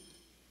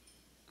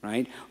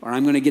 right? Or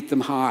I'm going to get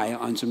them high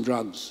on some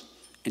drugs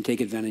and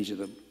take advantage of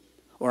them.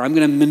 Or I'm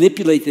going to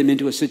manipulate them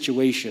into a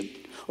situation.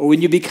 Or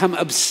when you become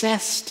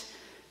obsessed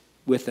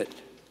with it,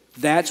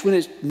 that's when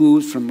it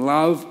moves from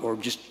love or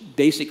just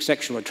basic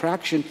sexual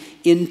attraction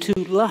into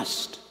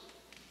lust.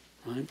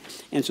 Right?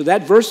 And so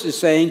that verse is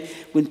saying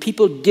when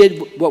people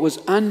did what was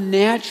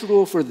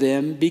unnatural for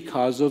them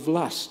because of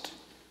lust,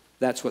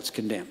 that's what's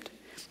condemned.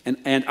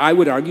 And I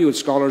would argue, and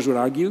scholars would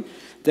argue,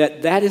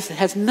 that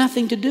has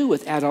nothing to do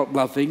with adult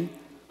loving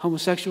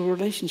homosexual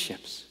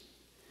relationships.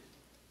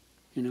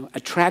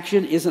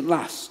 Attraction isn't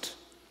lust,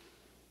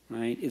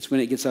 right? It's when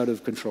it gets out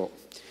of control.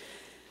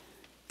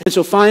 And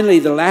so finally,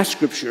 the last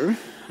scripture,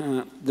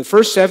 the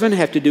first 7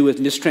 have to do with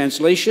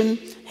mistranslation,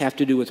 have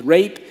to do with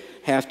rape,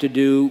 have to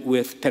do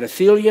with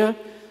pedophilia,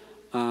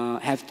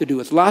 have to do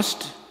with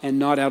lust, and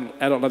not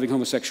adult loving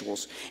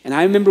homosexuals. And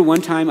I remember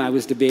one time I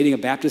was debating a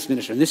Baptist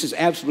minister, and this is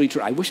absolutely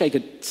true. I wish I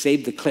could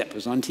save the clip. It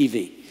was on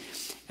TV.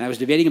 And I was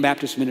debating a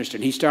Baptist minister,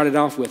 and he started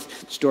off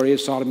with the story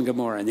of Sodom and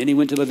Gomorrah, and then he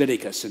went to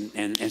Leviticus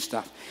and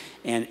stuff,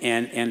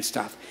 and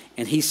stuff.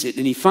 And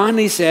he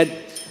finally said,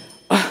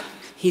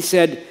 he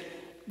said,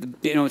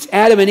 it's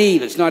Adam and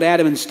Eve, it's not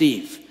Adam and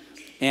Steve.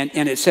 And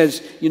it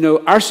says,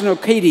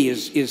 Arsenocady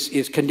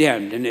is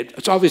condemned, and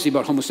it's obviously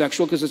about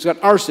homosexual because it's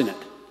got arse in it.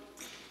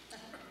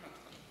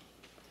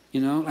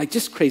 Like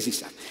just crazy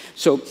stuff.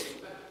 So,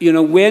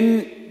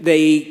 when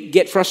they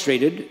get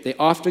frustrated, they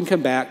often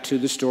come back to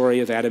the story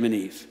of Adam and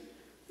Eve.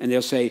 And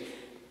they'll say,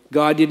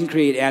 God didn't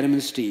create Adam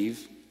and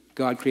Steve,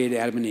 God created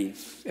Adam and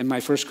Eve. And my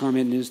first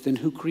comment is, then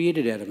who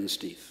created Adam and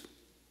Steve?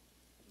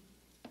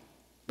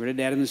 Where did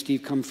Adam and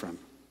Steve come from?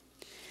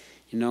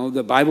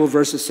 The Bible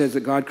verse that says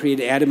that God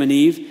created Adam and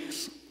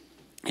Eve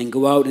and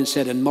go out and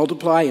said, and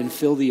multiply and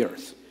fill the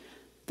earth.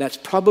 That's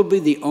probably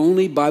the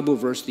only Bible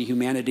verse that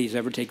humanity has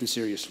ever taken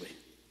seriously.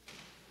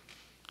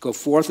 Go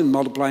forth and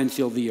multiply and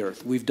fill the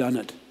earth. We've done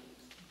it.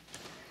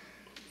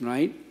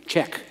 Right?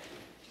 Check.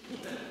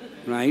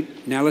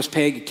 Right? Now let's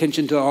pay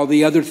attention to all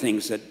the other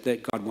things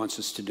that God wants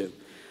us to do.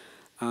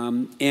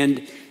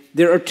 And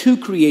there are two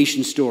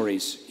creation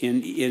stories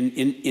in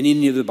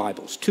any of the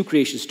Bibles. Two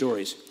creation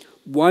stories.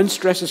 One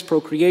stresses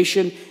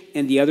procreation,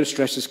 and the other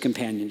stresses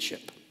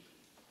companionship.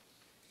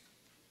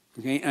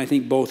 Okay? And I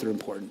think both are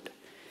important.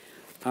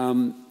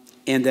 And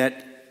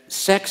that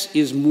sex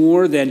is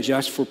more than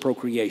just for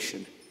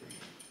procreation.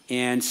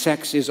 And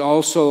sex is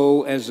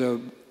also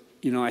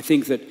I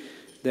think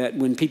that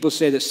when people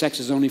say that sex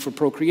is only for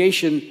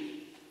procreation,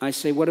 I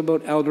say, what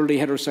about elderly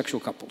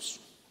heterosexual couples?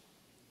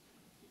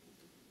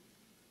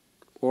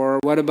 Or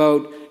what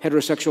about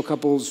heterosexual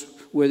couples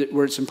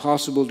where it's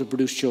impossible to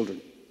produce children?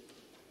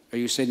 Are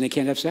you saying they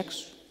can't have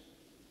sex?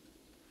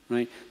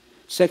 Right?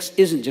 Sex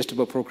isn't just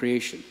about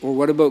procreation. Or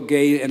what about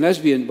gay and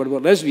lesbian? What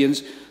about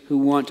lesbians who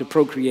want to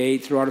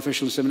procreate through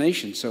artificial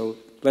insemination? So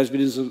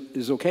lesbianism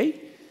is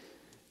okay?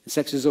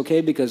 Sex is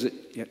okay because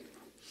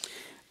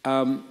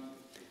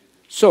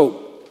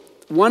So,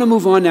 I want to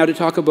move on now to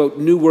talk about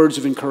new words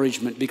of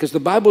encouragement, because the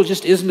Bible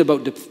just isn't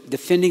about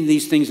defending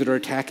these things that are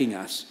attacking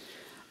us.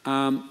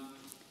 And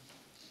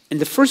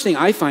the first thing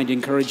I find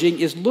encouraging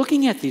is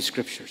looking at these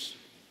scriptures.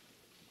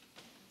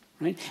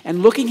 Right?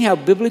 And looking how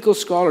biblical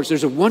scholars,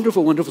 there's a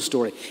wonderful, wonderful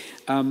story.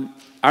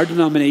 Our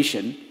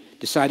denomination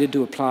decided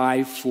to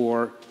apply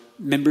for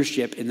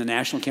membership in the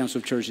National Council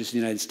of Churches in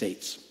the United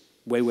States,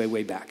 way, way,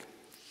 way back.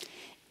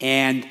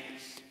 And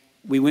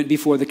we went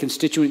before the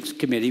Constituent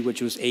Committee,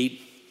 which was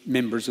 8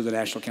 members of the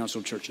National Council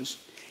of Churches.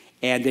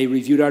 And they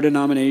reviewed our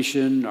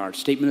denomination, our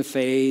statement of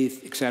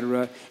faith,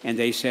 etc. And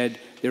they said,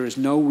 there is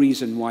no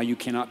reason why you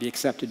cannot be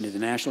accepted into the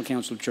National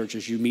Council of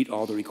Churches. You meet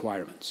all the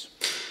requirements.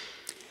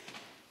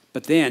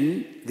 But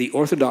then the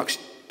Orthodox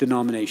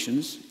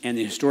denominations and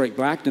the historic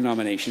black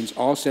denominations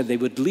all said they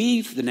would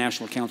leave the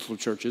National Council of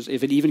Churches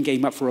if it even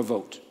came up for a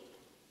vote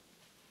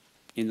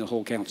in the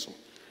whole council.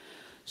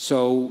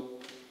 So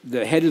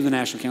the head of the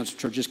National Council of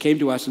Churches came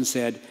to us and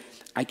said,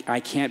 I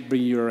can't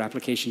bring your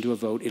application to a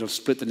vote. It'll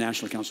split the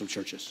National Council of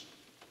Churches.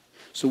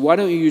 So why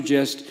don't you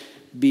just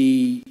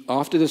be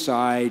off to the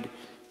side,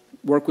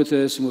 work with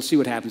us, and we'll see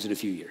what happens in a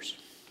few years.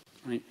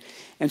 Right?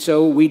 And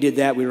so we did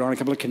that. We were on a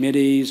couple of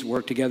committees,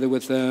 worked together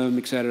with them,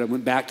 etc.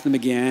 Went back to them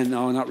again.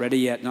 Oh, not ready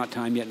yet, not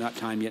time yet, not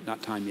time yet,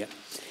 not time yet.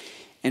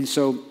 And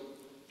so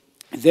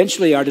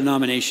eventually our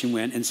denomination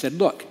went and said,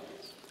 look,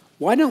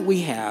 why don't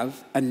we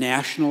have a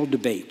national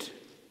debate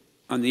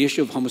on the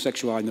issue of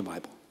homosexuality in the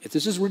Bible? If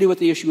this is really what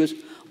the issue is,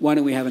 why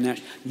don't we have a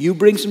national... You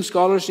bring some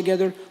scholars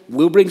together,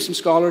 we'll bring some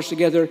scholars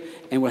together,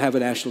 and we'll have a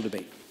national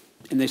debate.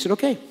 And they said,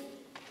 okay.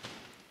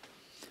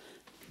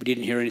 We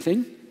didn't hear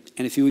anything.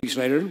 And a few weeks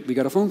later, we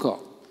got a phone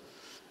call.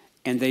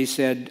 And they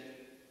said,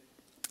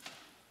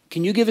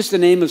 can you give us the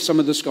name of some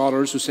of the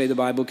scholars who say the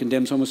Bible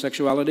condemns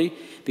homosexuality?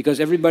 Because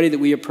everybody that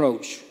we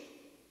approach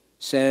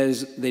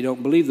says they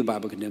don't believe the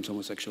Bible condemns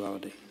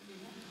homosexuality.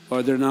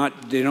 Or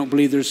they don't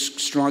believe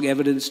there's strong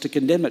evidence to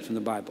condemn it from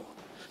the Bible.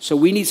 So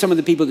we need some of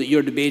the people that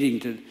you're debating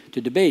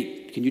to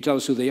debate. Can you tell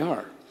us who they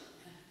are?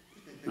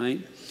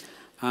 Right?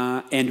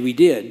 And we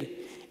did.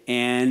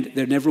 And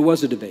there never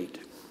was a debate.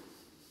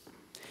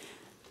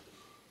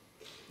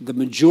 The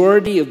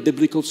majority of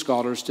biblical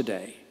scholars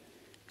today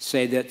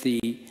say that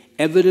the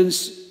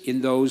evidence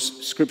in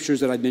those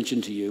scriptures that I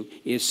mentioned to you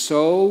is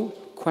so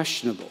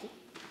questionable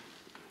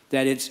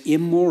that it's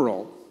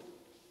immoral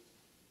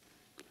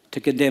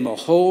to condemn a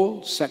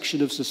whole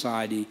section of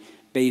society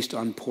based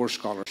on poor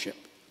scholarship.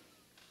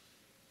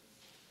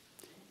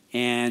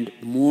 And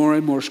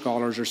more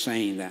scholars are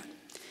saying that.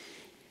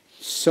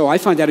 So I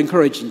find that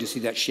encouraging to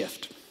see that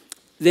shift.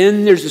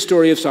 Then there's the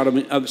story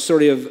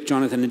of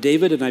Jonathan and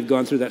David, and I've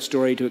gone through that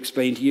story to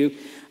explain to you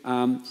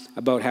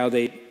about how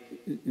they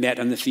met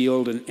on the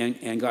field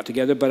and got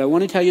together. But I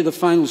want to tell you the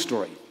final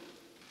story,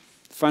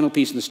 the final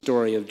piece of the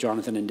story of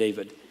Jonathan and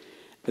David.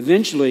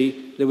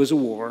 Eventually, there was a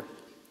war,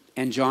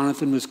 and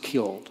Jonathan was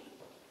killed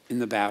in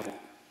the battle.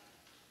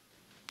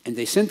 And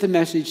they sent the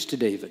message to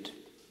David.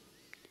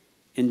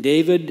 And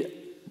David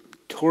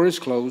tore his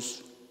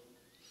clothes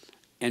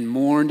and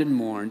mourned,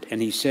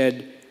 and he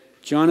said,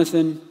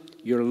 Jonathan,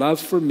 your love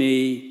for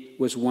me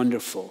was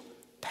wonderful,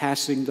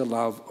 passing the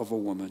love of a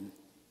woman.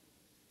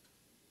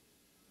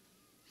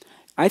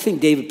 I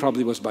think David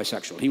probably was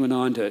bisexual. He went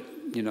on to,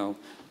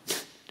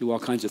 do all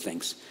kinds of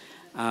things.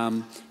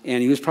 And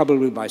he was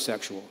probably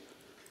bisexual.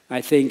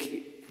 I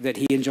think that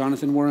he and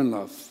Jonathan were in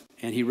love,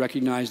 and he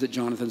recognized that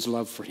Jonathan's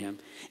love for him.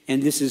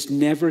 And this is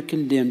never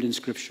condemned in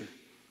Scripture.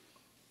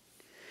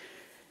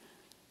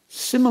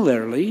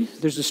 Similarly,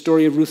 there's the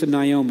story of Ruth and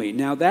Naomi.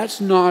 Now,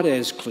 that's not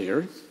as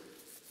clear.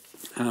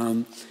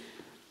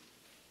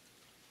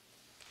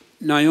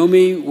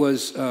 Naomi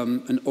was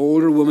an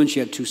older woman. She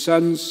had 2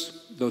 sons.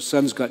 Those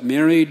sons got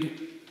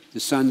married. The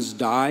sons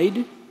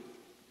died.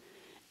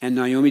 And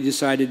Naomi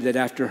decided that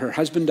after her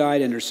husband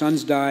died and her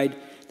sons died,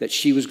 that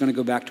she was going to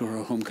go back to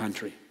her home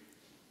country,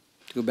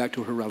 to go back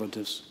to her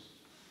relatives.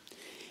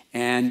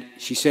 And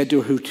she said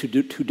to her 2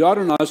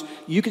 daughter-in-laws,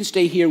 you can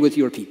stay here with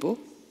your people.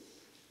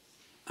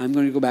 I'm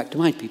going to go back to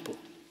my people.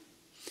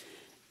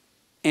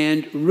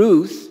 And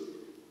Ruth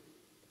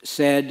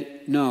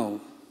said,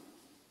 no.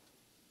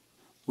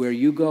 Where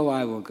you go,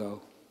 I will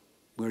go.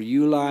 Where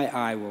you lie,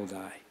 I will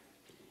die.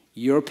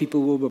 Your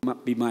people will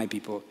be my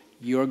people.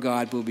 Your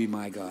God will be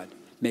my God.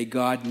 May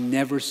God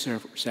never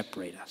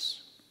separate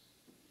us.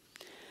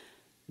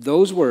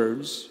 Those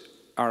words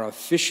are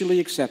officially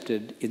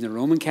accepted in the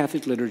Roman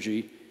Catholic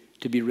liturgy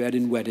to be read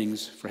in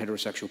weddings for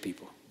heterosexual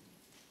people.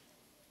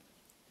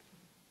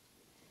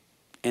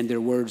 And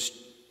they're words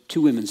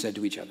 2 women said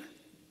to each other.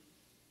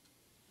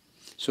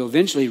 So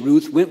eventually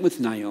Ruth went with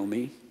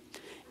Naomi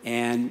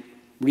and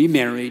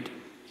remarried,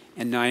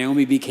 and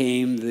Naomi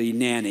became the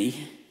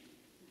nanny,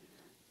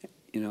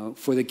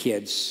 for the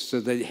kids, so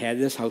they had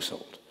this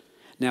household.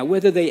 Now,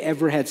 whether they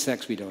ever had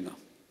sex, we don't know.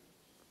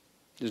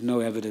 There's no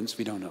evidence,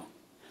 we don't know.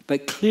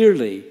 But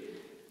clearly,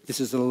 this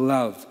is a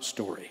love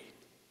story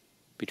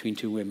between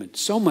 2 women,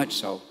 so much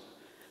so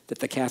that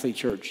the Catholic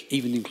Church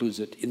even includes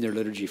it in their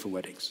liturgy for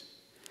weddings.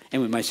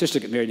 And when my sister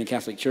got married in the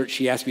Catholic Church,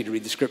 she asked me to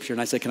read the Scripture,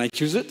 and I said, can I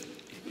choose it?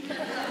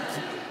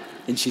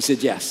 And she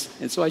said yes.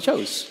 And so I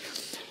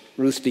chose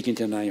Ruth speaking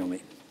to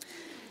Naomi.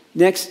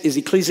 Next is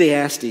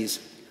Ecclesiastes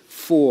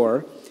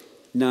 4,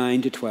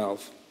 9 to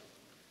 12.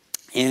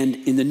 And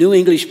in the New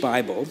English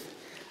Bible,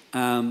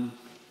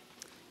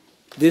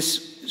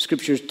 this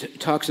scripture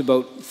talks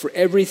about for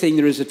everything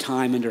there is a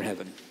time under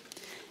heaven.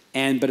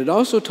 But it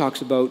also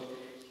talks about,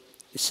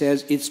 it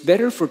says, it's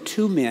better for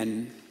 2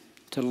 men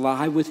to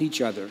lie with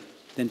each other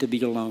than to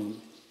be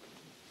alone.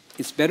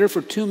 It's better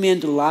for 2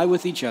 men to lie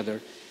with each other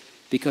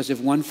because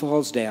if one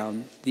falls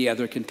down, the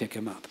other can pick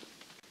him up.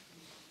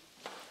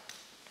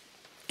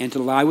 And to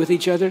lie with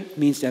each other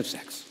means to have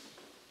sex.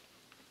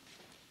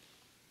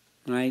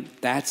 Right?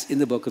 That's in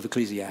the book of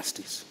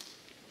Ecclesiastes.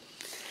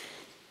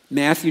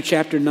 Matthew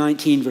chapter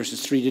 19,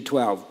 verses 3 to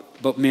 12,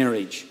 about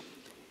marriage.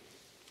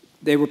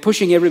 They were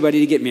pushing everybody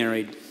to get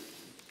married.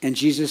 And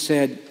Jesus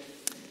said,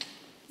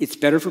 it's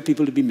better for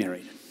people to be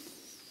married.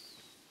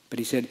 But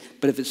he said,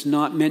 but if it's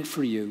not meant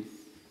for you,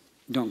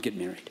 don't get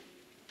married.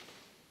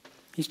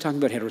 He's talking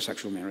about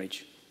heterosexual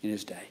marriage in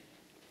his day.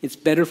 It's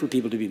better for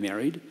people to be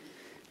married,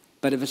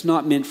 but if it's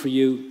not meant for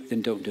you,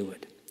 then don't do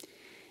it.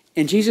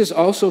 And Jesus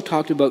also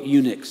talked about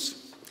eunuchs.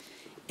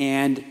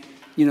 And,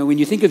 when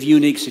you think of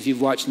eunuchs, if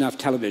you've watched enough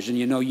television,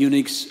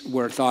 eunuchs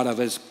were thought of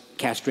as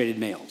castrated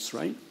males,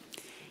 right?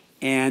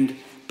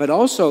 But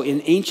also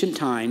in ancient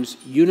times,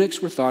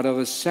 eunuchs were thought of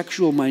as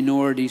sexual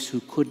minorities who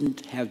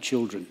couldn't have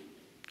children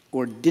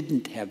or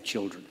didn't have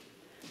children.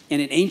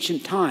 And in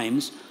ancient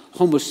times,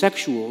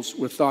 homosexuals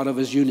were thought of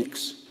as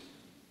eunuchs,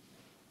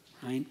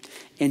 right?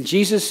 And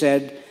Jesus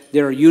said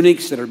there are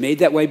eunuchs that are made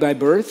that way by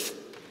birth.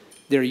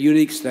 There are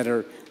eunuchs that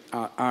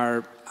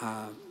are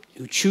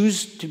who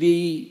choose to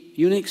be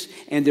eunuchs,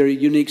 and there are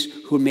eunuchs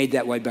who are made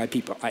that way by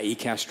people, i.e.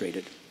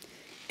 castrated.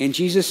 And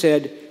Jesus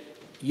said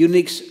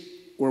eunuchs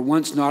were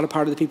once not a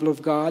part of the people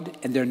of God,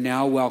 and they're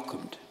now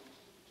welcomed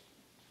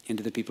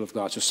into the people of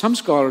God. So some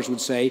scholars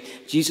would say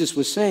Jesus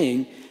was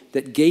saying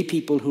that gay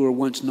people who were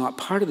once not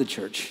part of the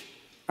church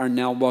are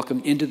now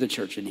welcomed into the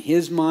church. In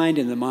his mind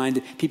and the mind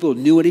of people who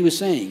knew what he was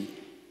saying,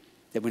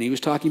 that when he was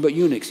talking about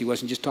eunuchs, he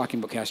wasn't just talking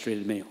about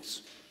castrated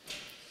males.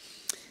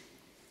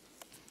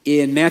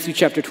 In Matthew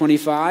chapter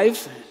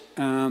 25,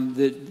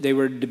 they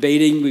were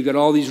debating, we've got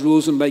all these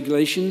rules and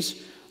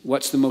regulations,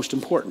 what's the most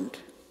important?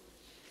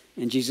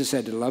 And Jesus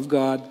said to love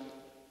God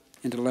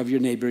and to love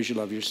your neighbor as you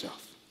love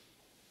yourself.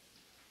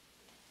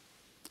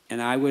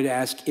 And I would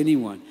ask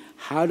anyone,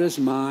 how does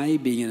my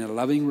being in a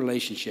loving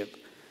relationship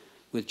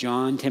with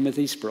John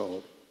Timothy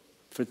Sproul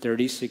for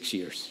 36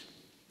 years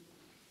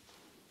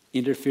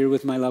interfere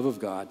with my love of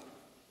God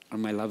or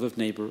my love of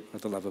neighbor or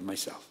the love of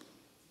myself?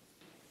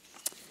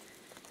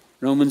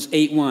 Romans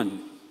 8:1,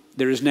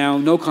 there is now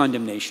no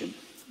condemnation.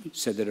 You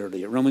said that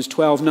earlier. Romans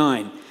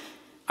 12:9.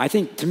 I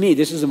think, to me,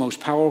 this is the most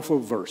powerful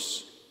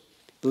verse.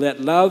 Let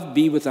love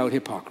be without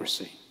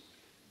hypocrisy.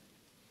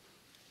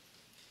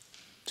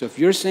 So if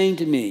you're saying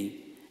to me,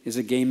 as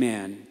a gay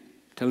man,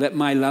 to let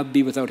my love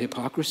be without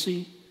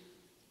hypocrisy,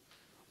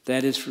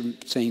 that is from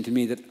saying to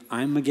me that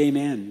I'm a gay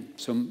man.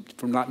 So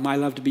for my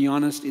love to be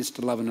honest is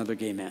to love another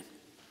gay man.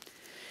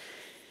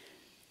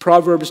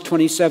 Proverbs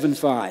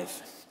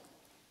 27:5.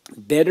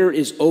 Better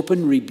is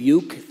open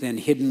rebuke than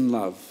hidden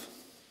love.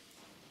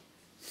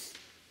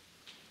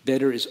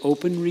 Better is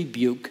open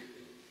rebuke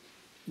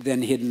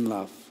than hidden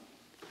love.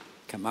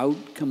 Come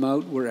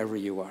out wherever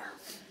you are.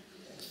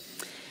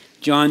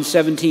 John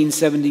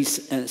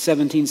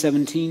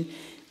 17:17,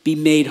 be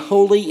made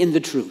holy in the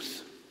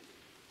truth.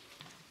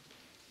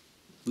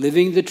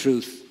 Living the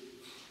truth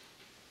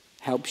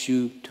helps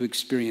you to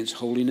experience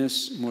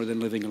holiness more than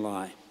living a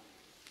lie.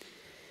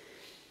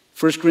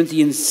 1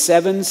 Corinthians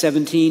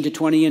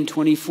 7:17-20 and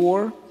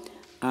 24.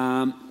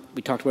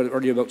 We talked about it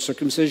earlier about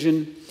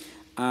circumcision.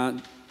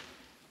 I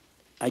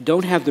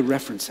don't have the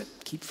reference. I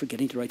keep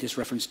forgetting to write this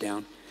reference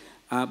down.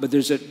 But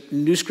there's a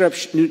New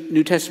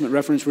Testament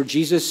reference where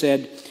Jesus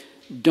said,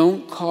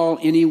 don't call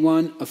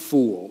anyone a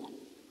fool.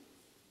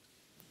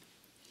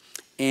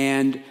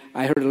 And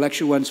I heard a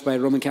lecture once by a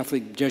Roman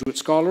Catholic Jesuit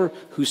scholar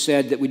who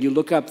said that when you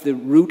look up the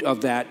root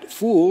of that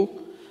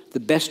fool, the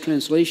best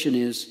translation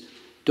is,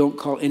 don't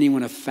call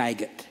anyone a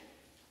faggot.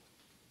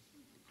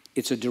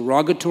 It's a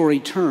derogatory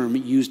term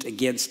used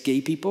against gay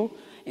people,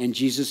 and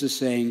Jesus is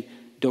saying,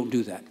 don't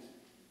do that.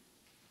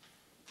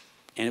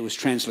 And it was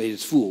translated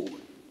as fool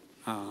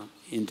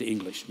into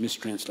English,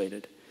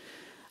 mistranslated.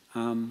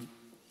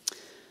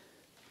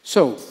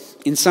 So,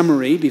 in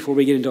summary, before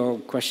we get into all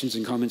questions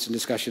and comments and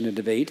discussion and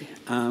debate,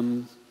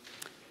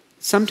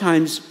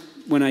 sometimes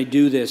when I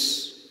do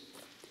this,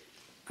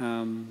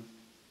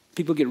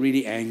 people get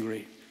really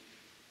angry.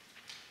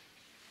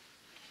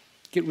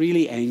 Get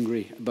really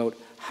angry about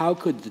how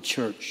could the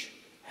church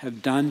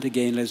have done to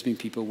gay and lesbian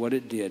people what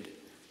it did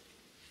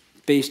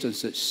based on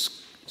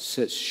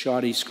such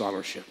shoddy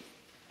scholarship.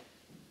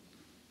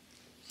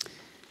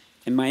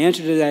 And my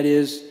answer to that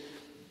is,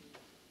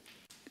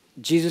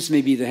 Jesus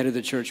may be the head of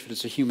the church, but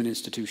it's a human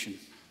institution.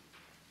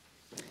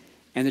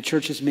 And the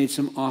church has made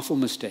some awful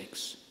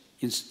mistakes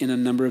in a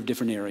number of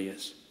different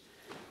areas.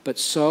 But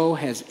so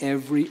has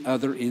every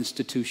other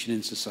institution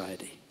in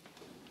society.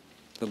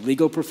 The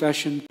legal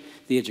profession,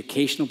 the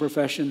educational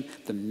profession,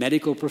 the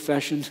medical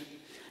profession.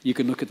 You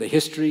can look at the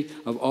history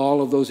of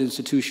all of those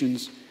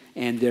institutions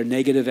and their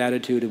negative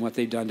attitude and what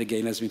they've done to gay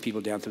and lesbian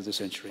people down through the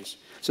centuries.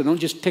 So don't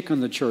just pick on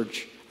the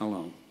church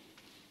alone.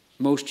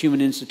 Most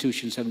human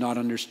institutions have not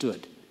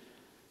understood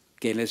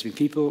gay and lesbian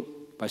people,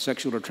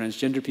 bisexual or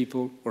transgender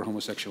people, or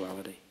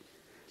homosexuality.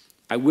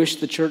 I wish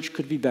the church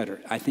could be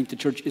better. I think the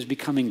church is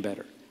becoming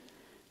better.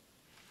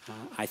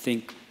 I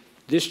think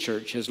this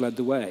church has led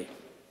the way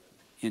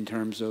in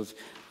terms of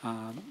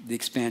the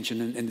expansion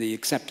and the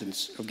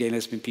acceptance of gay and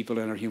lesbian people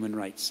and our human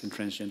rights and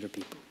transgender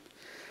people.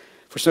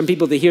 For some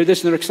people, they hear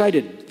this and they're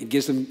excited. It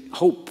gives them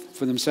hope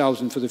for themselves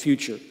and for the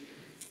future.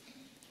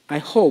 I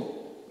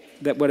hope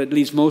that what it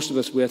leaves most of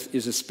us with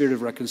is a spirit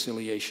of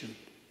reconciliation.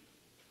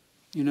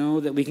 You know,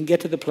 that we can get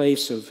to the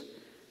place of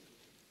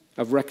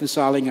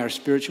reconciling our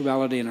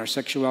spirituality and our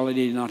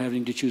sexuality and not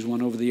having to choose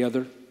one over the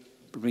other,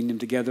 but bring them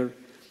together.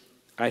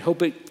 I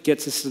hope it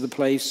gets us to the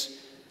place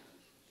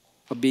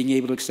of being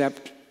able to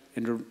accept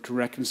and to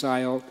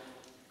reconcile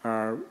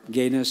our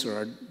gayness or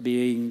our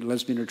being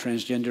lesbian or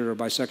transgender or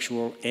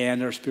bisexual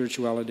and our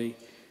spirituality.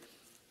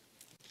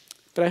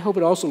 But I hope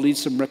it also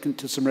leads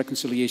to some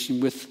reconciliation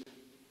with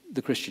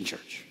the Christian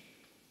church.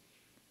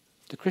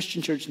 The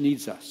Christian church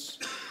needs us.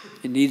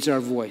 It needs our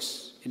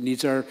voice. It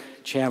needs our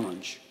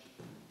challenge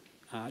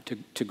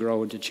to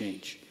grow and to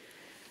change.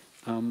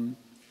 In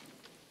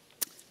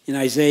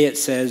Isaiah it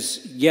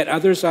says, yet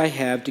others I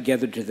have to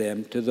gather to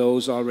them, to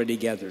those already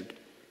gathered.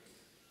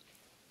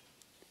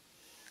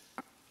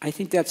 I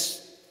think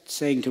that's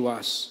saying to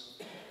us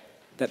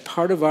that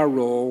part of our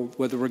role,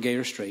 whether we're gay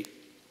or straight,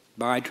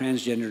 bi,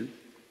 transgender,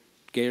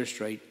 gay or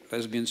straight,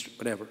 lesbians,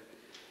 whatever,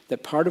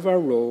 that part of our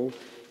role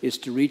is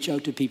to reach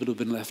out to people who've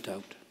been left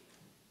out.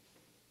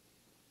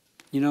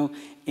 You know,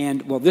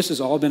 and well, this has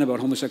all been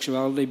about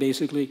homosexuality,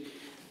 basically.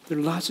 There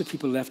are lots of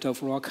people left out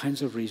for all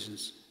kinds of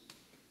reasons.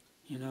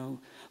 You know,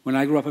 when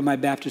I grew up in my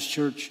Baptist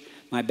church,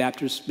 my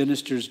Baptist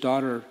minister's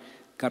daughter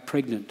got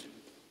pregnant.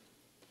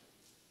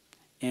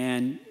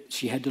 And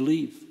she had to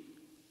leave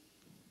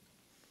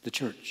the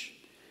church.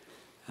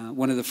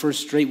 One of the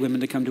first straight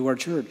women to come to our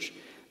church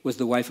was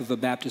the wife of a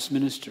Baptist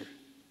minister.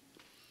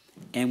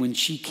 And when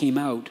she came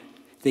out,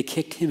 they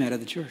kicked him out of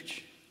the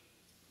church.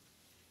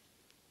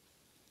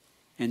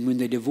 And when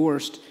they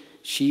divorced,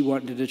 she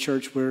wanted a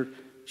church where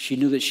she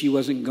knew that she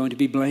wasn't going to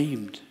be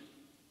blamed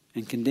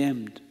and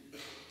condemned.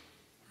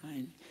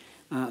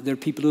 Right? There are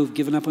people who have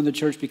given up on the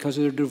church because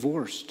they're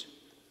divorced.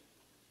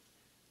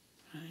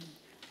 Right?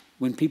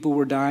 When people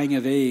were dying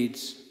of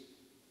AIDS,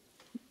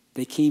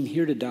 they came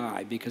here to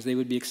die because they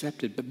would be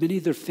accepted. But many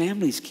of their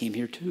families came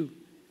here too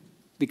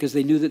because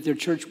they knew that their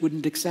church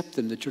wouldn't accept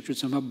them. The church would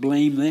somehow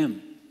blame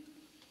them.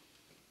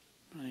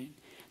 Right?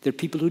 There are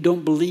people who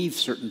don't believe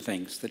certain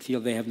things that feel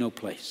they have no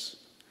place.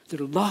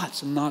 There are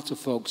lots and lots of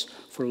folks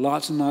for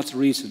lots and lots of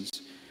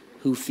reasons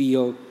who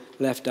feel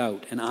left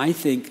out. And I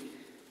think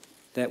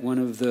that one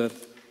of the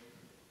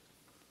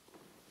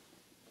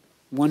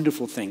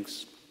wonderful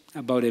things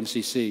about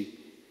MCC,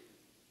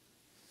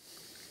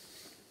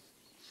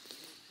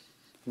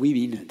 we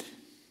mean it.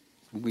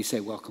 when we say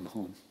welcome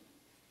home.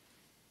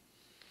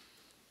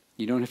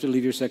 You don't have to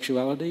leave your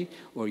sexuality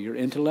or your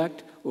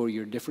intellect or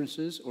your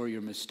differences or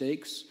your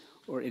mistakes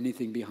or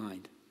anything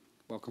behind.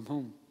 Welcome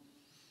home.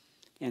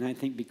 And I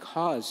think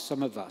because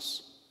some of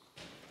us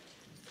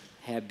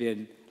have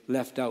been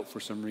left out for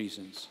some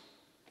reasons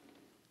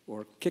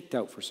or kicked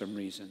out for some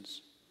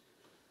reasons,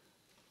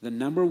 the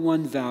number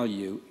one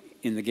value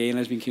in the gay and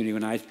lesbian community,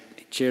 when I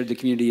chaired the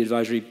community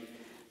advisory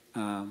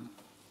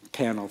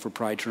panel for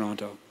Pride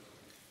Toronto,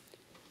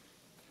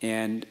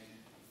 and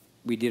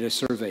we did a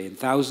survey, and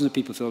thousands of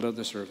people filled out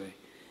the survey,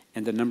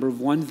 and the number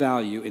one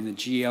value in the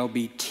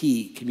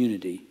LGBT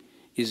community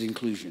is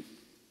inclusion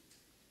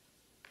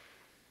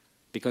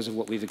because of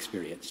what we've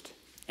experienced.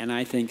 And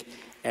I think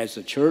as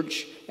a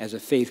church, as a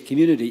faith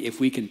community, if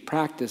we can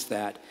practice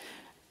that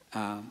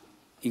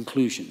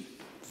inclusion,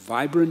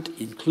 vibrant,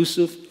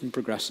 inclusive, and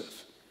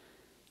progressive,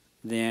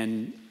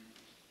 then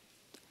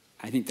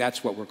I think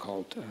that's what we're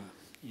called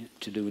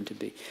to do and to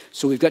be.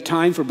 So we've got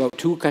time for about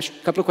a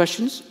couple of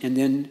questions, and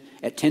then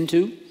at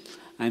 10:02,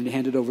 I'm going to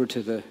hand it over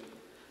to the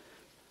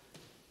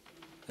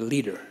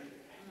leader.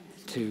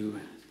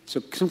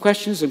 So some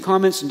questions and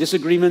comments and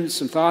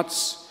disagreements and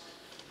thoughts.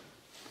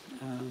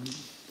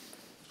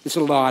 It's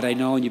a lot, I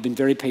know, and you've been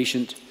very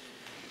patient.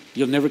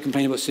 You'll never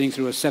complain about sitting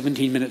through a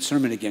 17-minute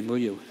sermon again, will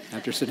you,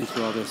 after sitting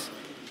through all this?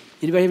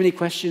 Anybody have any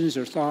questions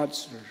or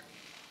thoughts or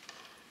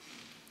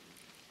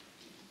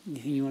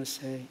anything you want to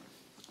say?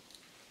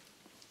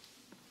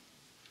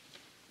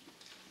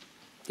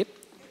 Yep. It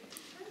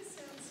kind of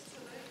sounds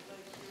tonight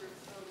like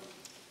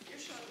your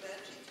Sean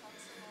Banji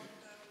talks a lot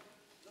about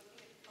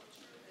looking at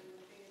culture and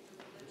looking at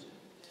the religion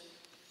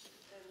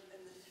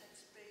and the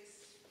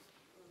text-based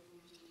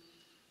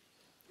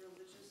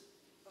religious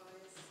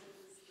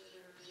biases that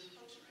are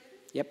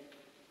enculturated. Yep.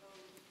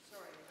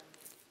 Sorry,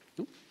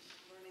 Nope.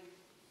 I'm learning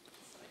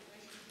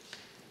sideways.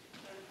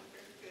 I'm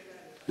very good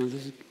at it. No,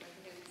 this is, My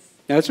hands.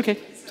 no, that's okay.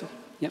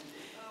 Yep.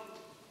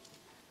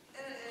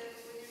 And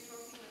when you're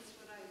talking, that's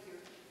what I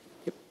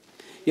hear.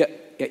 Yep.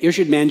 Yeah,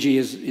 Irshad Manji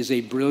is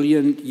a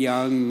brilliant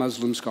young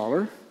Muslim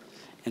scholar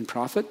and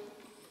prophet.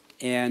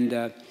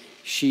 And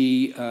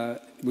she,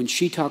 when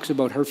she talks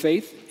about her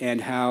faith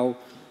and how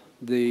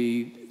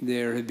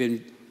there have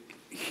been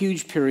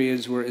huge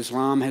periods where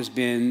Islam has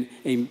been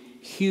a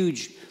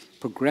huge,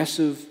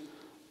 progressive,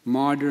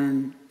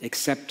 modern,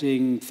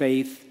 accepting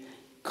faith,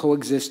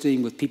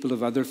 coexisting with people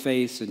of other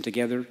faiths and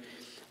together.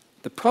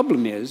 The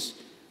problem is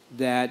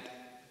that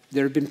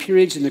there have been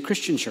periods in the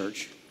Christian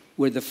church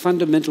where the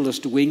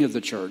fundamentalist wing of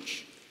the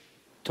church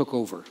took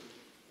over.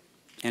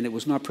 And it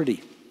was not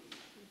pretty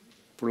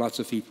for lots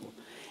of people.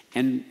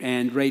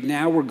 And right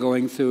now we're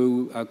going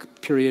through a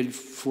period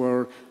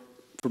for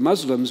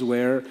Muslims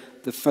where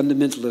the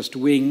fundamentalist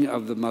wing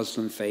of the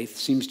Muslim faith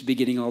seems to be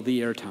getting all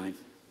the airtime,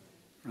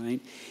 right?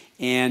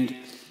 And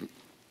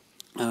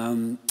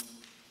I'm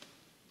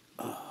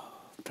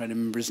trying to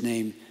remember his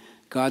name,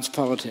 God's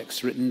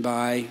Politics, written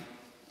by...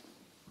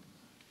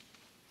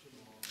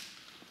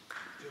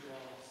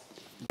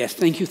 Yes,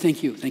 thank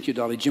you,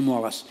 Dolly, Jim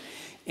Wallace.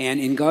 And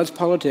in God's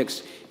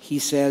Politics, he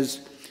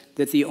says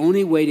that the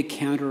only way to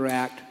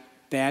counteract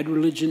bad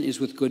religion is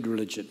with good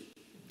religion.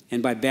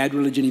 And by bad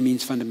religion, he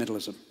means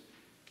fundamentalism,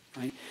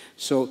 right?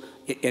 So,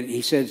 and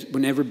he says,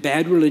 whenever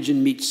bad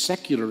religion meets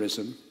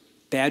secularism,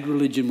 bad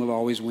religion will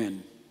always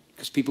win,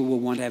 because people will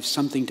want to have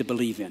something to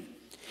believe in.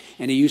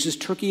 And he uses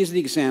Turkey as the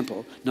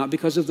example, not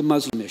because of the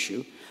Muslim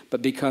issue,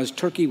 but because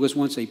Turkey was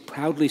once a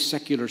proudly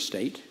secular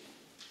state,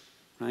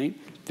 right?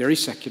 Very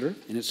secular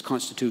in its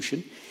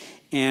constitution.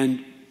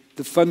 And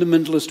the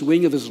fundamentalist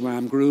wing of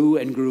Islam grew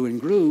and grew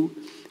and grew.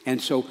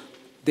 And so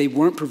they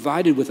weren't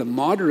provided with a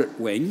moderate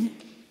wing.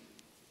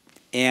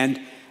 And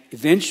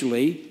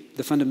eventually,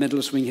 the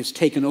fundamentalist wing has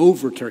taken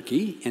over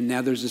Turkey. And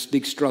now there's this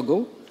big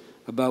struggle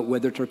about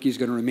whether Turkey is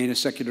going to remain a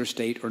secular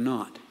state or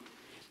not.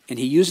 And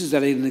he uses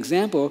that as an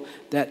example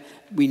that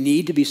we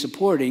need to be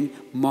supporting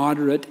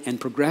moderate and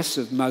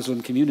progressive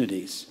Muslim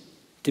communities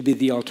to be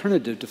the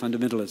alternative to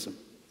fundamentalism.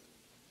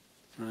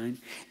 Right?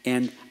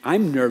 And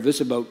I'm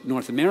nervous about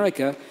North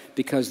America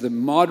because the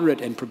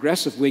moderate and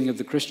progressive wing of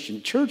the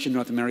Christian church in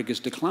North America is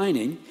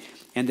declining.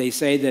 And they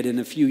say that in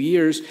a few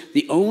years,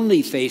 the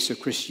only face of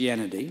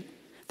Christianity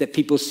that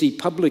people see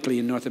publicly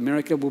in North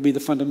America will be the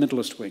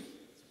fundamentalist wing.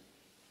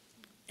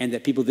 And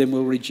that people then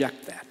will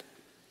reject that.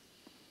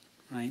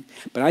 Right?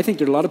 But I think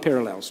there are a lot of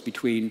parallels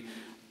between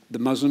the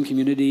Muslim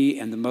community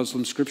and the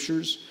Muslim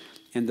scriptures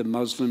and the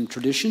Muslim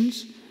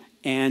traditions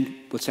and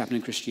what's happening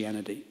in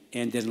Christianity.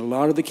 And in a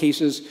lot of the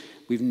cases,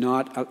 we've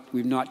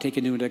not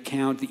taken into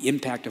account the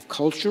impact of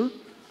culture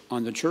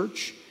on the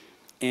church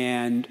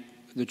and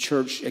the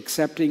church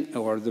accepting,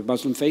 or the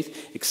Muslim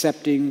faith,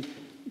 accepting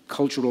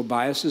cultural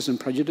biases and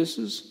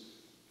prejudices.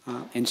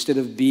 Instead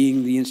of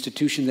being the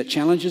institution that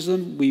challenges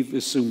them, we've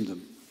assumed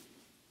them.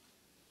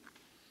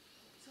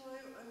 So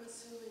I'm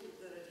assuming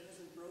that it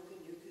hasn't broken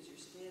you because you're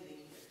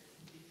standing here.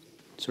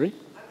 Sorry?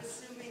 I'm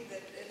assuming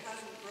that it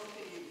hasn't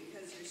broken you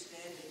because you're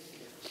standing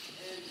here.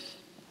 And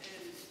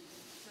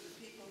for the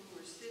people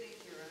who are sitting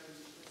here, I'm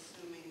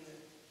assuming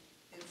that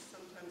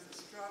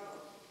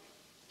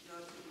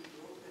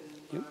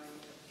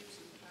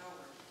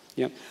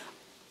Yeah.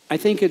 I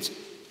think it's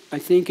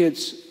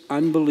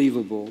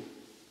unbelievable.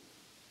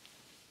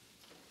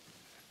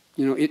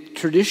 You know,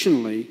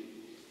 traditionally,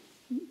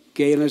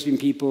 gay and lesbian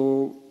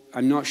people,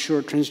 I'm not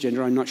sure,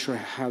 transgender, I'm not sure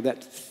how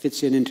that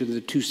fits into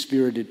the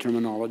two-spirited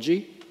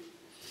terminology.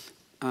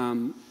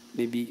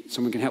 Maybe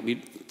someone can help me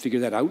figure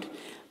that out.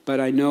 But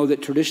I know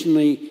that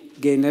traditionally,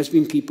 gay and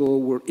lesbian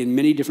people were, in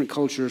many different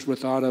cultures, were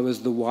thought of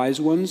as the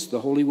wise ones, the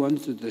holy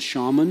ones, the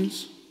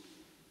shamans.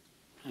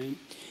 Right?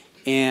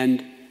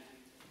 And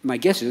my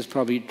guess is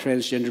probably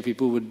transgender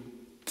people would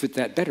fit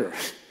that better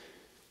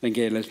than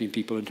gay and lesbian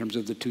people in terms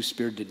of the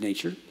two-spirited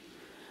nature.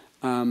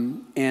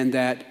 And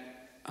that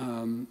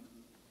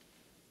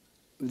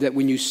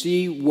when you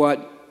see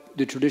what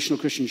the traditional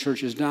Christian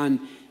church has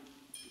done,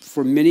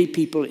 for many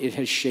people it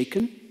has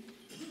shaken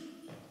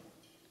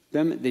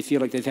them. They feel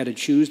like they've had to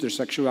choose their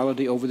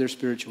sexuality over their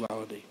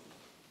spirituality,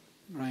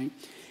 right?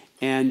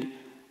 And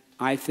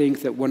I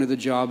think that one of the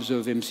jobs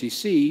of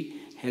MCC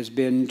has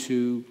been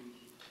to,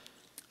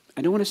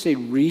 I don't want to say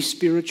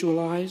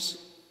re-spiritualize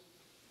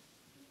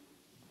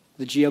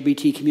the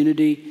GLBT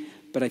community,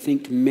 but I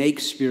think to make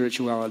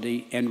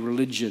spirituality and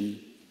religion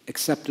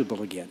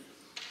acceptable again,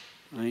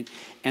 right?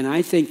 And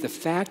I think the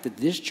fact that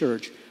this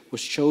church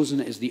was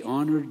chosen as the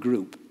honored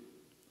group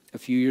a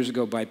few years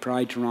ago by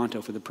Pride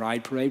Toronto for the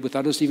Pride Parade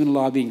without us even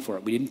lobbying for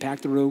it. We didn't pack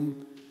the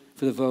room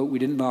for the vote. We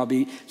didn't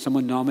lobby.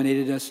 Someone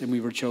nominated us and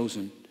we were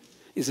chosen.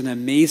 Is an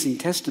amazing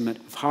testament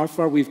of how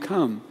far we've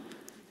come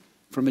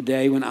from a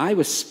day when I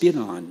was spit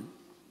on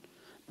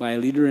by a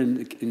leader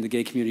in the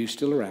gay community who's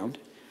still around,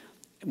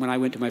 when I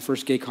went to my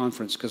first gay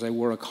conference because I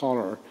wore a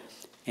collar,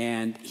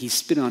 and he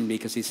spit on me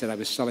because he said I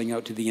was selling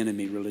out to the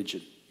enemy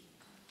religion.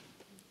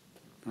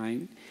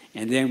 Right?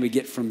 And then we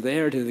get from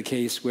there to the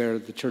case where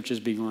the church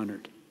is being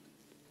honored.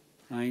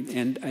 Right?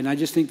 And I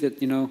just think that,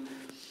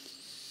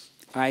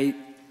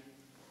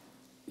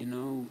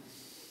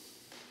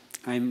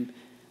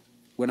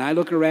 when I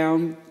look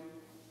around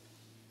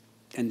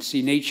and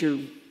see nature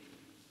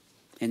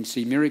and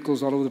see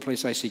miracles all over the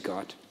place, I see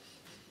God.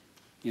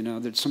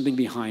 There's something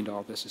behind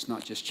all this. It's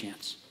not just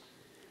chance.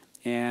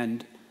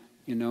 And,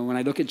 when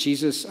I look at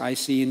Jesus, I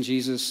see in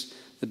Jesus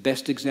the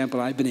best example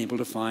I've been able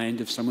to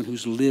find of someone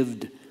who's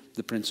lived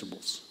the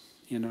principles,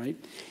 right?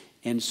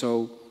 And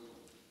so,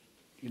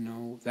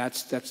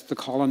 that's the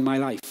call on my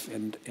life.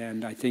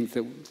 And I think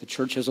that the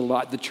church has a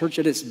lot, the church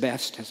at its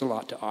best has a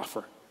lot to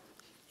offer.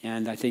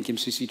 And I think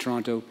MCC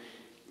Toronto,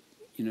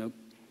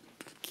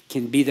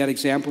 can be that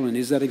example and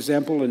is that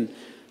example. And,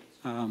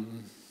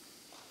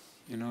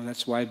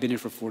 that's why I've been here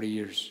for 40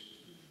 years.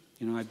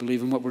 I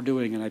believe in what we're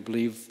doing, and I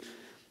believe,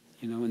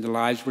 in the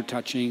lives we're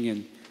touching.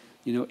 And,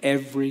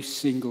 every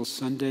single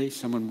Sunday,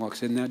 someone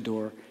walks in that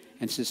door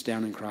and sits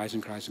down and cries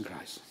and cries and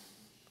cries.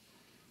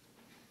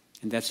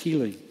 And that's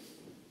healing,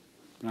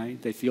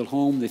 right? They feel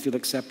home, they feel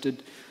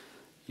accepted,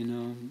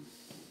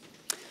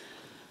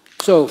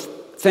 So,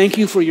 thank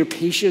you for your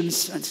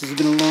patience. This has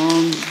been a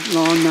long,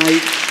 long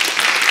night.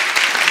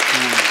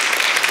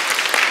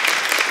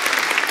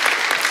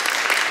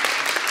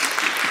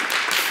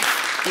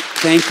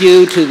 Thank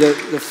you to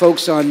the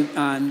folks on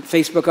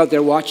Facebook out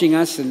there watching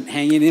us and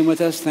hanging in with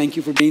us. Thank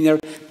you for being there.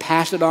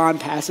 Pass it on,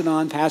 pass it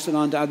on, pass it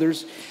on to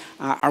others.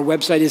 Our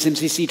website is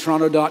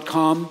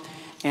mcctoronto.com,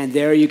 and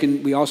there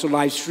we also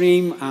live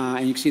stream,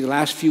 and you can see the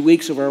last few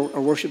weeks of our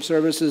worship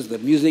services, the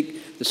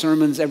music, the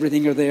sermons,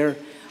 everything are there.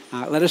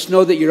 Let us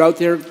know that you're out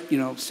there.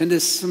 Send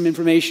us some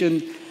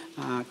information,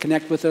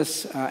 connect with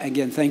us.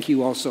 Again, thank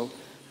you also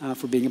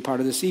for being a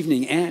part of this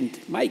evening. And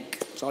Mike,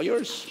 it's all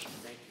yours.